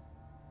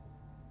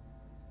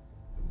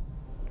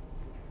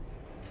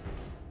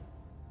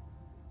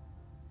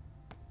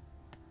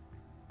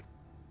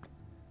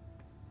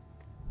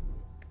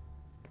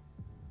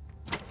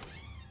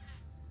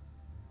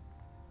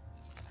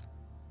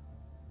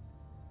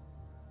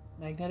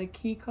 Magnetic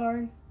key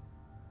card.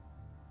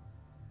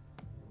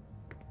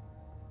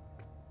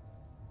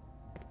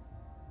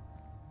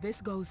 This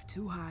goes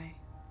too high,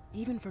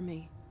 even for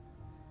me.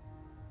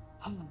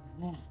 Oh,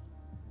 man.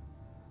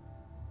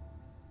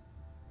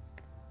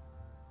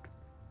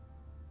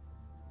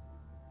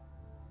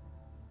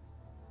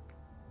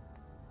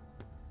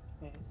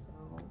 Okay,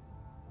 so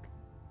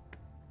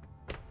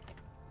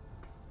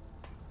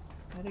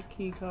got a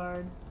key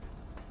card.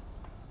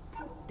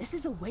 This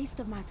is a waste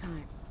of my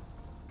time.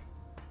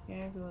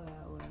 Can't go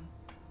that way.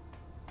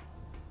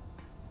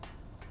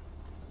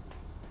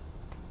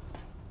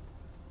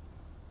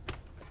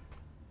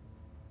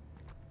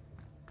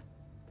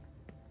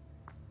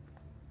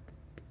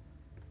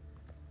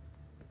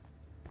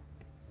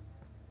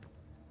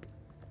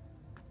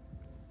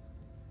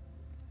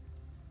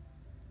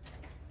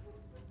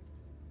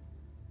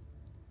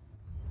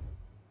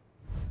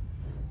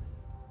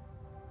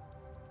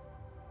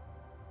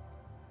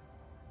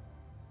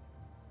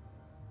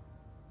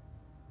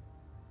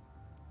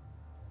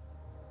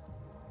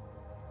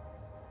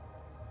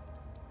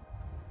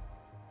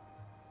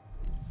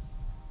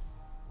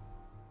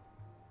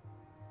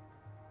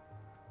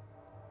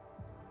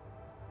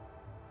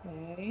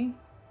 Okay.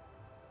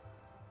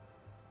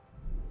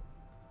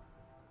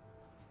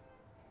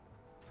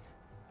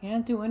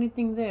 Can't do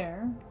anything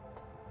there.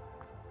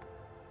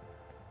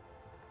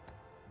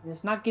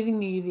 It's not giving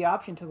me the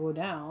option to go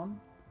down.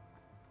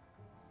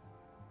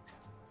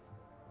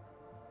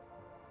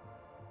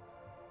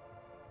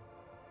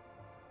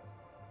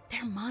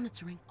 They're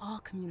monitoring all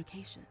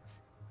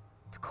communications.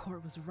 The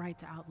court was right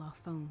to outlaw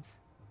phones.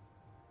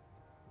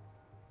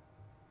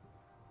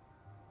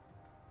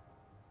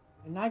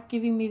 They're not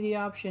giving me the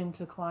option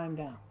to climb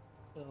down.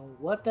 So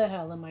what the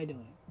hell am I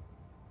doing?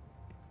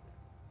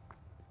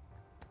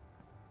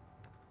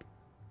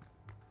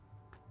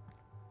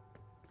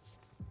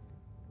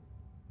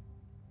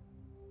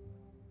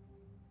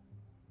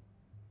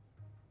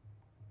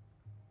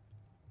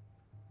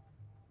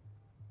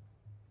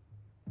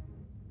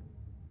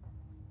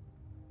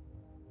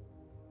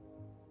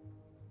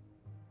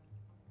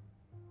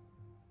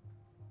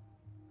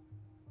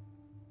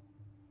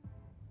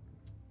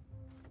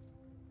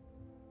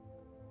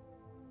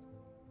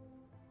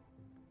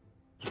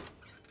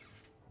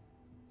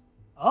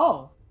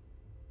 Oh.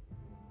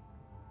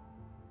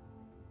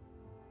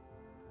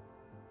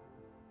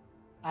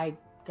 I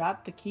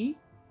got the key?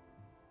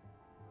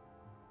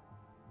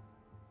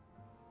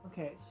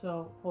 Okay,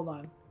 so hold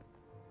on.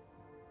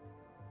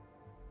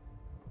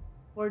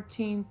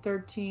 14,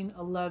 13,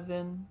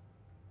 11,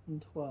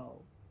 and 12.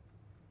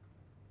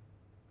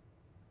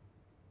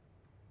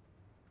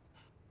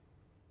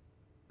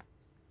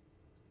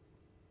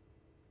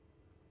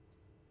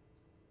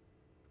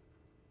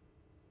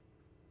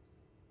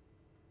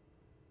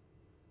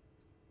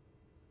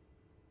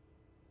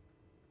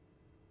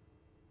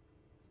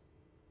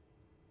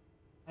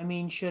 I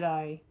mean, should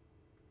I?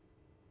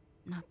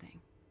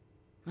 Nothing.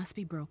 Must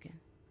be broken.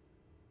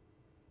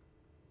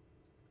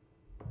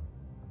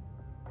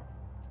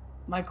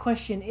 My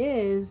question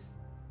is,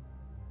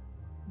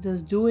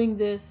 does doing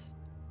this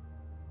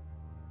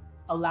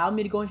allow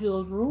me to go into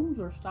those rooms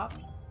or stop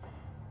me?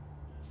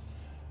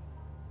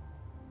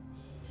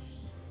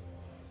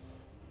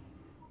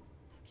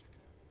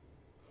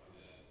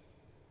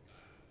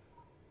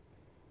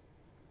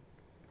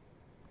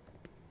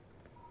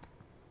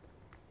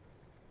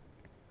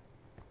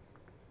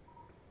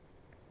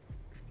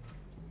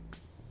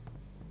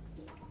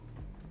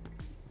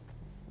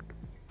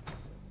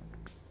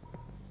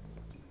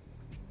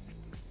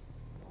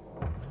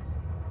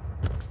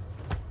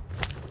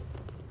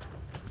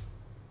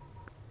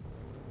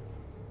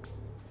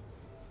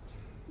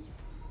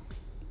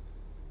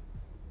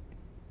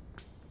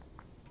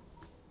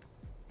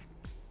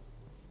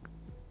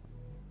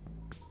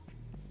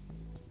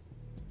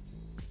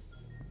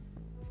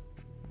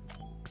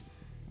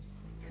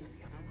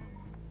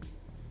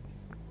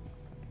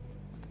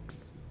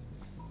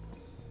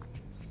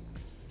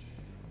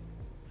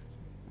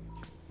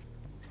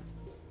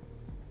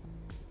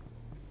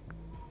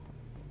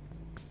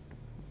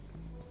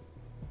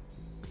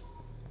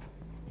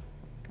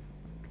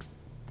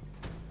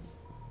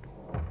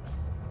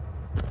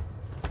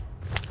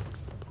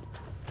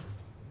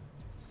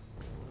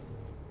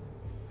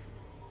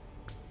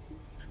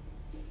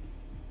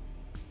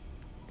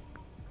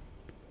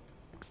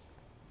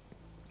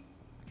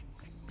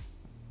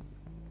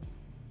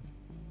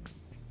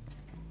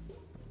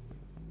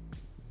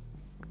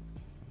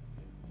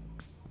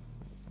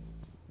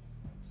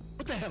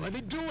 What the hell are they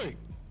doing?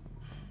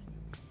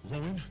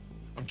 Rowan,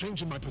 I'm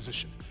changing my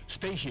position.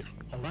 Stay here,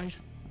 all right?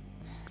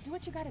 Do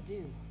what you gotta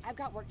do. I've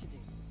got work to do.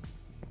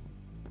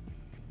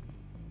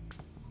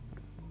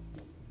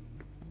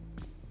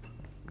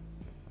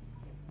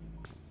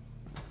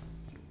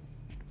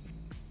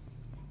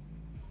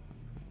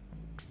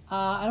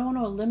 I don't want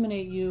to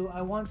eliminate you.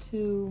 I want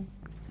to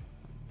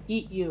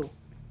eat you.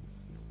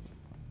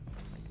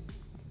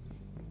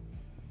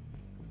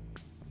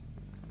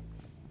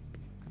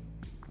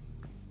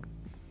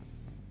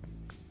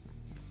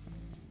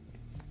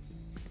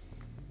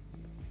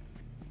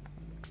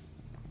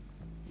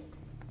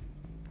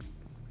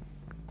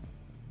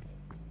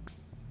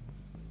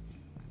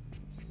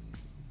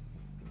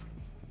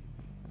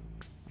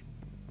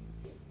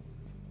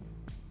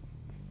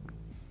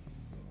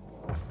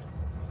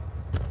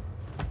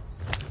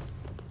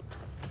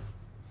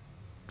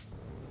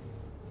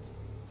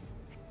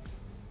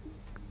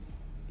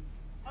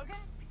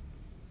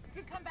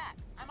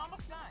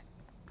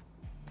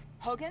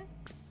 Hogan?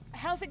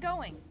 How's it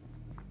going?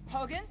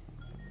 Hogan?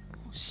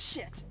 Oh,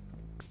 shit.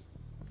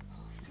 Oh,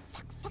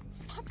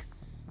 fuck.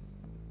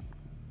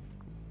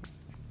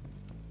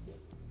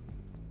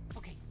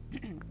 Okay,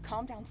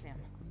 calm down, Sam.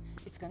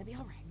 It's gonna be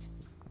all right.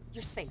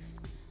 You're safe.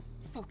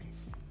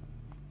 Focus.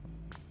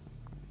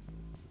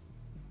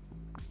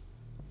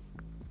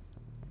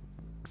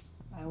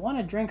 I want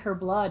to drink her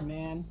blood,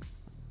 man.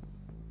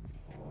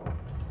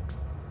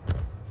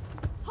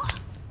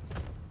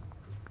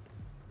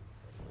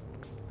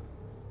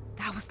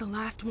 That was the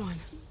last one.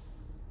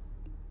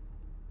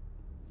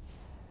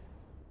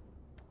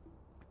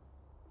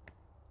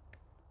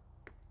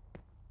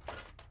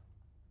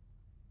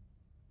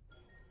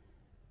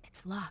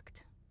 It's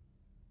locked.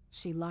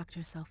 She locked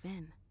herself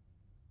in.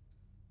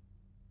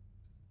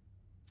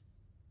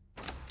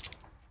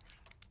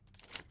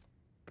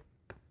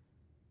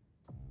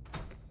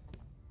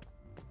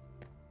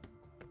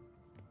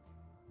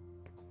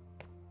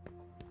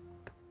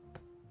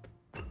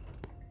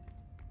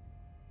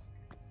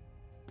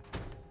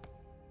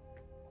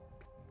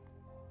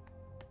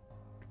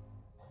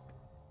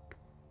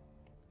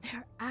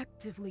 They're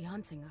actively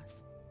hunting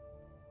us.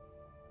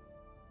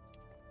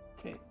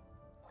 Okay.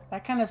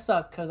 That kind of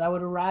sucked, because I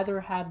would rather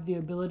have the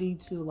ability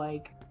to,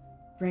 like,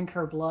 drink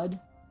her blood.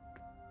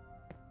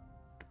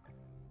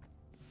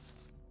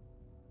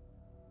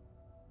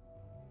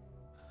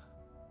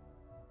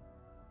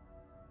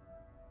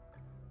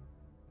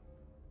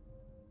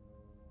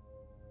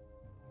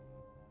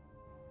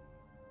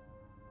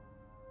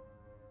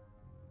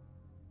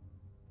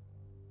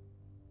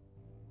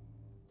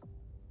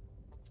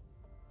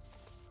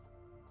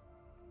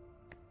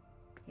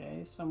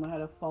 Okay, someone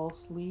had a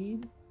false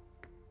lead.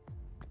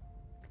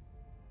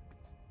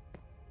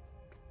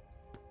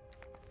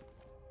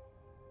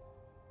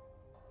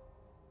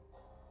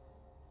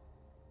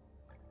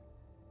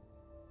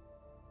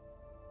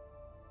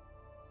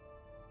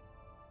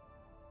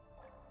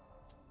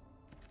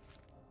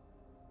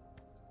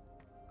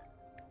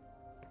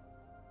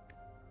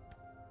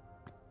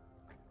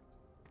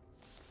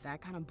 That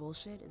kind of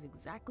bullshit is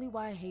exactly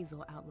why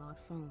Hazel outlawed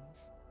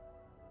phones.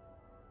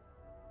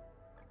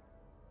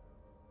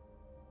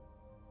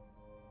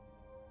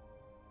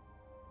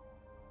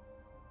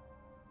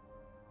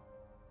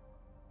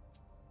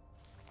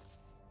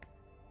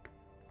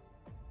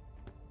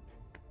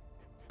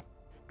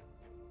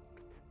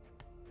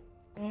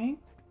 Okay.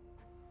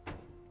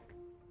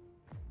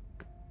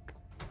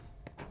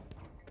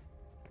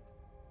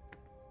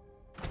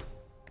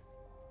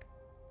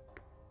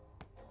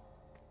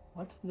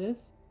 What's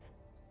this?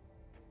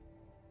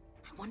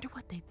 I wonder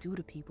what they do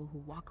to people who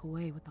walk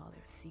away with all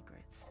their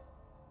secrets.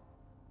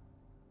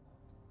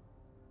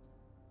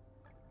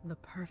 The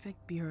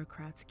perfect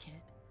bureaucrat's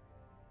kid.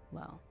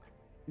 Well,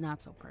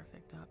 not so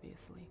perfect,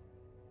 obviously.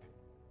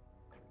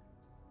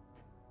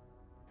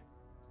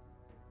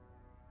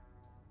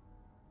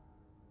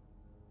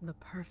 The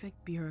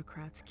perfect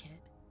bureaucrat's kid.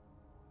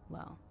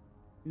 Well,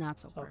 not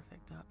so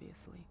perfect,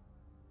 obviously.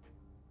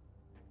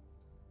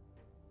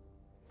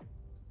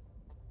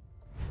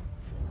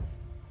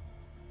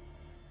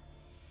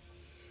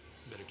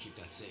 Better keep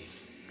that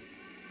safe.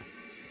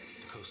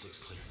 The coast looks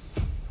clear.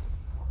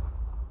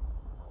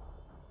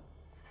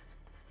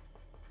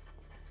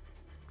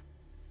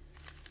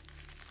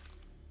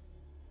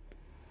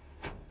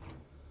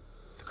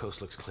 The coast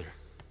looks clear.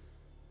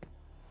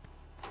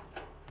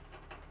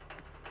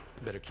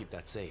 Better keep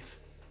that safe.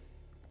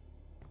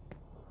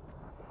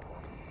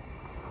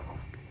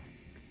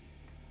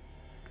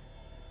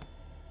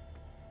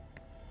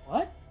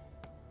 What?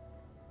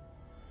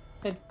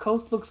 Said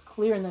coast looks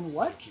clear and then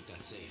what? Better keep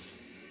that safe.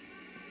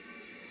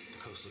 The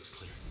coast looks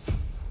clear.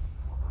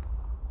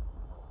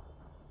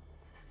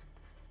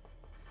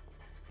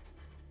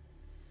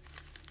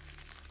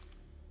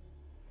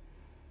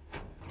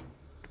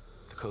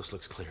 The coast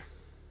looks clear.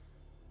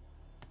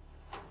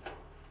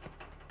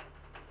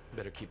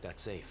 Better keep that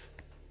safe.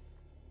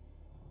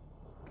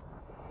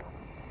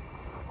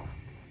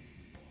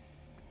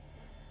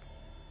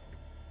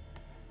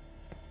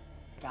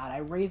 God, I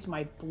raised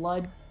my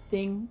blood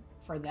thing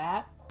for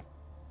that.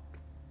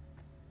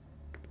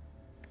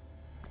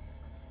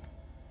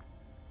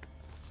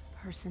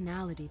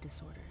 Personality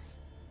disorders.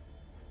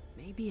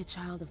 Maybe a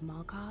child of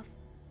Malkov?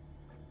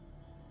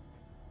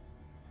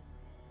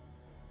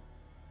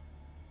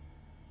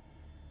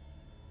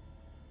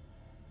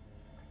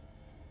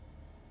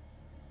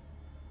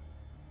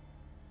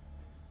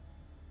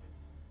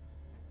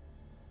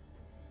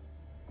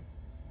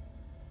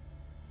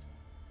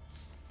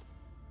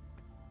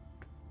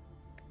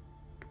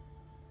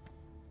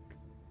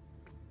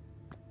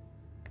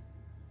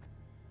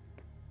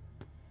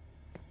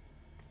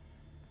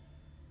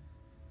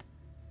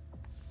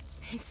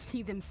 They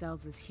see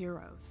themselves as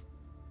heroes.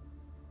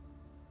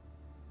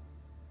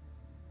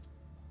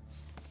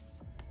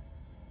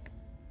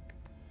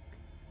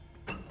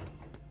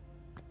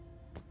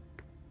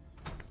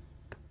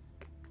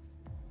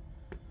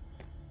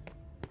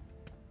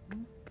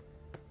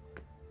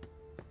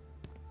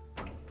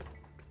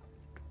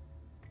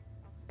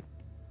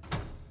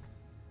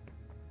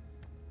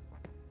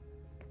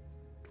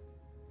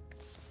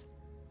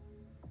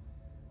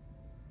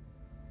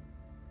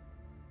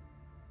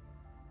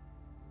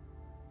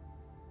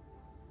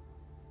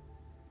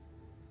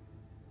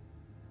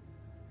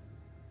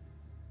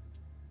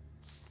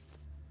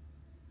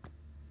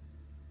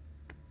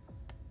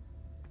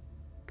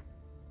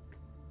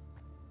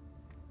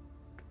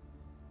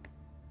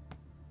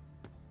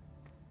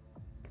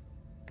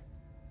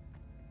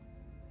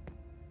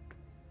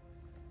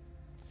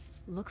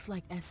 Looks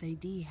like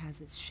S.A.D.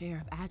 has its share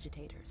of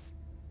agitators.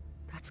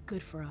 That's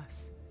good for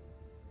us.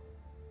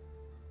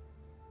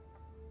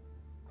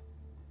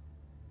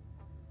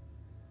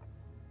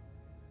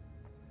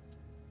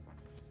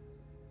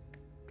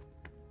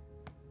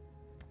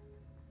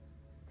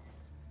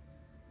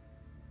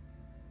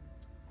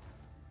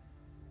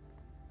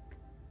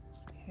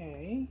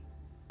 Okay.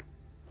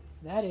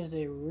 That is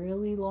a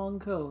really long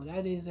code.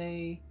 That is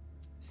a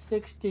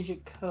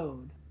 6-digit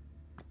code.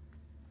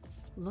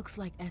 Looks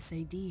like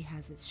S.A.D.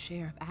 has its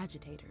share of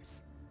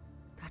agitators.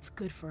 That's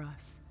good for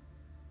us.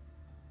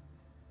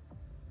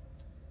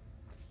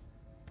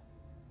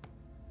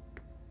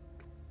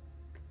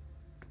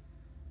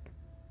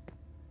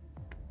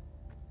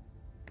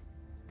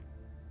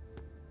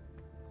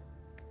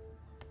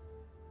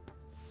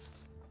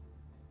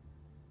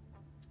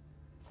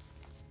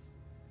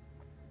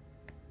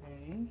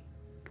 Okay.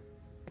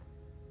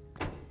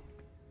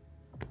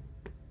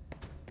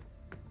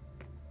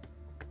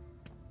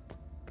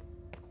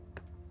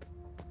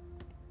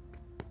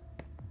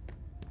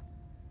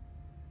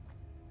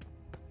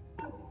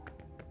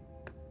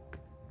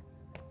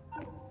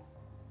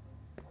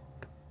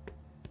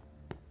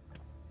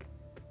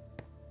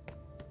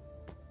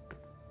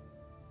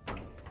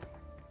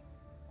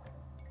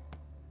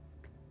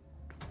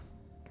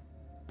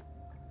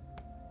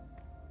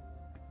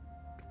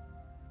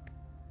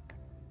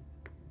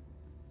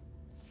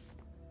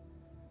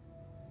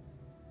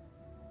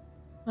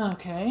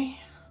 Okay.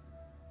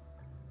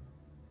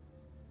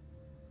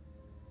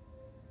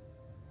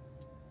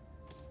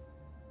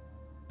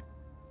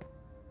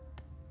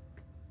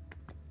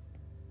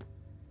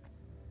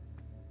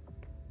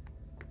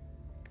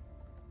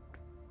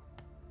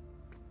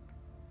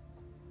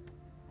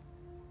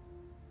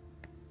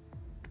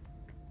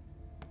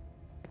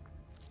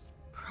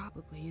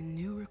 Probably a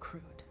new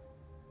recruit.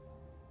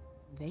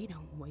 They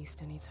don't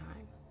waste any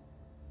time.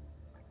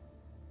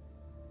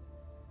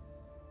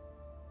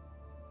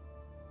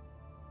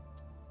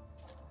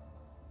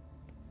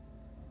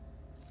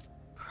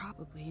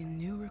 Probably a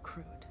new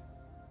recruit.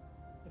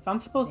 If I'm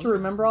supposed to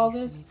remember all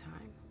this,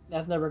 time.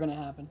 that's never gonna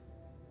happen.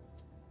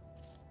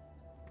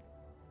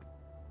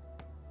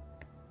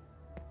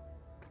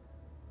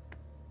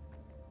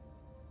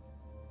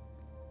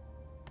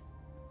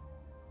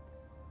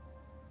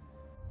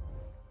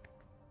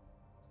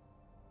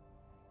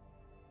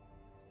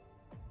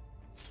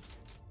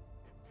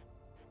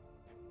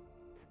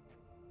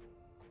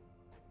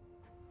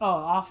 Oh,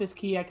 office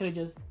key, I could've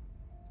just...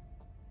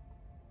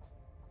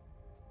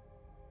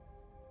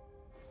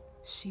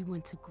 She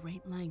went to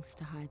great lengths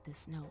to hide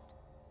this note.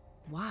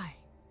 Why?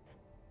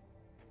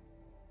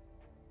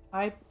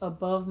 Type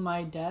above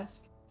my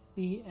desk,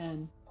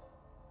 CN.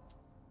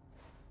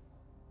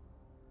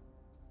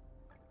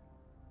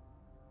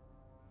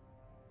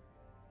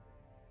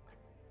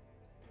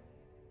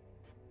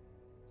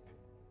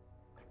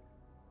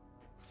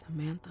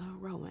 Samantha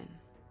Rowan,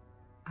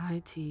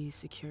 IT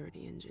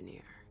security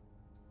engineer.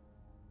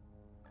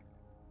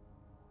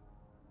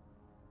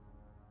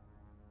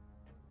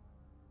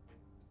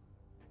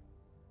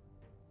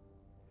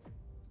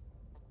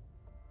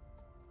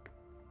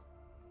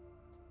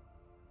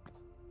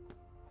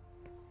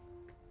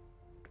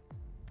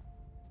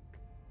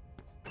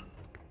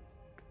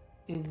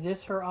 Is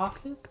this her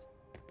office?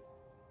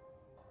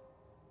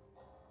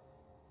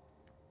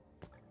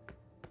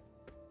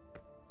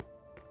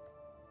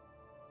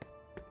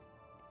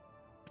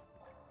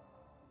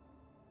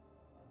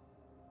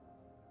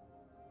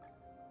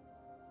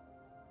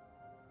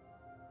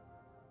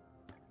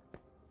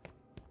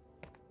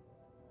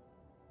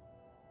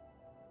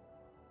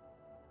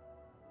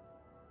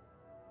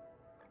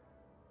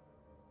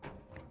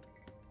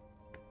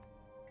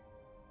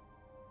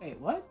 Wait,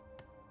 what?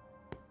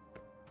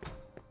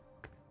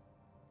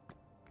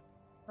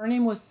 Her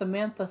name was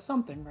Samantha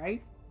something,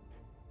 right?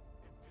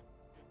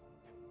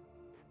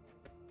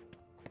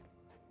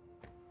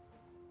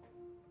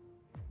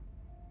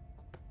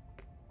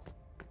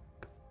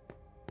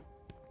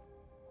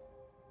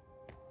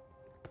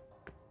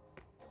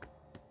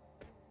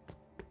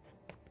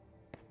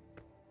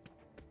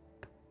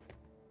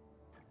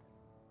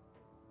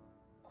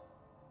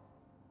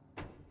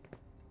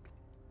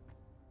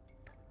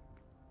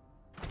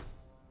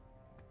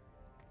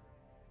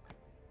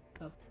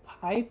 The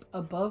pipe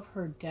above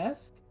her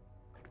desk?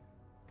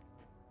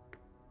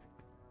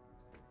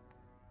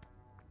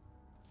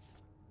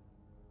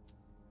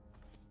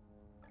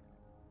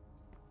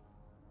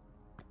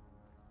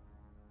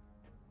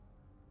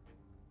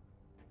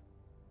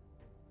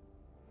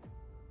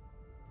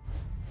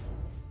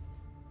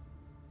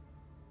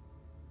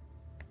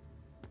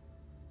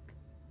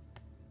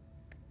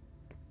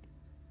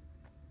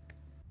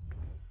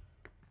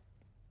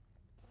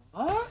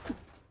 What?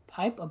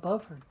 Pipe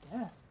above her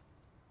desk?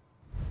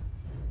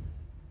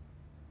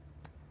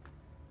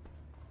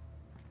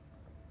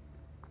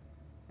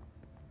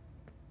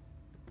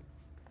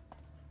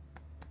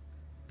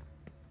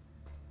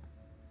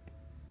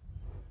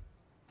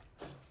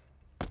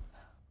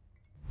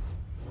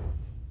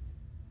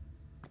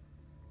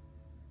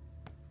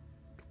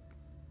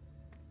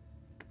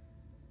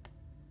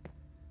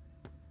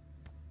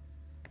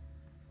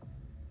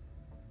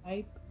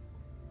 Pipe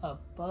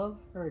above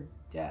her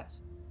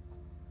desk.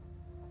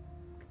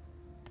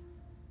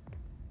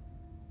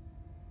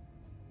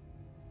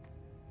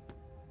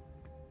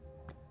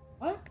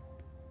 What?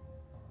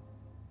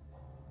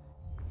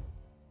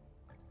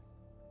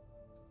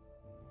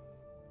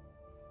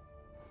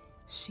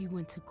 She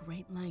went to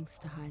great lengths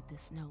to hide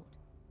this note.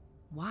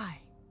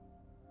 Why?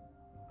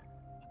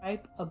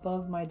 Pipe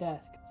above my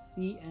desk.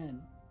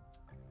 CN.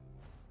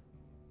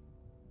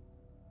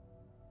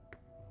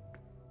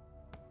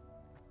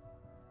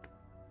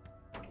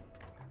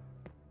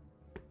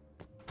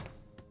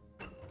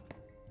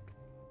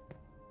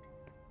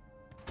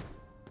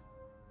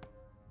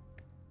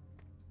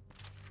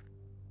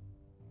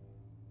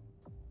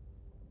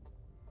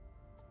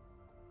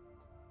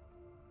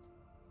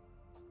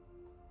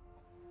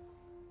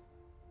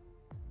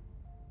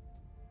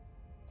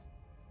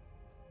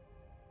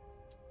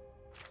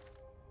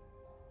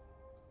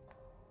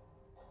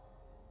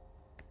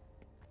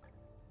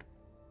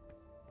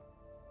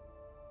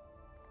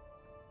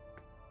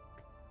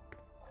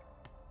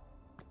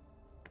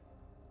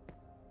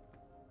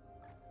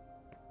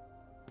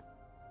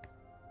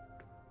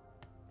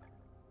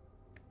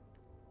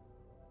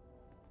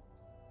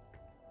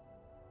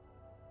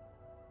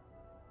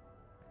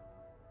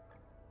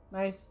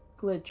 Nice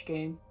glitch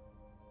game.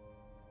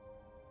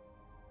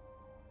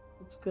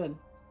 Looks good.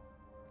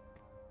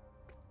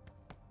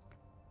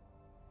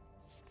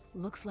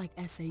 Looks like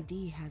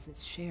S.A.D. has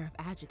its share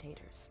of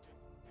agitators.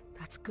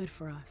 That's good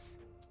for us.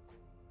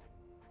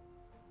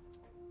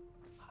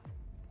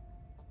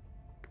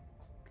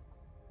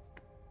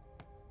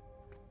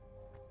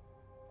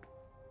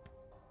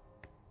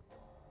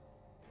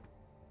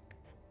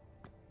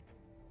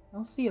 I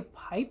don't see a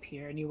pipe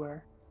here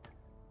anywhere.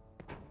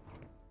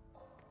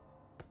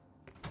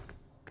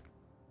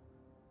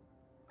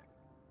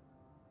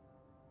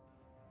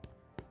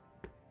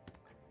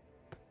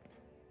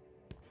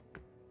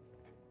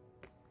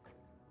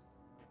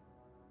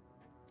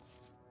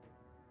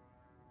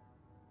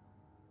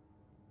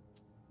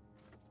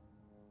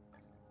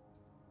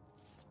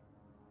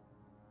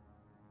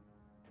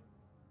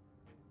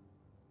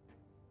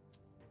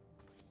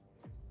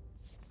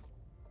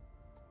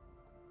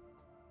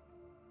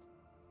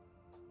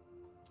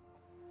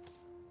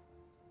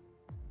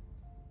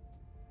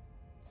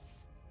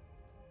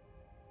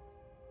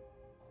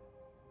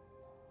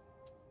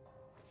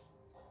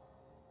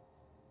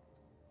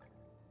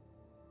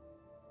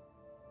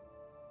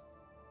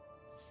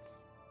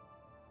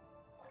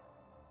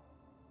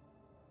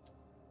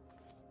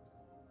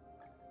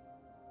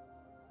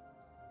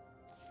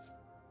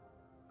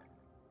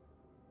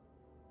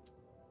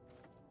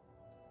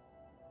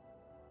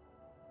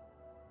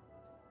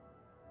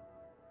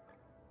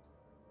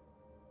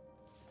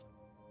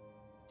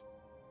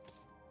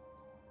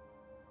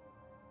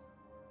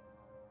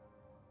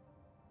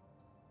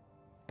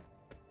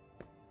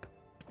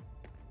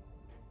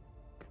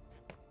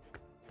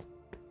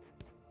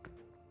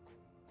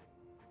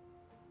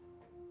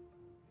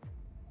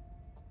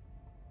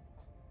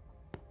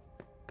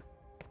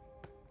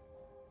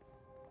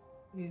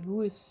 Okay,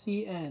 who is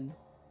CN?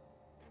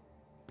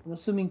 I'm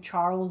assuming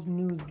Charles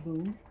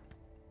Newsboom.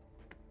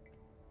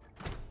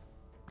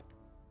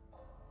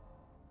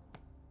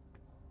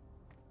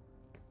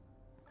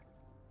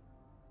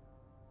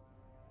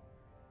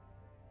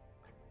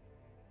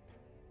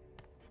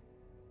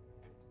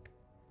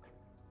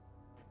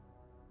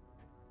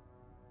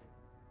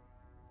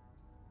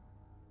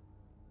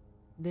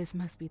 This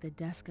must be the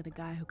desk of the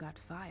guy who got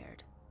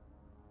fired.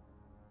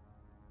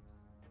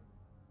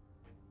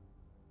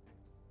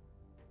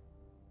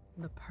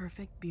 The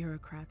perfect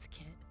bureaucrat's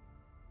kit.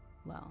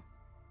 Well,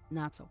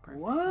 not so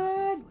perfect, What?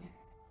 obviously.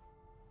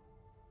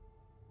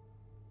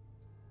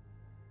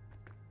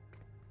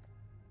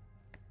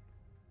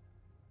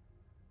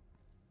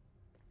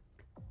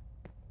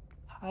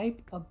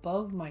 Pipe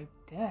above my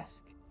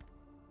desk.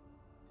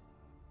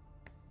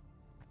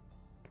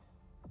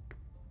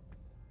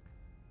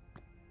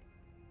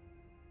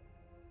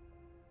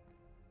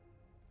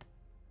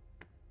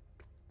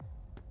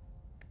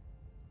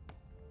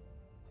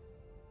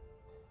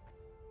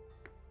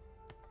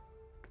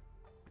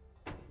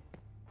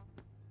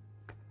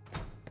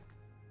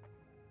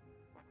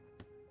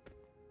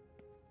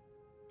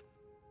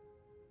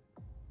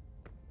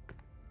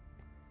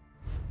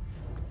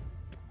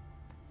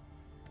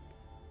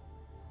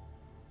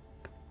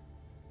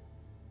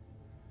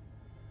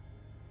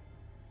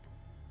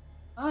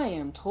 I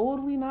am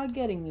totally not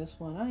getting this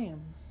one. I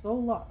am so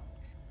lost.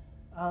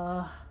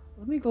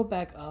 Let me go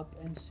back up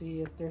and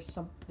see if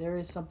there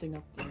is something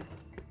up there.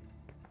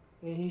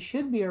 Okay, he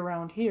should be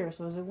around here.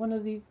 So is it one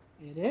of these?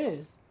 It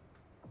is.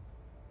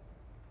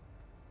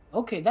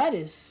 Okay, that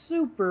is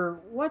super.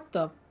 What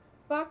the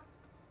fuck?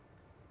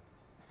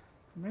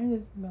 Where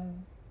is my?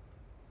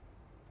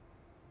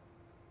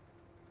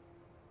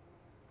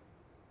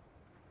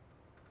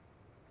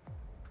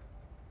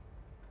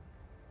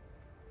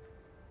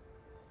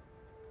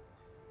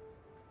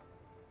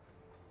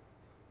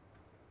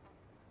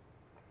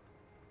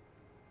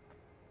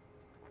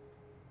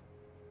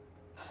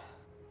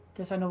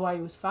 Guess I know why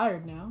he was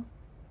fired now.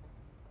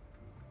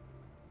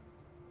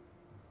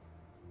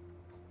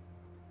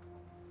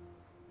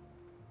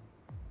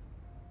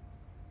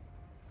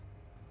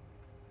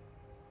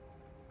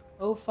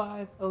 Oh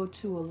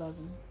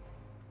 05/02/11.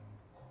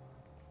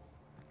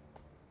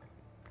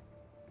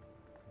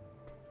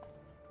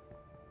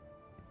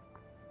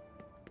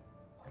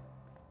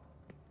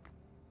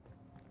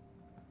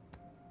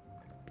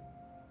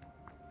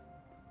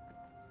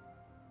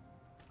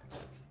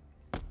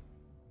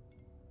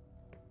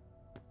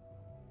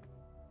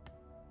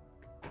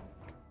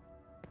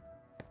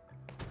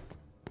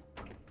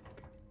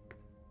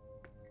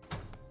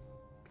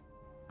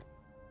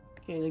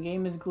 Okay, the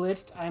game is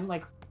glitched. I'm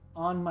like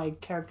on my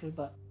character's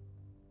butt.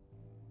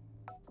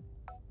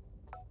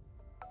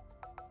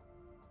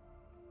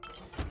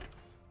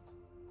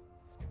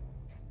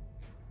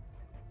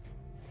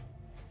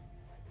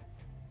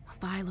 A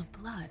vial of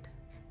blood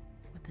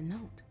with a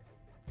note.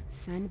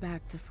 Send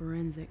back to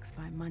forensics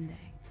by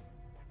Monday.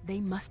 They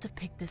must have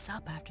picked this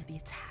up after the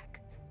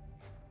attack.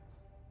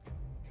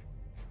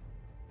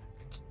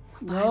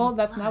 No,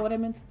 that's not what I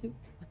meant to do.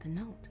 With a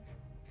note.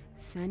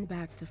 Send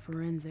back to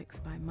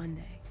forensics by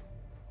Monday.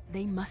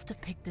 They must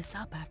have picked this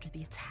up after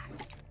the attack.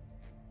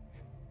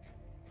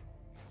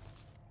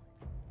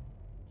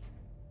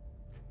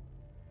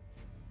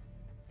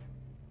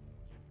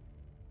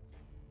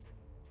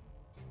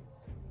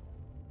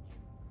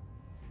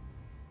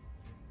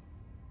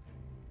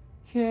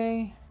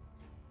 Okay.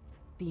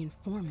 The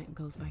informant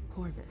goes by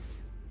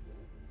Corvus.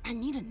 I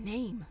need a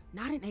name,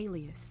 not an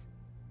alias.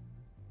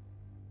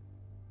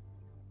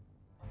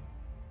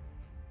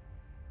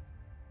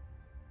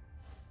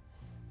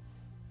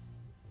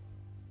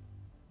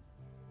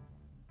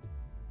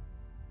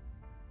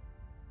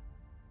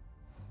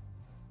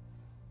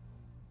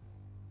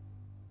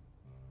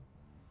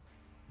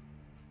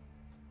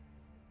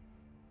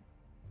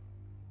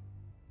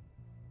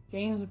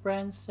 James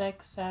Brand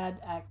Sex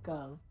SAD at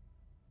Gov.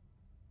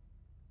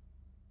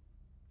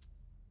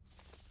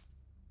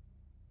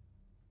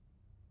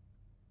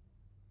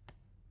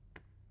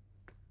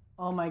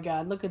 Oh my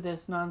god, look at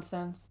this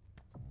nonsense.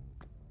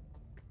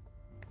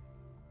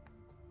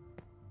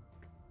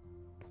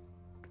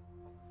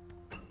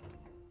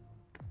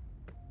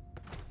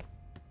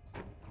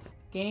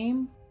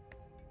 Game,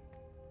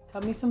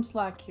 cut me some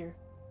slack here.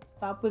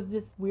 Stop with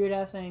this weird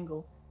ass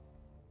angle.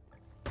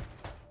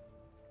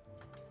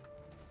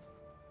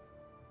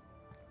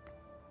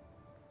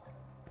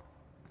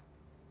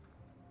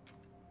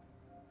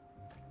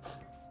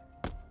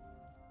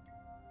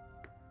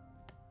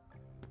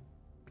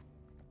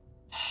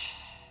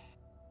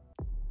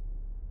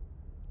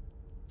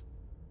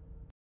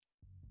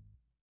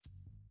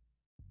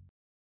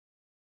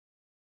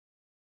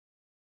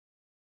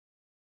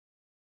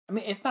 I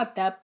mean, it's not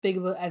that big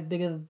of a as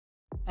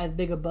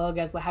big a bug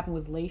as what happened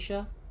with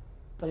Leisha,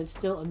 but it's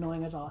still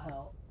annoying as all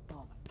hell. Oh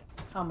my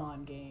god. Come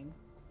on, game.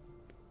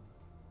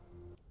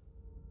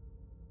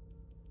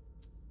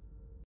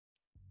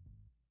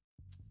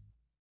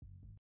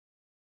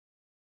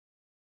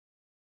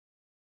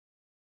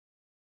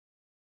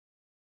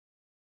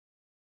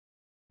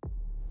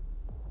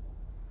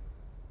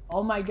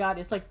 Oh my god,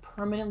 it's like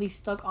permanently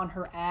stuck on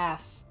her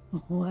ass.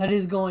 What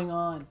is going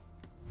on?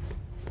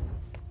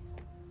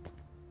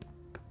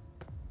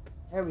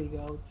 There we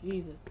go.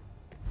 Jesus.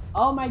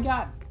 Oh my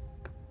god.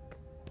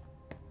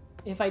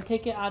 If I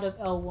take it out of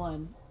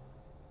L1,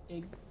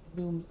 it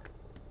zooms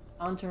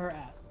onto her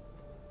ass.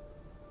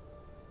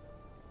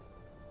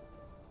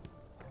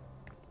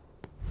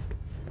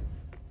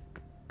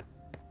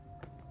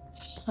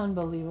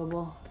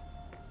 Unbelievable.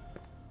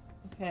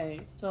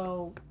 Okay,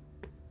 so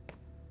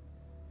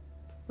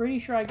pretty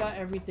sure I got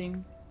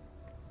everything.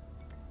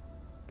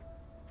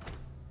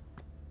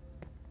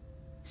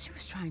 She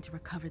was trying to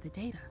recover the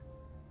data.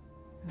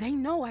 They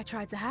know I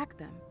tried to hack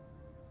them.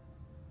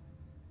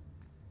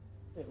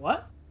 Wait,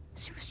 what?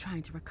 She was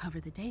trying to recover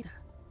the data.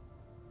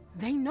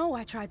 They know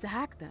I tried to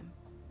hack them.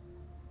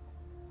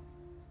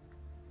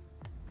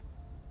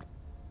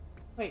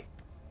 Wait.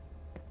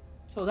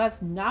 So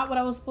that's not what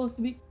I was supposed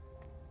to be?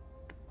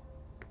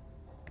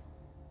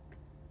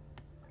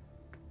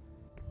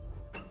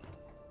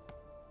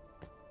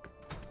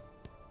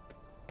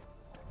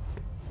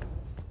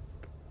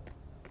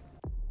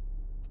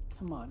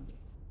 Come on.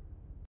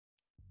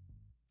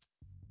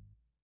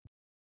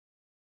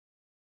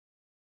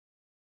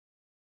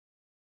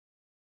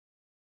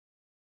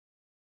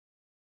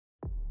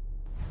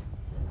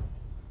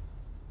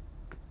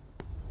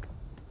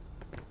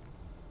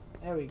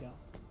 There we go.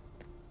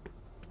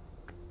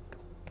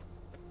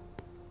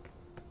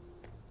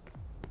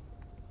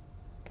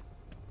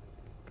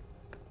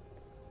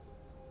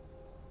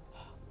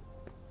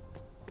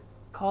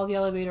 Call the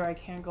elevator, I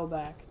can't go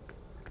back.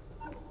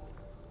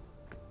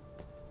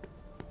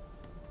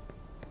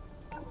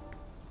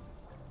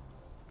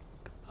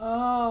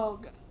 Oh,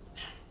 God.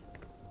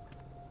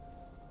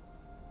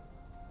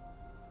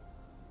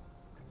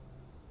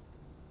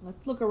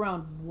 Let's look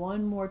around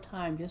one more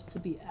time just to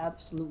be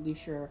absolutely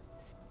sure.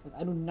 Because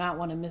I do not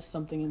want to miss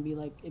something and be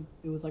like,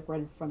 it was like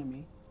right in front of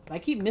me. But I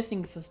keep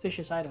missing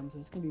suspicious items,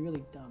 and it's going to be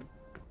really dumb.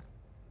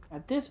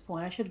 At this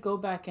point, I should go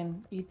back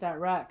and eat that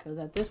rat, because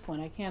at this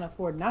point, I can't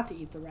afford not to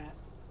eat the rat.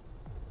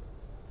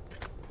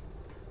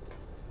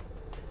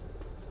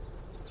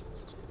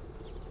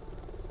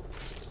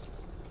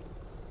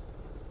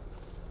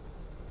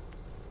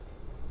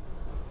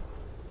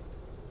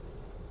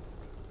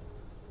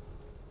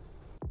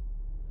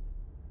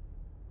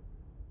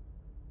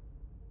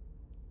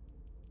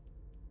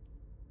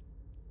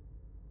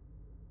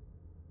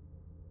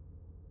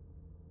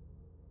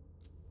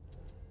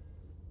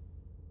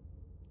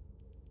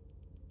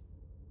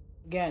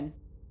 Again,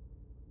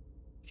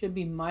 should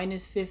be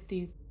minus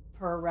 50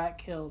 per rat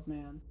killed,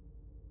 man.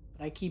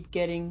 But I keep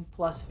getting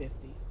plus 50.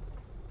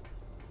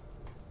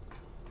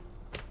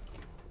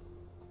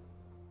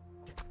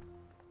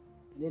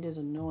 And it is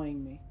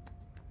annoying me.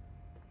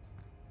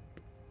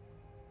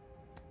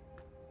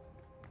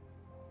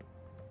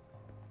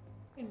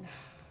 And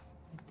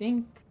I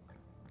think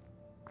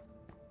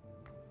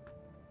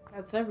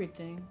that's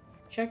everything.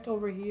 Checked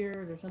over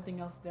here. There's nothing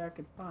else there I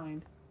could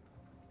find.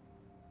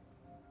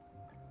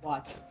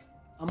 Watch.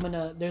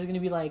 There's gonna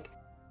be like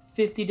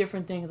 50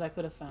 different things I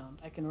could have found.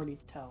 I can already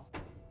tell.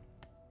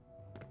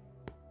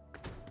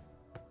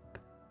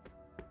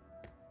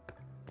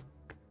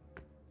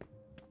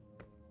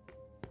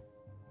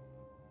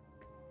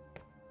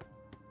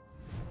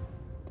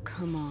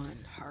 Come on,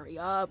 hurry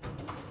up.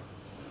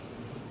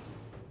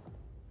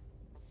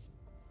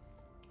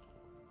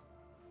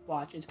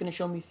 Watch, it's gonna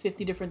show me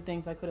 50 different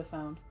things I could have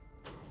found.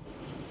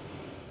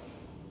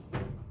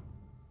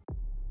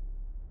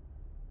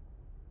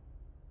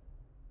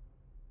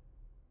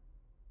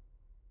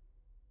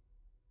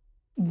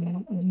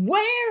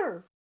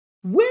 Where?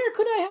 Where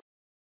could I have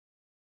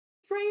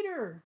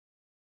trader?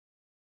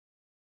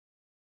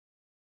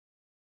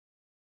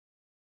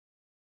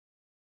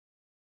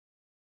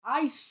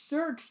 I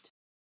searched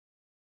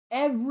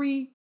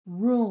every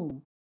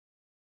room.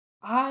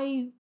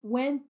 I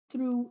went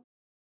through.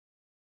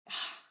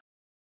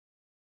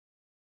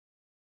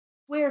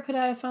 Where could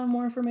I have found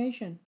more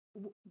information?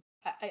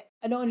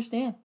 I don't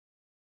understand.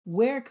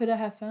 Where could I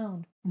have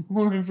found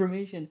more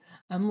information?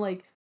 I'm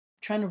like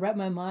trying to wrap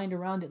my mind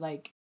around it.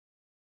 Like,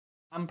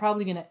 I'm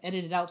probably gonna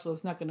edit it out so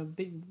it's not gonna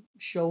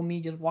show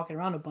me just walking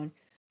around a bunch.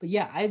 But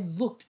yeah, I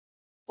looked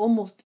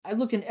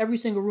in every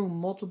single room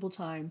multiple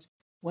times,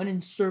 went in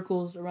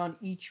circles around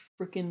each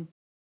freaking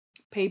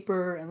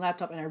paper and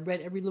laptop, and I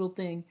read every little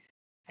thing.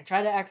 I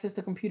tried to access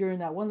the computer in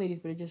that one lady's,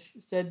 but it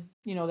just said,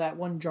 that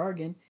one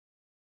jargon.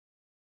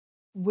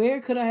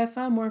 Where could I have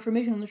found more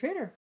information on the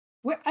trader?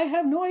 Where? I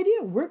have no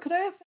idea. Where could I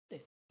have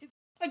found it?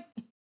 Like,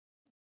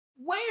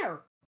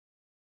 where?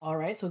 All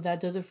right, so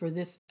that does it for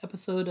this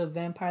episode of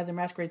Vampire the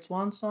Masquerade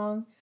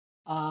Swansong.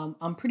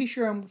 I'm pretty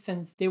sure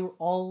since they were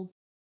all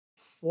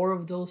 4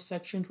 of those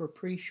sections were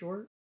pretty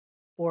short,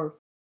 or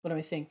what am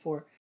I saying?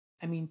 4?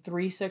 I mean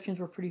 3 sections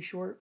were pretty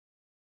short.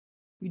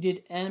 We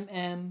did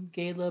Emem,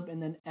 Galeb, and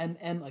then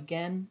Emem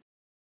again.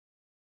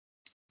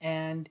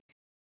 And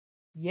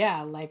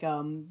yeah, like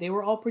they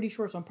were all pretty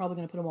short, so I'm probably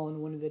gonna put them all in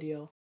one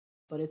video.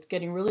 But it's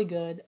getting really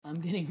good. I'm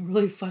getting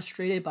really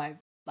frustrated by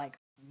like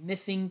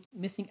missing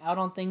out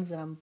on things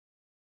that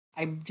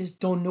I just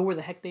don't know where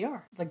the heck they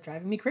are. It's like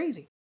driving me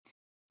crazy.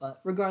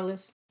 But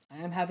regardless, I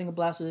am having a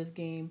blast with this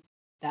game.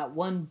 That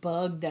one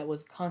bug that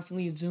was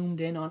constantly zoomed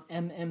in on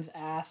MM's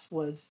ass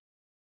was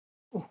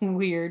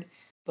weird,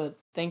 but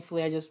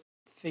thankfully I just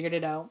figured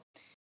it out.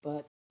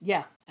 But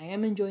yeah, I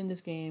am enjoying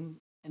this game,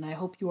 and I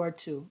hope you are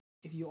too.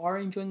 If you are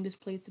enjoying this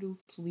playthrough,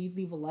 please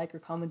leave a like or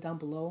comment down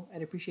below.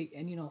 I'd appreciate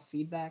any and all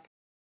feedback.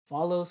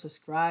 Follow,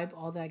 subscribe,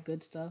 all that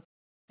good stuff.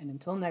 And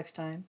until next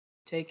time,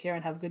 take care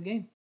and have a good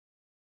game.